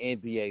the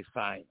NBA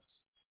Finals.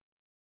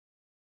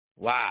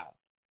 Wow.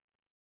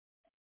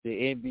 The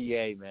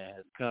NBA, man,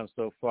 has come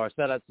so far.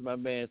 Shout out to my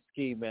man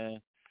Ski,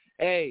 man.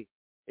 Hey,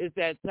 it's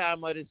that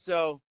time of the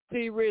show.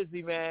 T.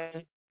 Rizzy,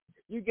 man.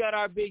 You got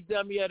our big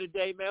dummy of the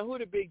day, man. Who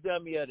the big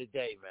dummy of the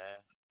day,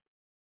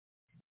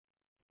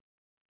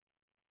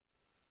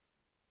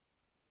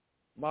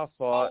 My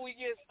fault. Before we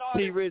get started.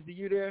 T-Rizzy,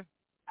 you there?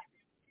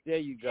 There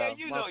you go. Yeah,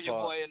 you know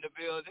your boy in the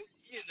building.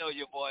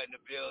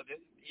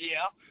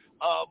 Yeah.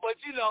 But,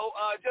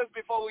 just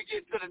before we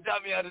get to the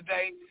dummy of the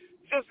day,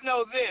 just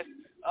know this.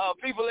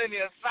 People in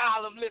the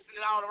asylum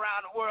listening all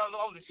around the world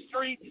on the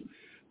streets,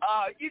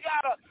 you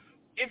got to,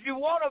 if you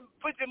want to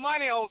put your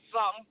money on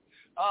something,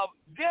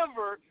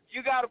 Denver,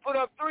 you got to put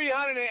up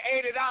 $380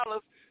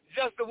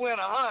 just to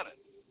win 100.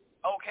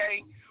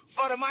 Okay?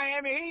 For the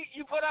Miami Heat,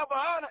 you put up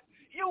 100,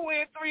 you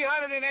win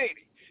 380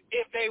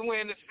 if they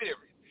win the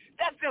series.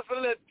 That's just a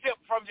little tip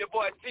from your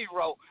boy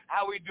T-Row,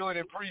 how we doing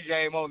in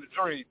pregame on the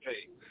Dream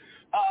Team.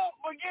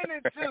 We're getting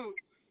into,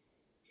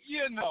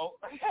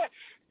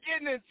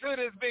 getting into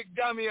this big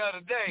dummy of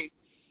the day.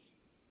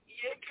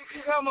 Yeah,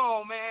 come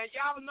on, man.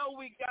 Y'all know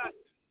we got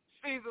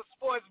Caesar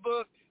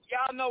Sportsbook.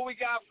 Y'all know we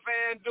got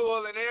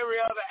FanDuel and every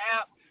other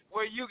app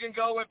where you can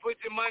go and put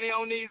your money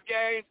on these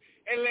games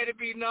and let it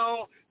be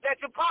known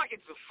that your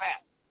pockets are fat.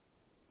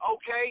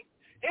 Okay?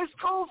 It's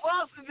cool for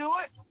us to do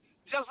it.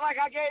 Just like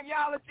I gave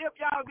y'all a tip,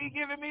 y'all be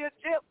giving me a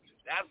tip.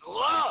 That's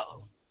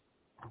love.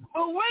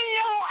 But when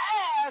your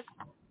ass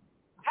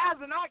has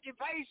an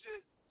occupation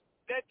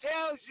that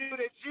tells you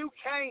that you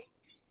can't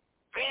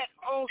bet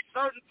on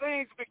certain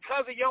things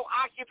because of your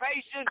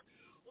occupation,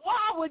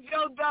 why would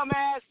your dumb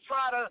ass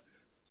try to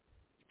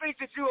think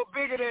that you are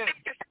bigger than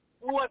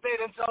what they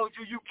done told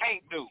you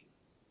can't do?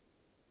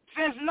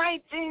 Since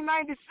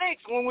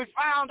 1996, when we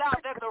found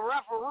out that the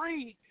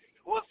referee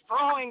was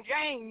throwing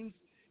games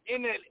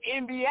in the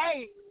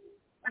NBA,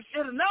 we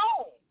should have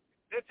known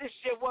that this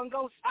shit wasn't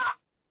going to stop.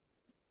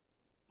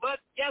 But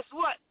guess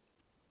what?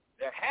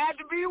 There had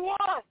to be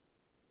one.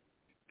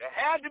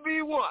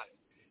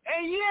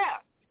 And yeah,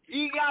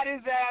 he got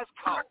his ass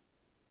caught.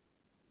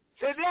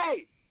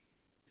 Today,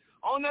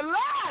 on the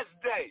last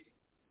day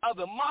of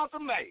the month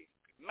of May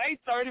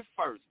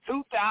 31st,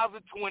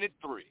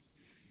 2023,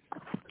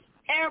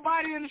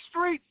 everybody in the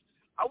streets,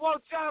 I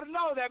want y'all to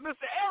know that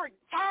Mr. Eric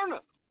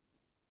Turner,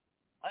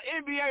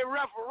 an NBA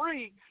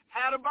referee,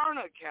 had a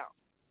burner account.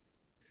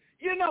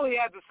 You know he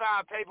had to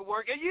sign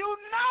paperwork, and you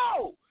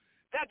know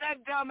that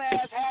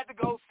dumbass had to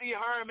go see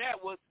Herm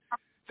Edwards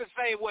to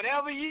say,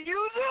 whatever you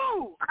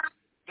do,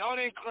 don't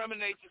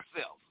incriminate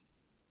yourself.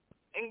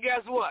 And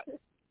guess what?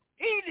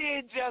 He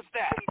did just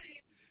that.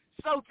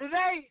 So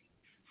today,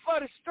 for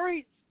the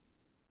streets,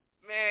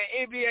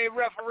 man, NBA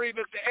referee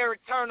Mr. Eric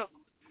Turner,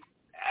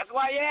 that's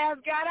why your ass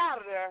got out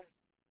of there.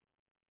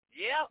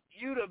 Yep,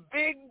 you the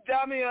big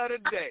dummy of the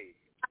day.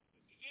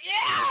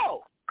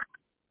 Yo!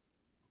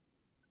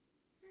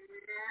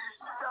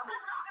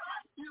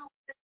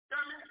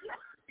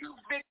 You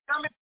big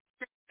dummy.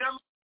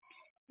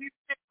 You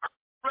big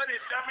brother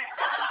dummy.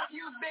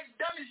 You big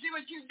dummy, see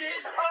what you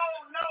did?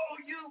 Oh, no,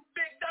 you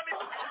big dummy.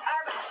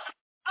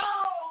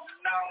 Oh,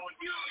 no,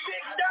 you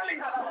big dummy.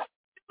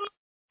 You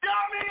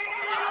dummy.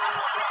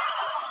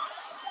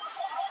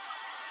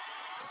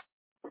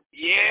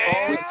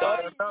 Yeah,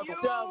 you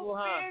double,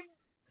 huh? big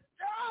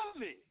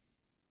dummy.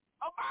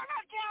 A burner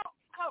account?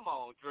 Come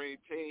on, Dream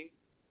Team.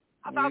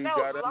 I thought that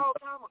was a long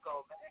time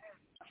ago,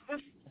 man.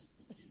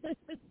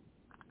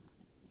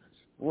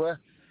 What?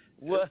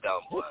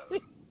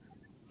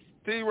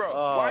 T-Row,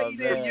 why you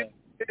didn't use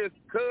his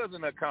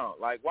cousin account?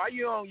 Like, why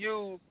you don't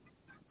use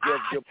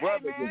your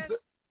brother?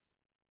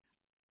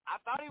 I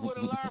thought he would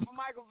have learned from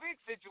Michael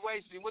Vick's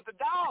situation with the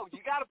dogs. You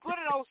got to put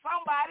it on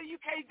somebody. You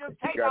can't just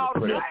take all the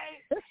blame.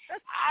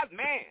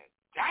 Man,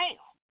 damn.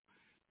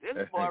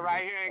 This boy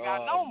right here ain't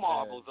got no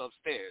marbles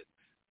upstairs.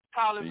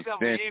 Call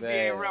himself an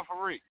NBA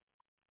referee.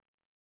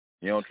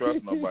 You don't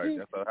trust nobody.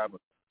 That's what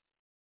happens.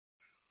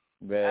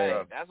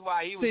 Hey, that's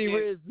why he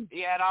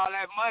had all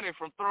that money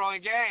from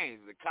throwing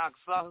games, the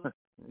cocksucker.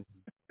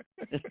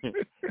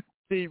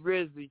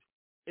 T-Rizzy,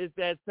 it's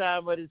that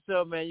time of the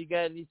show, man. You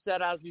got any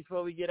shout-outs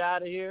before we get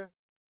out of here?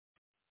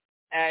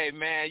 Hey,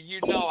 man, you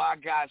know I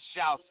got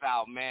shouts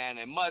out, man,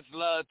 and much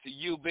love to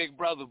you, big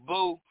brother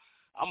Boo.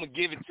 I'm going to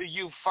give it to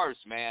you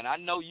first, man. I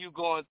know you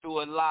going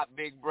through a lot,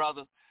 big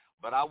brother,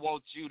 but I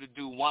want you to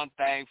do one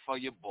thing for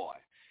your boy.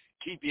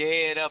 Keep your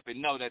head up and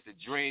know that the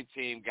Dream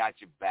Team got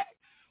your back.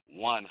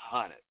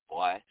 100,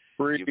 boy.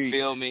 You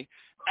feel me?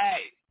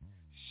 Hey,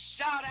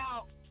 shout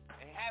out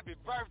and happy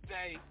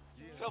birthday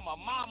to my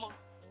mama.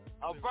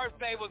 Her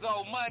birthday was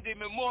on Monday,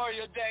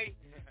 Memorial Day.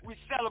 We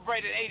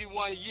celebrated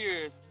 81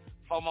 years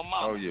for my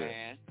mama,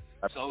 man.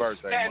 Happy so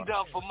birthday, stand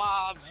up for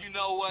moms. You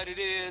know what it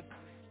is.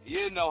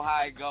 You know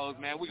how it goes,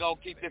 man. We're going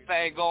to keep this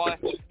thing going.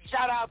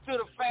 Shout out to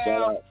the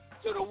fam,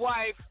 to the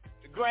wife,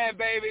 the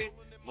grandbaby,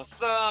 my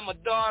son, my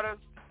daughter.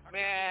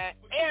 Man,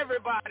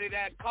 everybody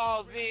that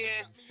calls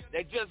in,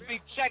 they just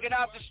be checking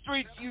out the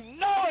streets. You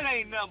know it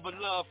ain't nothing but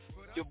love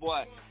for your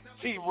boy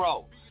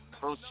T-Row.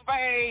 From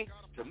Spain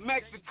to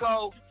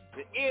Mexico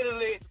to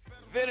Italy,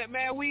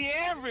 man, we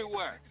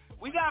everywhere.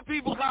 We got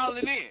people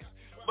calling in.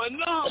 But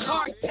North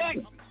Park,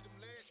 Texas,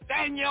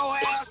 stand your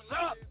ass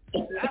up.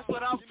 That's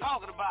what I'm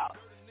talking about.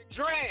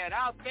 Dread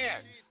out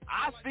there.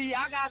 I see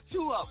I got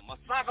two of them, a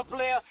soccer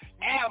player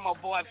and my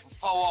boy from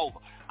 4 Over.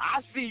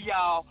 I see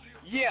y'all.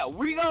 Yeah,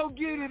 we gonna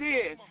get it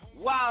in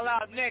wild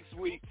out next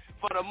week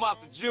for the month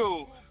of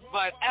June.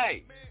 But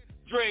hey,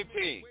 Dream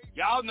Team,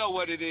 y'all know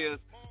what it is.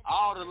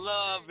 All the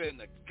love in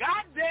the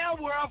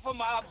goddamn world for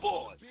my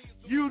boys.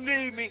 You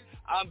need me,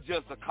 I'm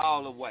just a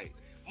call away.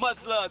 Much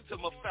love to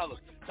my fellas.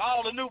 To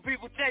all the new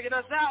people checking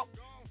us out,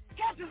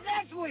 catch us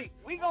next week.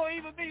 We gonna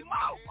even be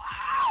more.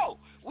 Wow!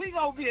 We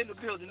gonna be in the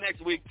building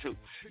next week too.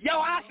 Yo,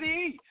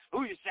 ICE,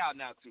 who you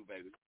shouting out to,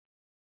 baby?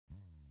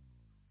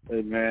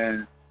 Hey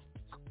man,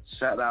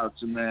 shout out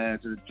to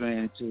the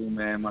Dream Team,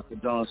 man. My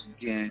condolences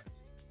again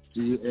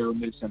to you, Ill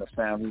Mix and the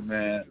family,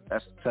 man.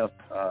 That's tough,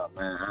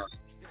 man.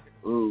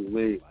 Ooh,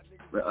 wait.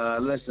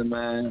 But listen,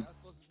 man,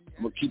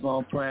 I'm gonna keep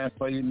on praying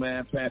for you,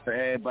 man. Praying for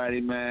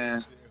everybody,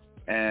 man.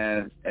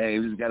 And hey,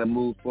 we just gotta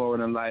move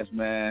forward in life,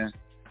 man.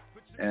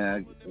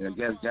 And I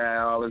guess God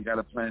always got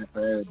a plan for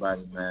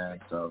everybody, man.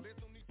 So,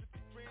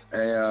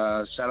 hey,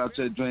 shout out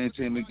to the Dream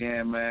Team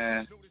again,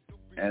 man.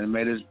 And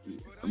may this,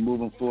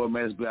 moving forward,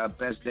 may this be our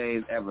best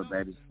days ever,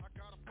 baby.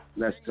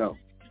 Let's go.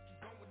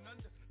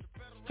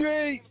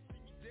 Street.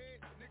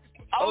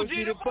 OG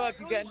the Buck,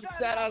 you got any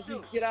shout outs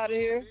to get out of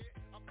here?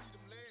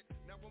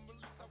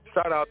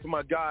 Shout out to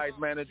my guys,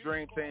 man, the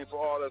Dream Team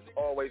for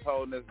always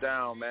holding us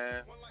down,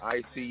 man.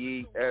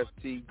 ICE,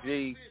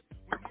 STG,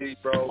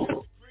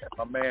 T-Bro,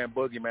 my man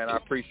Boogie, man. I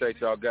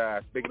appreciate y'all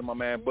guys. Speaking of my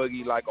man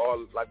Boogie, like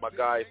my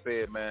guys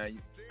said,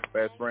 man,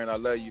 best friend, I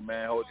love you,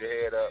 man. Hold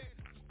your head up.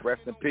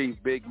 Rest in peace,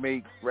 Big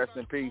Meek. Rest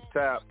in peace,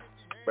 Tap.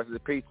 Rest in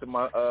peace to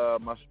my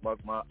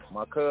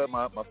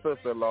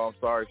sister-in-law. I'm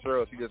sorry,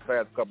 Cheryl. She just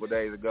passed a couple of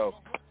days ago.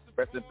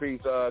 Rest in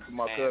peace to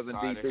my cousin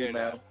DP,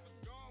 man.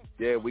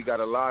 Yeah, we got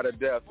a lot of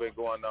deaths been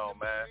going on,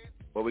 man.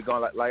 But we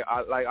gonna like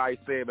I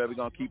said, man, we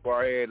gonna keep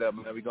our head up,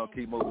 man. We gonna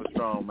keep moving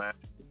strong, man.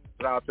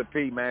 Shout out to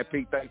Pete, man.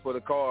 Pete, thanks for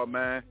the call,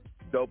 man.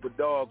 Dope with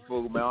dog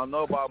food, man. I don't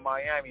know about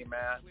Miami,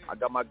 man. I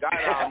got my guy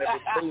down there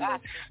from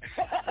Cleveland.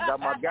 I got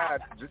my guy,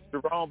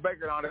 Jerome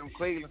Baker down there from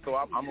Cleveland, so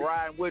I'm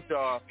riding with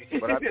y'all.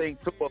 But I think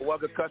one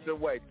concussion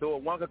away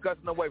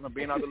from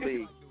being out of the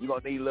league. You're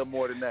going to need a little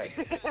more than that.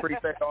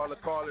 Appreciate all the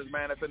callers,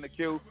 man, that's in the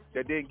queue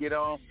that didn't get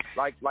on.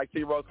 Like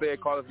T-Rose said,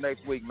 call us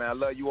next week, man. I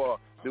love you all.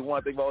 Do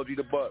one thing for OG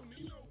the Buck.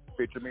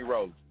 Picture me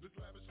rolling.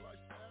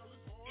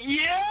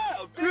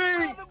 Yeah,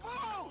 Big Brother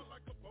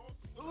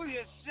Boo. Who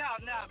you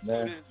shouting out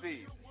to this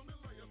season?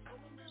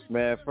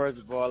 Man, first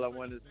of all, I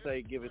want to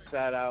say, give a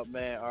shout out,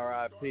 man,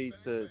 R.I.P.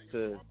 to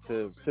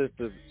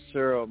Sister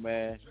Cheryl,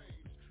 man.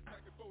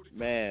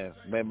 Man,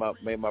 may my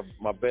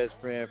best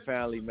friend,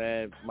 family,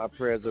 man. My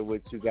prayers are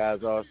with you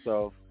guys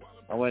also.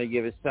 I want to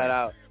give a shout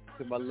out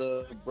to my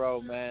little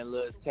bro, man,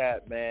 little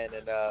Tap, man,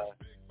 and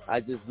I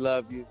just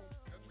love you,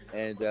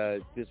 and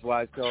just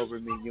watch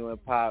over me, you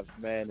and Pops,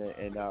 man,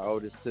 and our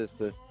oldest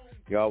sister.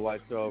 Y'all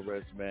watch over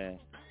us, man.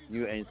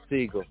 You and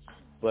Siegel,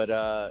 but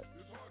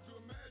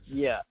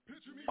yeah.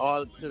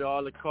 All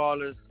the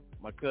callers,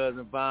 my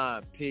cousin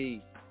Vaughn,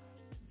 P,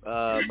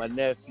 my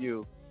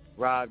nephew,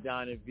 Rob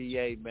down in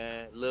VA,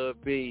 man. Lil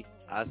B,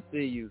 I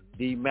see you.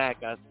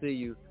 D-Mac, I see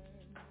you.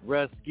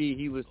 Rusky,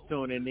 he was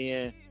tuning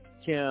in.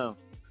 Kim,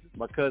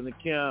 my cousin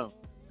Kim,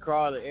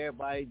 Carla,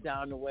 everybody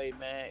down the way,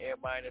 man.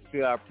 Everybody in the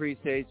field, I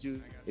appreciate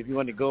you. If you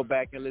want to go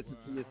back and listen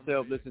to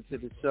yourself, listen to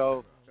the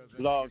show,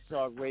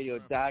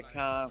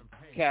 blogtalkradio.com,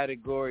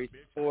 category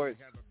sports,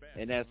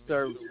 and that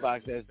service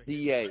box, that's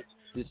DA.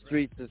 The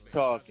streets is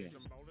talking.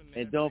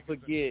 And don't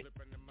forget,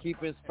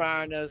 keep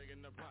inspiring us.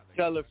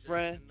 Tell a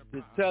friend,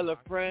 to tell a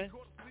friend,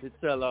 to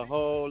tell a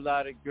whole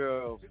lot of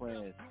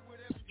girlfriends.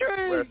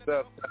 Where's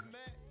up?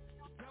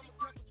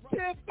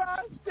 If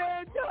I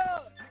stand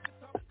up.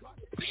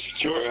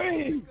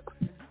 Stream.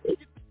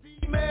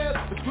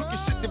 The crooked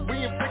shit that we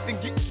inflict and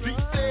get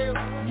street sales.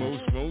 Move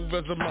smooth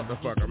as a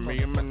motherfucker, me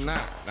and my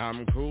knot.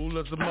 I'm cool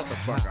as a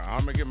motherfucker,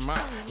 I'ma get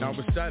mine. Now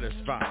we're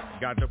satisfied.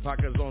 Got the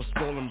pockets on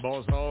swollen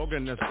balls, hog,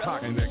 and this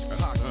cock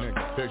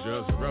nigga. Picture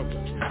us a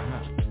rebel.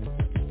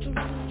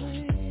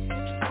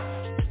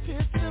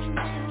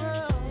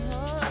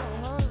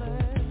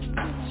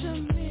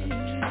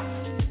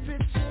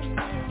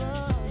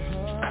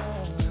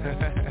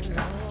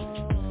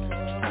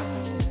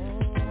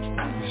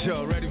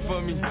 Y'all ready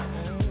for me?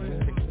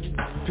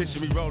 Picture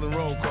me rolling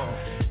roll call.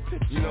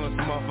 You know some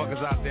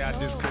motherfuckers out there I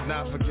just could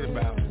not forget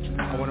about.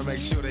 I want to make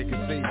sure they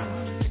can see me.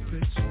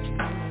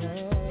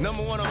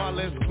 Number one on my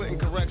list, Clinton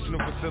Correctional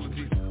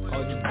Facilities.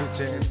 All you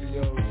bitch ass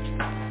CEOs.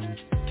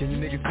 Can you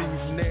niggas see me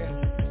from there?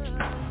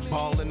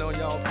 Balling on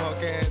y'all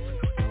punk ass.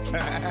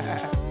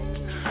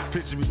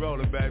 Picture me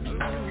rolling, baby.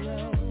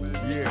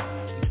 Yeah.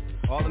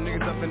 All the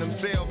niggas up in them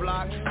cell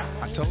blocks.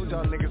 I told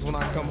y'all niggas when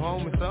I come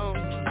home or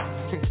something.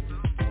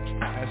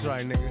 That's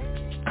right, nigga.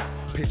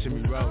 Picture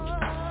me rolling.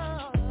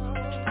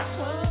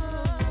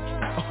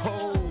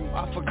 Oh,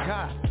 I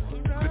forgot.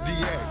 The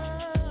DA.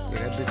 Yeah,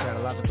 that bitch had a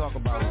lot to talk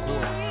about, of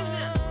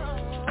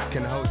course.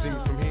 Can the hoe see me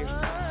from here?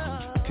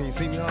 Can you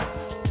see me, huh?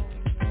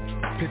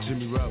 Picture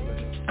me rolling.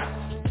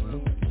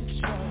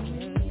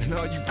 And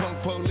all you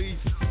punk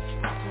police,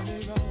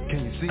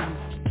 see me?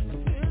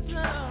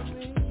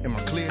 Am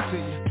I clear to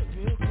you?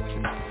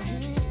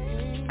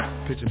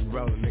 Picture me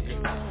rolling, nigga.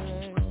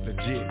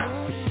 Legit.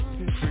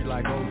 Free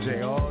like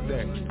OJ all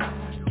day.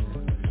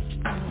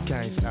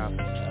 Can't stop it.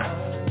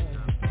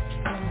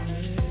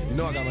 You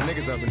know I got my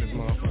niggas up in this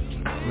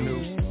motherfucker. Manu,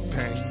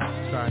 Pain,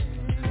 Sight,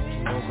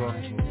 Mogo,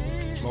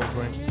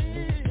 Mobrain.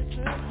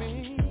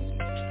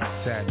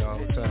 Sad dog,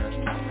 tired.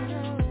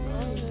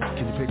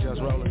 Can you picture us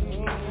rolling?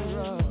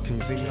 Can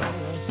you see me on?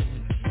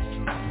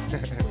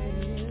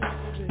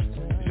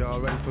 Y'all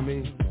ready for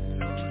me?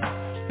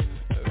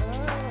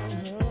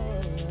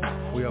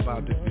 We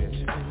about this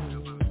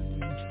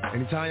bitch.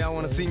 Anytime y'all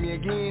want to see me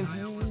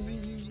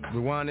again,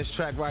 rewind this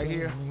track right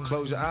here,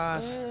 close your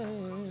eyes,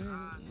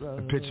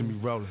 and picture me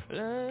rolling.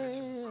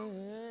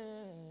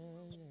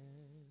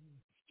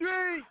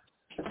 Street!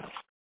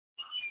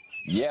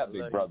 Yeah,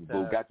 big brother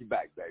Boo, got you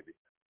back, baby.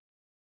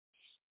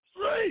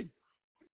 Street!